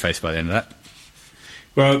utterly shit-faced by the end of that.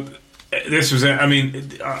 Well, this was,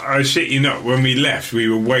 I shit you not, when we left, we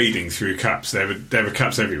were wading through cups. There were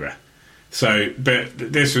cups everywhere. So, but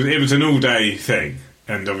it was an all-day thing.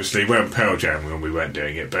 And obviously, we weren't Pearl Jam when we weren't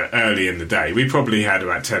doing it, but early in the day, we probably had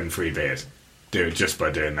about 10 free beers just by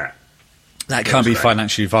doing that. That can't be great.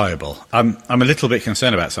 financially viable. I'm a little bit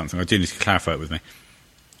concerned about something. I do need to clarify it with me.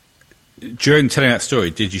 During telling that story,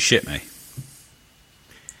 did you shit me?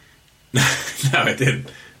 No, I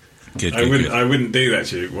didn't. Good, I good. wouldn't do that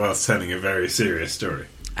to you whilst telling a very serious story.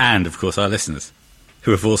 And, of course, our listeners,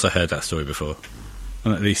 who have also heard that story before,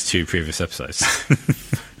 on at least 2 previous episodes.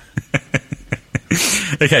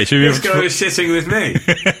 Okay, should we This guy was shitting with me.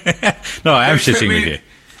 No, I am It put shitting me- with you.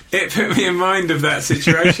 It put me in mind of that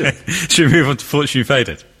situation. Should we move on to Fortune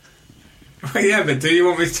Faded? Well, yeah, but do you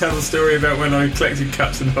want me to tell the story about when I collected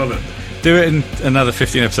cups in Holland? Do it in another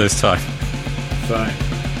 15 episodes' time. Fine.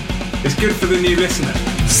 It's good for the new listener.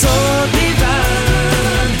 So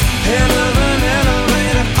divine, hell of an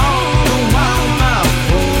elevator, all the while my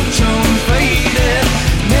fortune faded.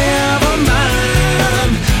 Never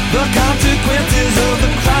mind the consequences of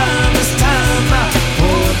the crime. This time my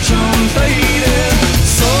fortune faded.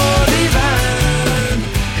 So divine,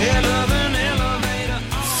 hell of an elevator.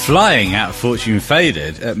 Flying at Fortune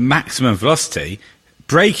Faded at maximum velocity.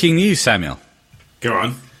 Breaking news, Samuel. Go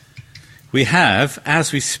on. We have,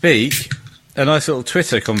 as we speak, a nice little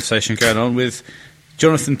Twitter conversation going on with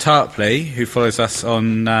Jonathan Tarpley, who follows us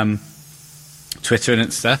on Twitter and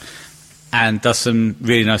Insta, and does some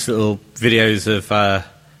really nice little videos of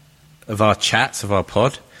our chats, of our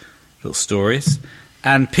pod, little stories.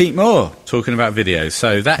 And Pete Moore talking about videos.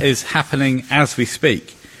 So that is happening as we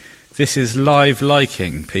speak. This is live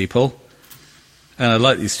liking, people. And I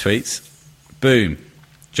like these tweets. Boom.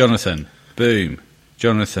 Jonathan. Boom.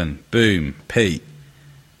 Jonathan. Boom. Pete.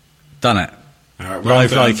 Done it. All right, live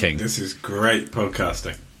done. liking. This is great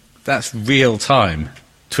podcasting. That's real time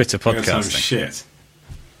Twitter podcasting. Shit.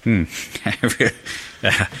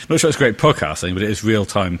 Yeah. Not sure it's great podcasting, but it is real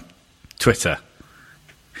time Twitter.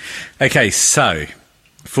 Okay, so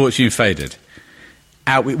Fortune Faded.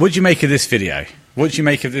 What do you make of this video? What do you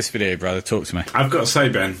make of this video, brother? Talk to me. I've got to say,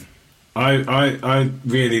 Ben, I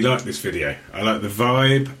really like this video. I like the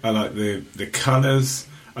vibe. I like the colours.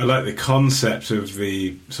 I like the concept of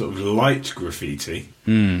the sort of light graffiti.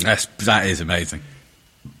 That is amazing.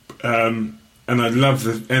 And I love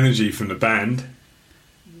the energy from the band.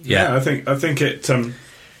 Yeah, I think it. The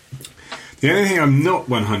only thing I'm not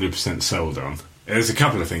 100% sold on. There's a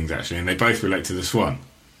couple of things actually, and they both relate to the Swan.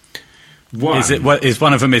 One is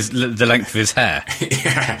one of them is the length of his hair.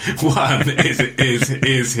 Yeah, one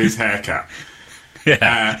is his haircut.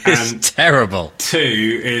 Yeah, it's terrible.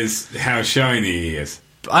 Two is how shiny he is.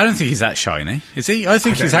 I don't think he's that shiny, is he? I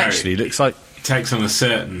think he's actually looks like takes on a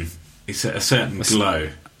certain glow,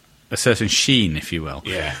 a certain sheen, if you will.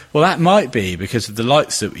 Yeah. Well, that might be because of the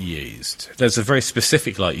lights that we used. There's a very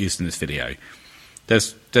specific light used in this video.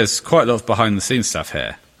 There's quite a lot of behind the scenes stuff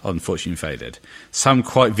here on Fortune Faded. Some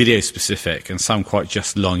quite video specific, and some quite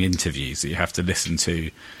just long interviews that you have to listen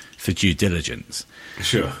to for due diligence.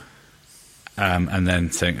 Sure. And then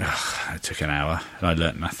think, it took an hour and I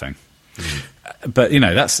learnt nothing. But, you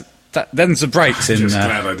know, that then's the breaks in... Just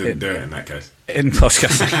glad I didn't do it in that case. In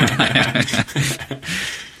podcasting.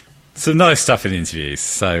 Some nice stuff in interviews.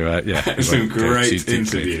 So, yeah. Some great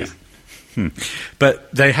interviews.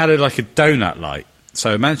 But they had a donut light.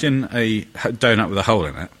 So imagine a donut with a hole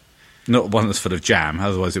in it. Not one that's full of jam,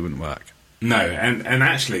 otherwise it wouldn't work. No, and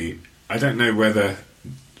actually, I don't know whether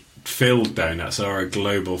filled donuts are a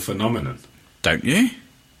global phenomenon. Don't you?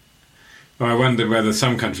 Well, I wonder whether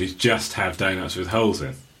some countries just have donuts with holes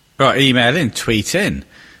in. Right, email in, tweet in.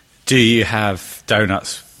 Do you have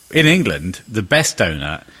donuts? In England, the best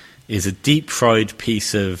donut is a deep-fried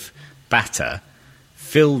piece of batter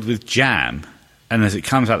filled with jam, and as it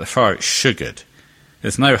comes out the fryer, it's sugared.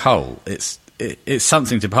 There's no hole. It's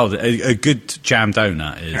something to behold. A good jam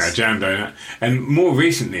donut is... Yeah, a jam donut. And more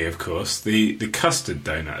recently, of course, the custard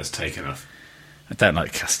donut has taken off. I don't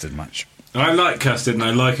like custard much. I like custard and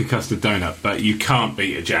I like a custard donut, but you can't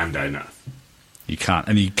beat a jam donut. You can't.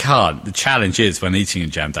 And you can't. The challenge is, when eating a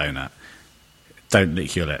jam donut, don't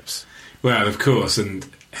lick your lips. Well, of course, and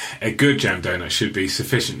a good jam donut should be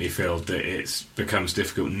sufficiently filled that it becomes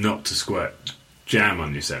difficult not to squirt jam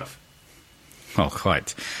on yourself. Oh,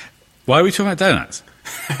 quite. Why are we talking about donuts?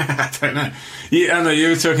 I don't know. I know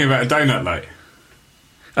you were talking about a donut light.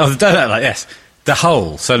 Oh, the donut light, yes. The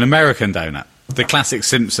hole, so an American donut. The classic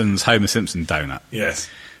Simpsons, Homer Simpson donut. Yes.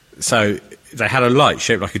 So they had a light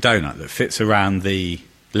shaped like a donut that fits around the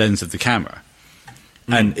lens of the camera.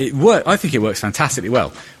 And it worked. I think it works fantastically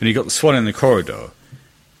well. When you've got the Swan in the corridor,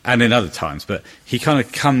 and in other times, but he kind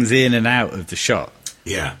of comes in and out of the shot.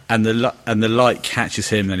 Yeah. And the light catches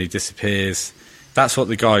him, then he disappears. That's what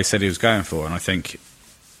the guy said he was going for, and I think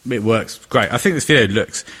it works great. I think this video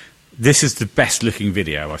looks... This is the best looking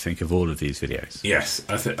video, I think, of all of these videos. Yes,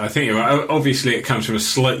 I think you're right. Obviously, it comes from a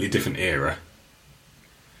slightly different era.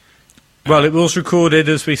 Well, it was recorded,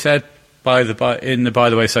 as we said, in the By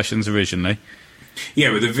the Way sessions originally.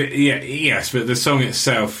 Yeah, but yes, but the song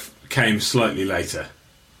itself came slightly later.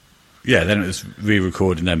 Yeah, then it was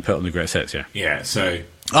re-recorded and then put on the Greatest Hits, yeah. Yeah, so...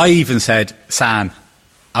 I even said, Sam,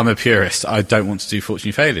 I'm a purist, I don't want to do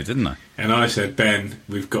Fortune Faded, didn't I? And I said, Ben,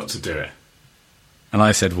 we've got to do it. And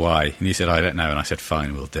I said, why? And he said, I don't know. And I said,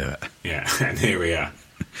 fine, we'll do it. Yeah, and here we are.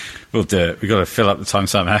 We'll do it. We've got to fill up the time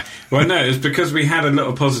somehow. Well, no, it's because we had a lot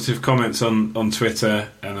of positive comments on Twitter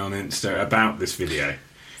and on Insta about this video.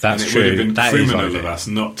 That's and it true. would have been that criminal of us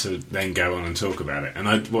not to then go on and talk about it.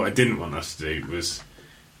 And what I didn't want us to do was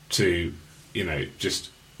to, just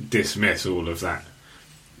dismiss all of that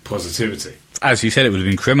positivity. As you said, it would have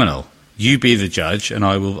been criminal. You be the judge and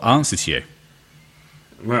I will answer to you.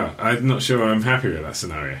 Well, I'm not sure I'm happy with that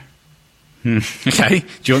scenario. Okay. Do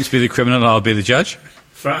you want to be the criminal and I'll be the judge?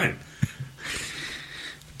 Fine.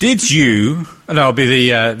 Did you... And I'll be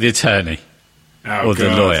the attorney. Oh,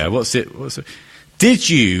 the lawyer. What's it? Did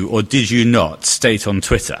you or did you not state on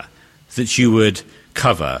Twitter that you would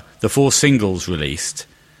cover the 4 singles released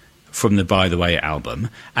from the By the Way album.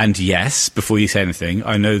 And yes, before you say anything,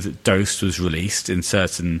 I know that Dosed was released in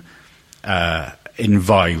certain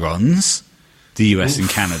environs, the US and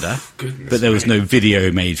Canada, but there was no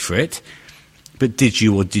video made for it. But did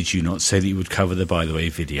you or did you not say that you would cover the By the Way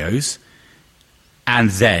videos? And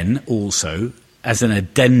then also, as an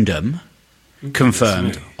addendum,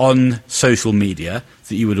 confirmed on social media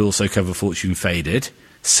that you would also cover Fortune Faded.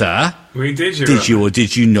 Sir, We did, Your did Honour. you or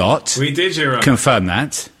did you not We did, Your Honour. confirm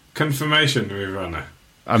that? Confirmation, Your Honour.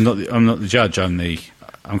 I'm not the judge.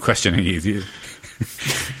 I'm questioning you.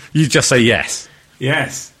 You just say yes.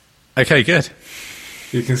 Yes. Okay, good.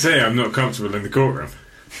 You can see I'm not comfortable in the courtroom.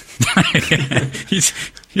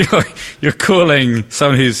 You're calling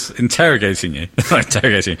someone who's interrogating you. Not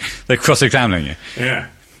interrogating you. They're cross-examining you. Yeah.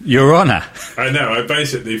 Your Honour. I know. I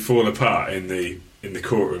basically fall apart in the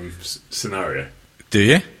courtroom scenario. Do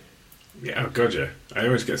you? Yeah, oh God, yeah. I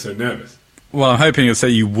always get so nervous. Well, I'm hoping you'll say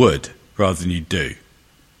you would rather than you do.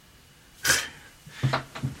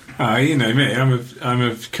 Ah, you know me. I'm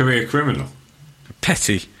a career criminal. A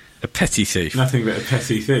petty thief. Nothing but a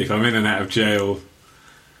petty thief. I'm in and out of jail.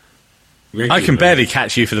 I can barely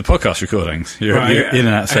catch you for the podcast recordings. You're in and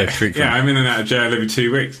out so frequently. Yeah, I'm in and out of jail every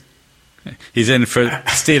 2 weeks. He's in for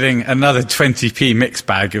stealing another 20p mixed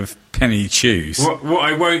bag of penny chews. What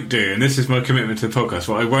I won't do, and this is my commitment to the podcast,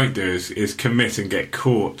 what I won't do is commit and get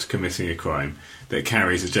caught committing a crime that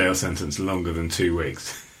carries a jail sentence longer than 2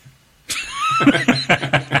 weeks.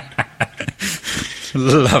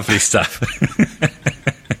 Lovely stuff.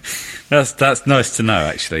 That's nice to know,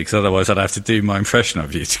 actually, because otherwise I'd have to do my impression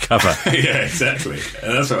of you to cover. Yeah, exactly.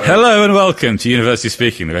 That's what Hello and welcome to University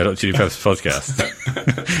Speaking, the Red Hot Chili Peppers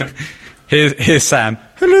podcast. Here's Sam.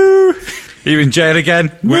 Hello. Are you in jail again?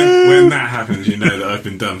 when that happens, you know that I've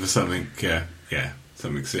been done for something.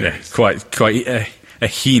 Something serious. Yeah, quite a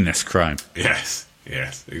heinous crime. Yes,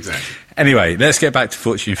 exactly. Anyway, let's get back to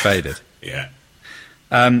Fortune Faded. Yeah,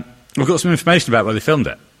 We've got some information about where they filmed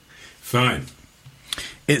it. fine.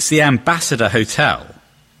 It's the Ambassador Hotel,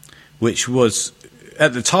 which was,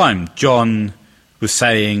 at the time, John was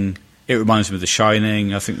saying it reminds him of The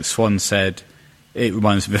Shining. I think the Swan said it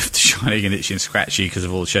reminds him of The Shining and Itchy and Scratchy because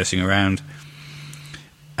of all the chasing around.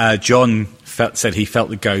 John said he felt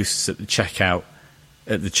the ghosts at the check-in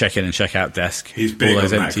and check-out desk. He's big all on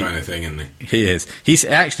those that kind of thing, isn't he? He is. He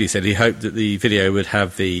actually said he hoped that the video would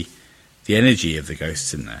have the energy of the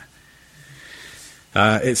ghosts in there.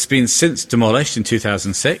 It's been since demolished in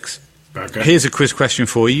 2006. Okay. Here's a quiz question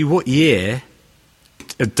for you. What year?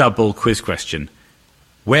 A double quiz question.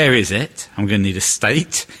 Where is it? I'm going to need a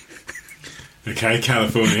state. Okay,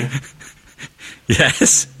 California.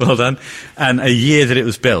 Yes, well done. And a year that it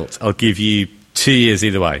was built. I'll give you 2 years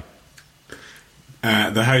either way.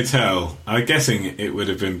 The hotel, I'm guessing it would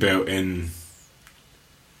have been built in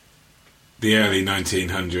the early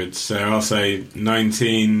 1900s, so I'll say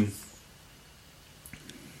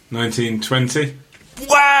 1920.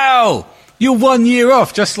 Wow! You're 1 year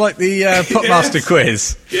off, just like the Popmaster Yes.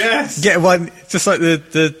 quiz. Yes. Get one, just like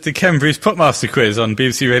the Ken Bruce Popmaster quiz on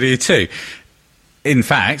BBC Radio 2. In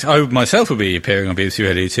fact, I myself will be appearing on BBC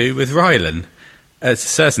Radio 2 with Rylan at a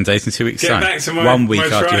certain date in 2 weeks' Get time. back to my- 1 week my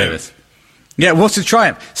after you hear triumph. this. Yeah, what's a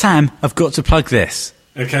triumph? Sam, I've got to plug this.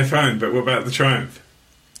 Okay, fine, but what about the Triumph?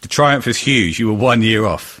 The triumph is huge. You were 1 year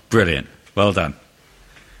off. Brilliant. Well done.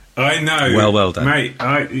 I know. Well done. Mate,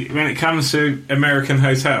 when it comes to American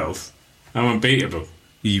hotels, I'm unbeatable.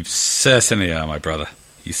 You certainly are, my brother.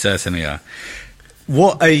 You certainly are.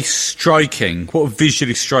 What a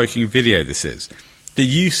visually striking video this is. The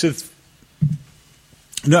use of...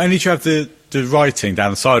 Not only do you have the writing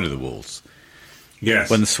down the side of the walls,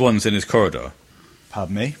 Yes. when the Swan's in his corridor,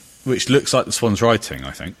 pardon me, which looks like the Swan's writing,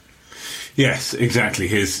 I think. Yes, exactly.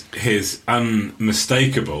 His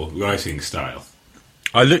unmistakable writing style.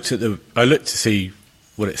 I looked to see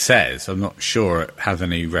what it says. I'm not sure it has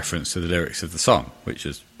any reference to the lyrics of the song, which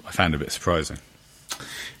I found a bit surprising.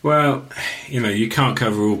 Well, you can't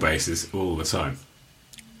cover all bases all the time.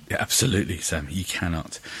 Yeah, absolutely, Sam. You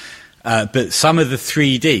cannot. But some of the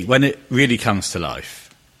 3D, when it really comes to life,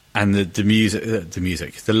 and the music,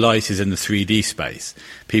 the light is in the 3D space.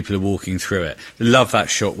 People are walking through it. I love that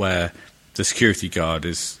shot where the security guard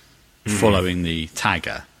is following the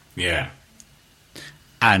tagger. Yeah.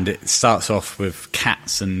 And it starts off with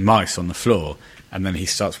cats and mice on the floor, and then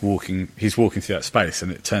he's walking through that space,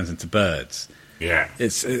 and it turns into birds. Yeah.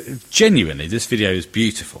 It's genuinely, this video is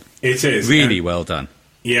beautiful. It is. Really well done.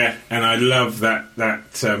 Yeah, and I love that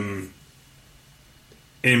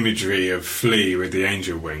imagery of Flea with the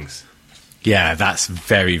angel wings. Yeah, that's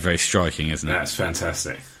very, very striking, isn't it? That's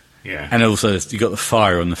fantastic. Yeah. And also, you got the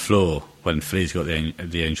fire on the floor when Flea's got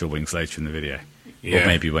the angel wings later in the video. Yeah. Or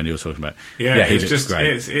maybe when you're talking about. Yeah, he it's looks just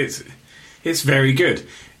great. it's very good.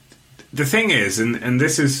 The thing is, and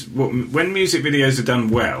this is when music videos are done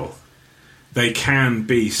well, they can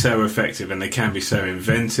be so effective and they can be so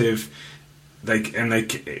inventive. They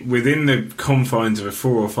within the confines of a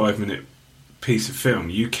 4 or 5 minute piece of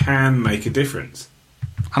film, you can make a difference.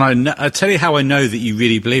 And I tell you how I know that you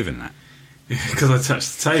really believe in that. Because I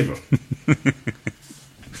touched the table.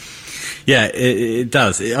 Yeah, it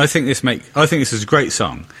does. I think this is a great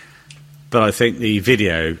song, but I think the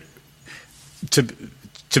video,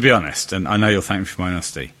 to be honest, and I know you'll thank me for my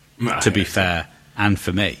honesty. To be fair, and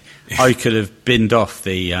for me, I could have binned off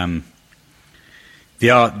the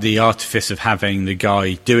artifice of having the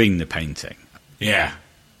guy doing the painting. Yeah.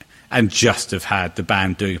 And just have had the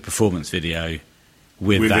band doing a performance video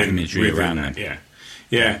with that imagery around that, them.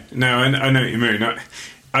 Yeah. No, I know what you mean.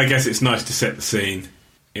 I guess it's nice to set the scene.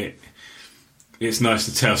 It's nice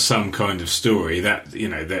to tell some kind of story that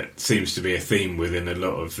that seems to be a theme within a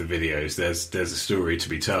lot of the videos. There's a story to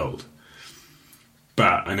be told.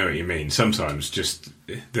 But I know what you mean. Sometimes just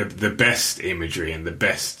the best imagery and the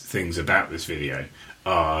best things about this video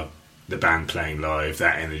are the band playing live,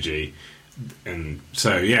 that energy. And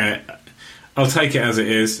so, yeah, I'll take it as it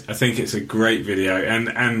is. I think it's a great video. And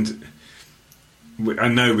I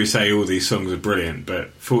know we say all these songs are brilliant, but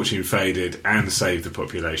Fortune Faded and Save the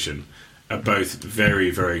Population are both very,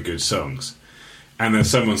 very good songs. And as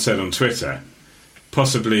someone said on Twitter,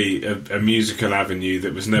 possibly a musical avenue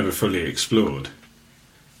that was never fully explored.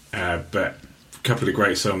 But a couple of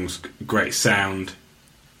great songs, great sound.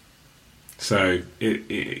 So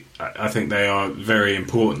I think they are very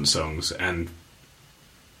important songs and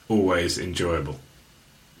always enjoyable.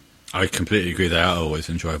 I completely agree, they are always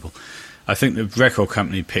enjoyable. I think the record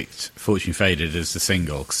company picked Fortune Faded as the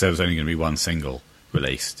single because there was only going to be one single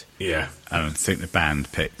released. Yeah. And I think the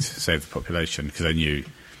band picked Save the Population because they knew...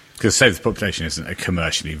 Because Save the Population isn't a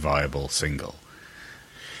commercially viable single.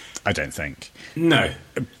 I don't think. No.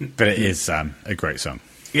 But it is a great song.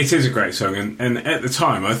 It is a great song, and at the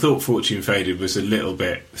time I thought Fortune Faded was a little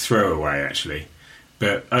bit throwaway, actually.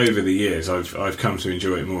 But over the years I've come to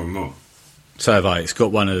enjoy it more and more. So have I. It's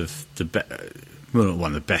got one of the not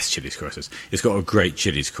one of the best Chili's choruses. It's got a great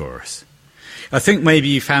Chili's chorus. I think maybe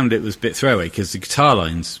you found it was a bit throwaway because the guitar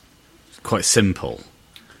line's quite simple.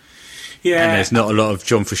 Yeah. And there's not a lot of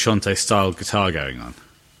John Frusciante style guitar going on.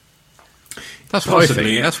 That's what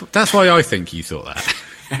Possibly, I think. That's why I think you thought that.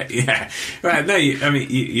 Yeah, right. No, I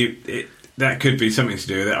mean, that could be something to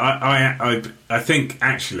do with it. I think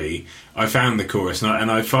actually I found the chorus, and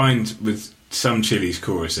I find with some Chili's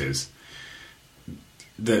choruses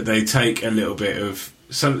that they take a little bit of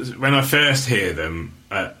some. When I first hear them,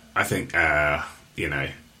 I think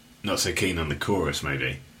not so keen on the chorus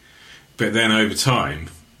maybe, but then over time,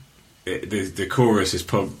 the chorus is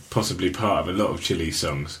possibly part of a lot of Chili's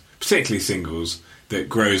songs, particularly singles, that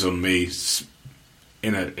grows on me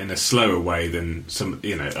in a slower way than some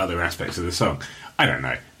other aspects of the song. I don't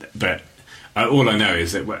know, but all I know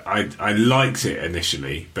is that I liked it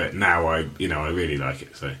initially, but now I really like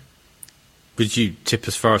it. So, would you tip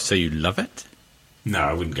as far as say you love it? No,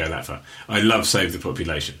 I wouldn't go that far. I love Save the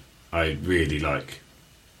Population. I really like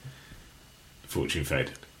Fortune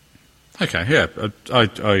Faded. Okay, yeah,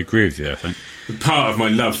 I agree with you, I think. Part of my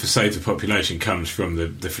love for Save the Population comes from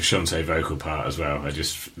the Frusciante vocal part as well.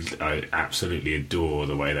 I absolutely adore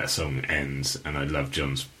the way that song ends, and I love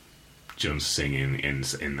John's singing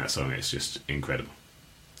in that song. It's just incredible.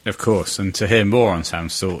 Of course, and to hear more on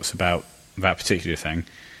Sam's thoughts about that particular thing,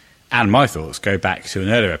 and my thoughts, go back to an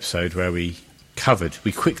earlier episode where we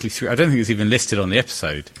quickly threw, I don't think it's even listed on the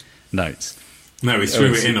episode notes. No, we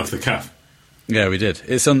threw it in off the cuff. Yeah, we did.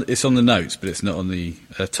 It's on the notes, but it's not on the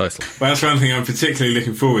title. Well, that's one thing I'm particularly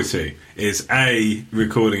looking forward to, is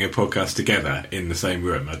recording a podcast together in the same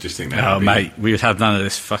room. I just think that would be... mate, we would have none of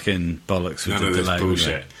this fucking bollocks with none of this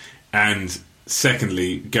bullshit. And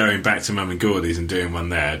secondly, going back to Mum and Gordy's and doing one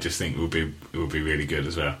there, I just think it would be really good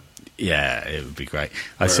as well. Yeah, it would be great.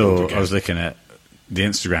 I was looking at the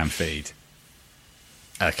Instagram feed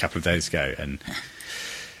a couple of days ago, and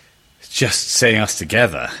just seeing us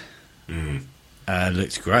together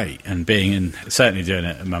looked great. And certainly doing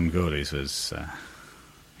it at Mum and Gordy's was,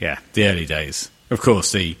 the early days. Of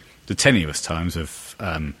course, the tenuous times of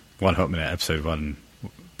One Hot Minute, episode 1,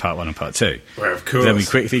 part 1 and part 2. Well, of course. Then we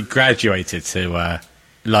quickly graduated to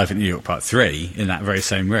Live in New York, part 3, in that very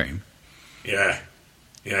same room. Yeah.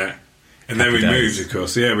 And then we moved, of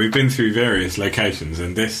course. Yeah, we've been through various locations,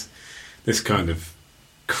 and this kind of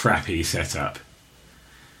crappy setup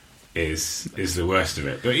is the worst of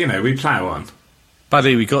it. But, we plough on.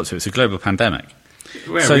 Buddy, we got to. It's a global pandemic.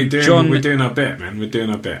 Well, So, we're John- doing our bit, man. We're doing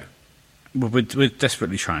our bit. We're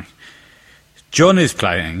desperately trying. John is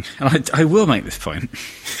playing, and I will make this point.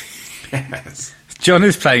 Yes. John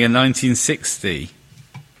is playing a 1960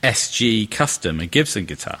 SG Custom, a Gibson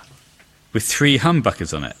guitar, with 3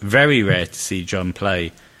 humbuckers on it. Very rare to see John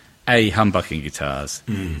play A, humbucking guitars,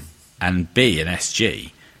 and B, an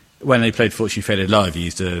SG. When they played Fortune Faded live, he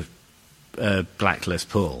used a black Les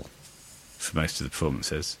Paul for most of the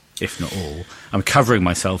performances, if not all. I'm covering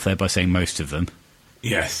myself there by saying most of them.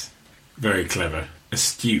 Yes. Very clever.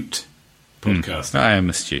 Astute podcast. I am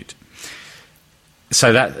astute.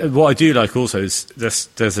 So that what I do like also is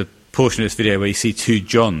there's a portion of this video where you see 2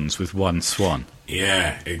 Johns with 1 Swan.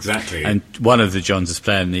 Yeah, exactly. And one of the Johns is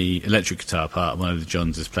playing the electric guitar part, and one of the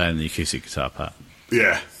Johns is playing the acoustic guitar part.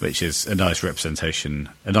 Yeah. Which is a nice representation,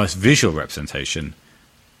 a nice visual representation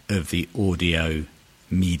of the audio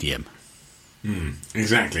medium.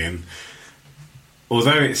 Exactly. And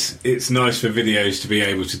although it's nice for videos to be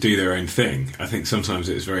able to do their own thing, I think sometimes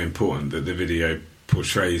it's very important that the video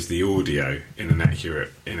portrays the audio in an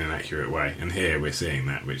accurate way. And here we're seeing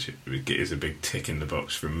that, which is a big tick in the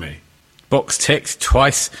box from me. Box ticked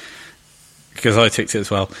twice, because I ticked it as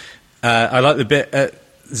well. I like the bit at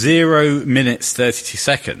 0 minutes 32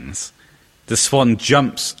 seconds. The Swan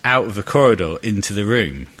jumps out of the corridor into the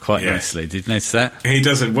room quite nicely. Did you notice that? He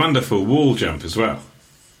does a wonderful wall jump as well.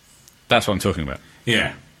 That's what I'm talking about.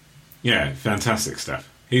 Yeah, fantastic stuff.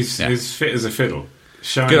 He's fit as a fiddle.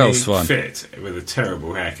 Shiny, good old Swan. Fit with a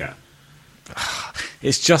terrible haircut.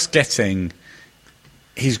 It's just getting.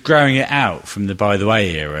 He's growing it out from the By the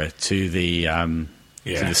Way era to the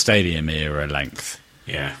Stadium era length.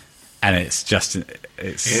 Yeah, and it's just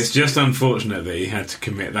unfortunate that he had to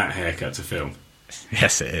commit that haircut to film.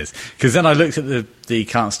 Yes, it is. Because then I looked at the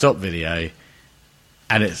Can't Stop video,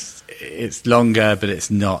 and it's longer, but it's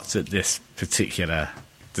not at this particular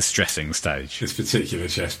distressing stage. This particular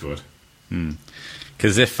chessboard.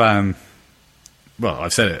 Because if I've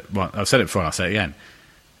said it before, and I'll say it again.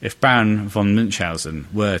 If Baron von Munchausen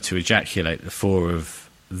were to ejaculate the 4 of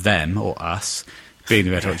them or us, being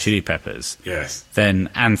the Red Hot Chili Peppers, then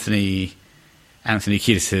Anthony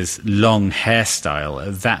Kiedis' long hairstyle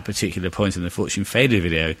at that particular point in the Fortune Faded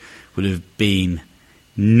video would have been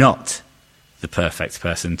not the perfect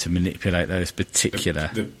person to manipulate those particular...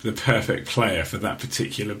 The perfect player for that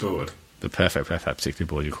particular board. The perfect player for that particular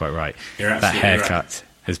board, you're quite right. You're that absolutely haircut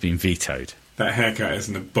has been vetoed. That haircut is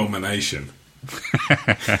an abomination.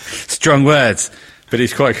 Strong words, but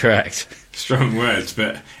he's quite correct. Strong words,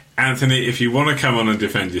 but Anthony, if you want to come on and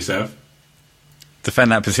defend yourself...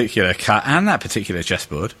 Defend that particular cut and that particular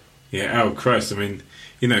chessboard. Yeah, oh Christ, I mean,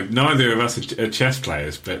 neither of us are chess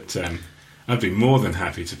players, but I'd be more than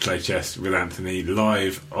happy to play chess with Anthony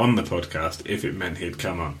live on the podcast if it meant he'd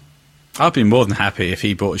come on. I'd be more than happy if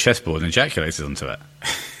he bought a chessboard and ejaculated onto it.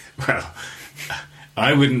 Well,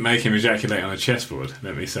 I wouldn't make him ejaculate on a chessboard,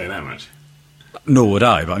 let me say that much. Nor would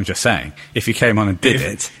I, but I'm just saying, if he came on and did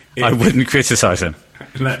it, I wouldn't criticise him.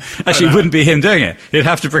 Actually, it wouldn't be him doing it. He'd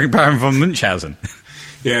have to bring Baron von Munchausen.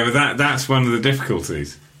 Yeah, but that's one of the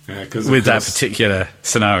difficulties. With that particular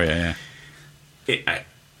scenario, yeah.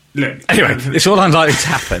 Look, anyway, it's all unlikely to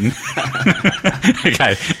happen.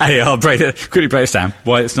 Okay, I'll quickly break this down.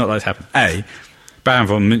 Why it's not likely to happen. A, Baron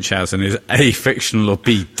von Munchausen is A, fictional, or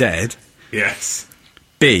B, dead. Yes.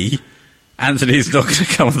 B, Anthony's not going to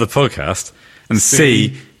come on the podcast. And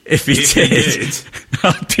C, if he did,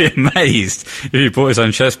 I'd be amazed if he bought his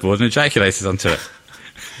own chessboard and ejaculated onto it.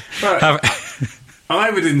 I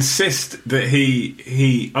would insist that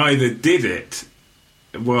he either did it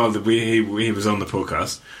while he was on the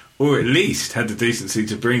podcast, or at least had the decency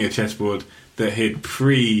to bring a chessboard that he'd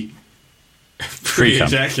pre-ejaculated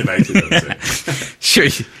onto. Sure,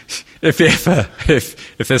 if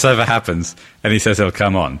this ever happens and he says he'll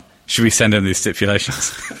come on, should we send him these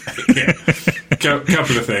stipulations? Yeah,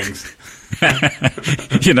 couple of things.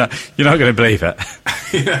 You're not going to believe it.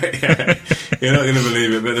 You're not going to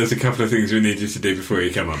believe it, but there's a couple of things we need you to do before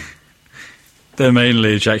you come on. They're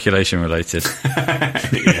mainly ejaculation related.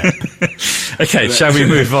 Yeah. Okay, shall we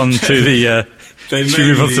move on to the? Should we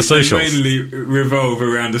move on to socials? They mainly revolve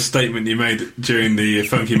around a statement you made during the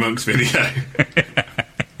Funky Monks video.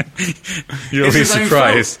 You'll be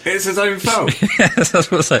surprised. It's his own fault. Yes,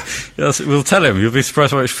 that's what I say. Yes, we'll tell him. You'll be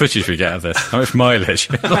surprised how much footage we get out of this. How much mileage.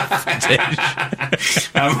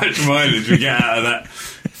 How much mileage we get out of that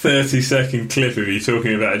 30-second clip of you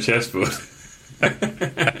talking about a chessboard. I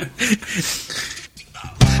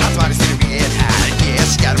thought it's gonna be it high.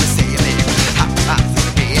 Yes, gotta receive it.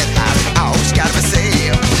 I gotta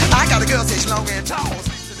receive. I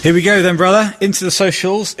Here we go then, brother, into the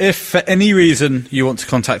socials. If for any reason you want to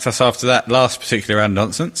contact us after that last particular round of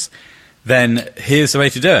nonsense, then here's the way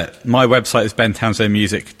to do it. My website is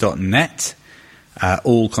bentownsendmusic.net.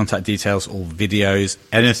 All contact details, all videos,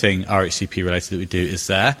 anything RHCP related that we do is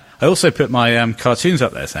there. I also put my cartoons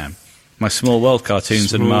up there, Sam. My Small World cartoons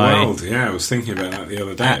Small and my... World, yeah, I was thinking about that the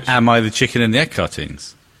other day. And my The Chicken and the Egg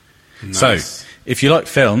cartoons. Nice. So, if you like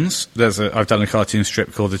films, I've done a cartoon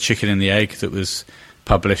strip called The Chicken and the Egg that was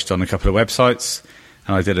published on a couple of websites,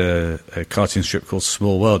 and I did a cartoon strip called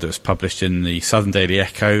Small World that was published in the Southern Daily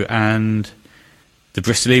Echo and the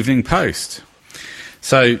Bristol Evening Post.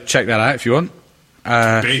 So check that out if you want.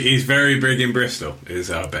 He's very big in Bristol,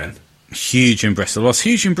 is our Ben. Huge in Bristol. Well, it's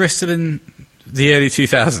huge in Bristol in the early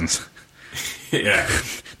 2000s. Yeah.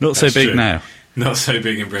 Not so big true. now. Not so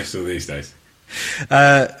big in Bristol these days.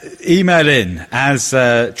 Email in as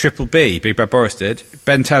Triple B, Big Bad Boris did,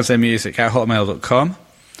 bentownsendmusic@hotmail.com.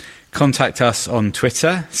 Contact us on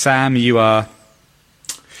Twitter. Sam, you are...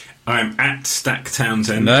 I'm at Stack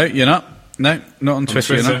Townsend. No, you're not. No, not on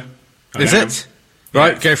Twitter. You're not. Is it?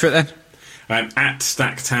 Right, Yeah. go for it then. I'm at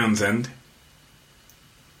Stack Townsend.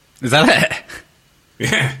 Is that it?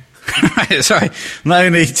 Yeah. Right, sorry. Not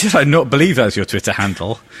only did I not believe that was your Twitter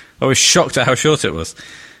handle, I was shocked at how short it was.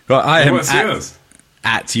 Right, I am What's yours?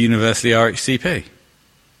 at University RHCP.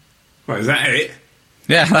 What, is that it?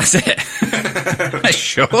 Yeah, that's it. That's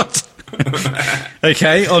short.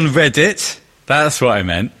 Okay, on Reddit. That's what I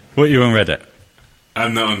meant. What are you on Reddit?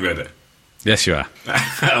 I'm not on Reddit. Yes, you are. Oh,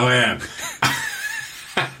 I am.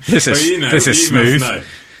 This is Well, you know, this is you smooth. must know.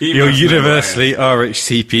 You You're must know Universally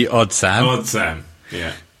RHCP Odd Sam, Odd Sam.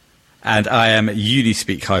 Yeah. and I am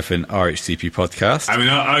Unispeak-RHCP podcast. I mean,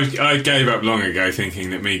 I gave up long ago thinking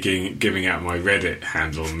that me giving out my Reddit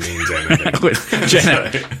handle means anything. Would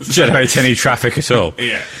generate any traffic at all.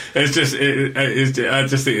 Yeah, it's just. I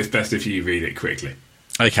just think it's best if you read it quickly.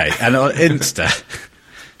 Okay, and on Insta,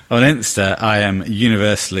 I am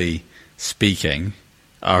Universally Speaking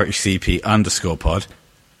RHCP_pod.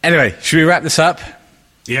 Anyway, should we wrap this up?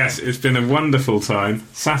 Yes, it's been a wonderful time.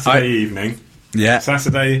 Saturday evening. Yeah,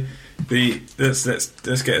 Saturday. Let's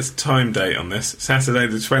get a time date on this. Saturday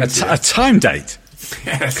the 20th. a time date.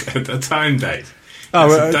 Yes, a time date. Oh,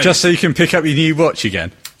 That's a well, date. just so you can pick up your new watch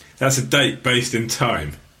again. That's a date based in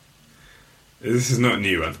time. This is not a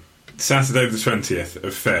new one. Saturday the 20th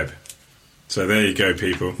of Feb. So there you go,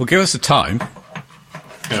 people. Well, give us a time.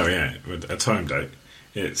 Oh yeah, a time date.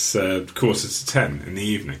 It's 9:45 in the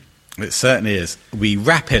evening. It certainly is. We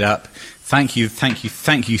wrap it up. Thank you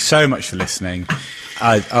so much for listening.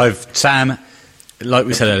 Sam, like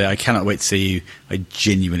we said earlier, I cannot wait to see you. I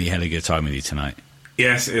genuinely had a good time with you tonight.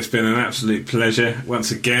 Yes, it's been an absolute pleasure.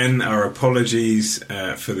 Once again, our apologies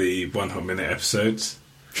for the 1 Hot Minute episodes.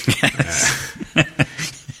 Yes.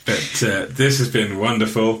 But this has been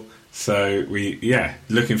wonderful. So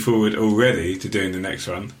looking forward already to doing the next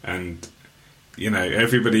one. And,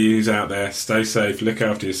 everybody who's out there, stay safe, look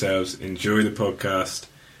after yourselves, enjoy the podcast,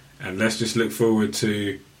 and let's just look forward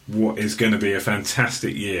to what is going to be a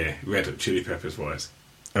fantastic year, Red Hot Chili Peppers wise.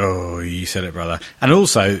 Oh, you said it, brother. And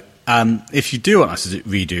also, if you do want us to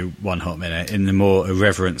redo 1 Hot Minute in the more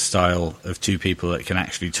irreverent style of two people that can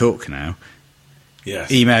actually talk now,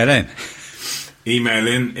 Yes. email in. Email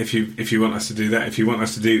in if you want us to do that. If you want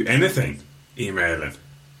us to do anything, email in.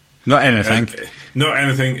 Not anything. Not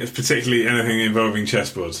anything, particularly anything involving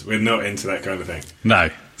chessboards. We're not into that kind of thing.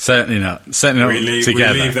 No, certainly not. Certainly not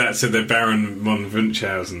together. We leave that to the Baron von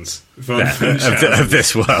Munchausen's. Of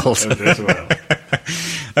this world. Of this world.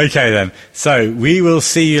 Okay, then. So, we will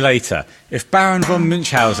see you later. If Baron von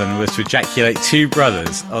Munchausen was to ejaculate two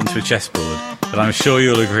brothers onto a chessboard, then I'm sure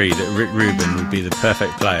you'll agree that Rick Rubin would be the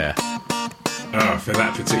perfect player. Oh, for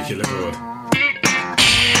that particular board.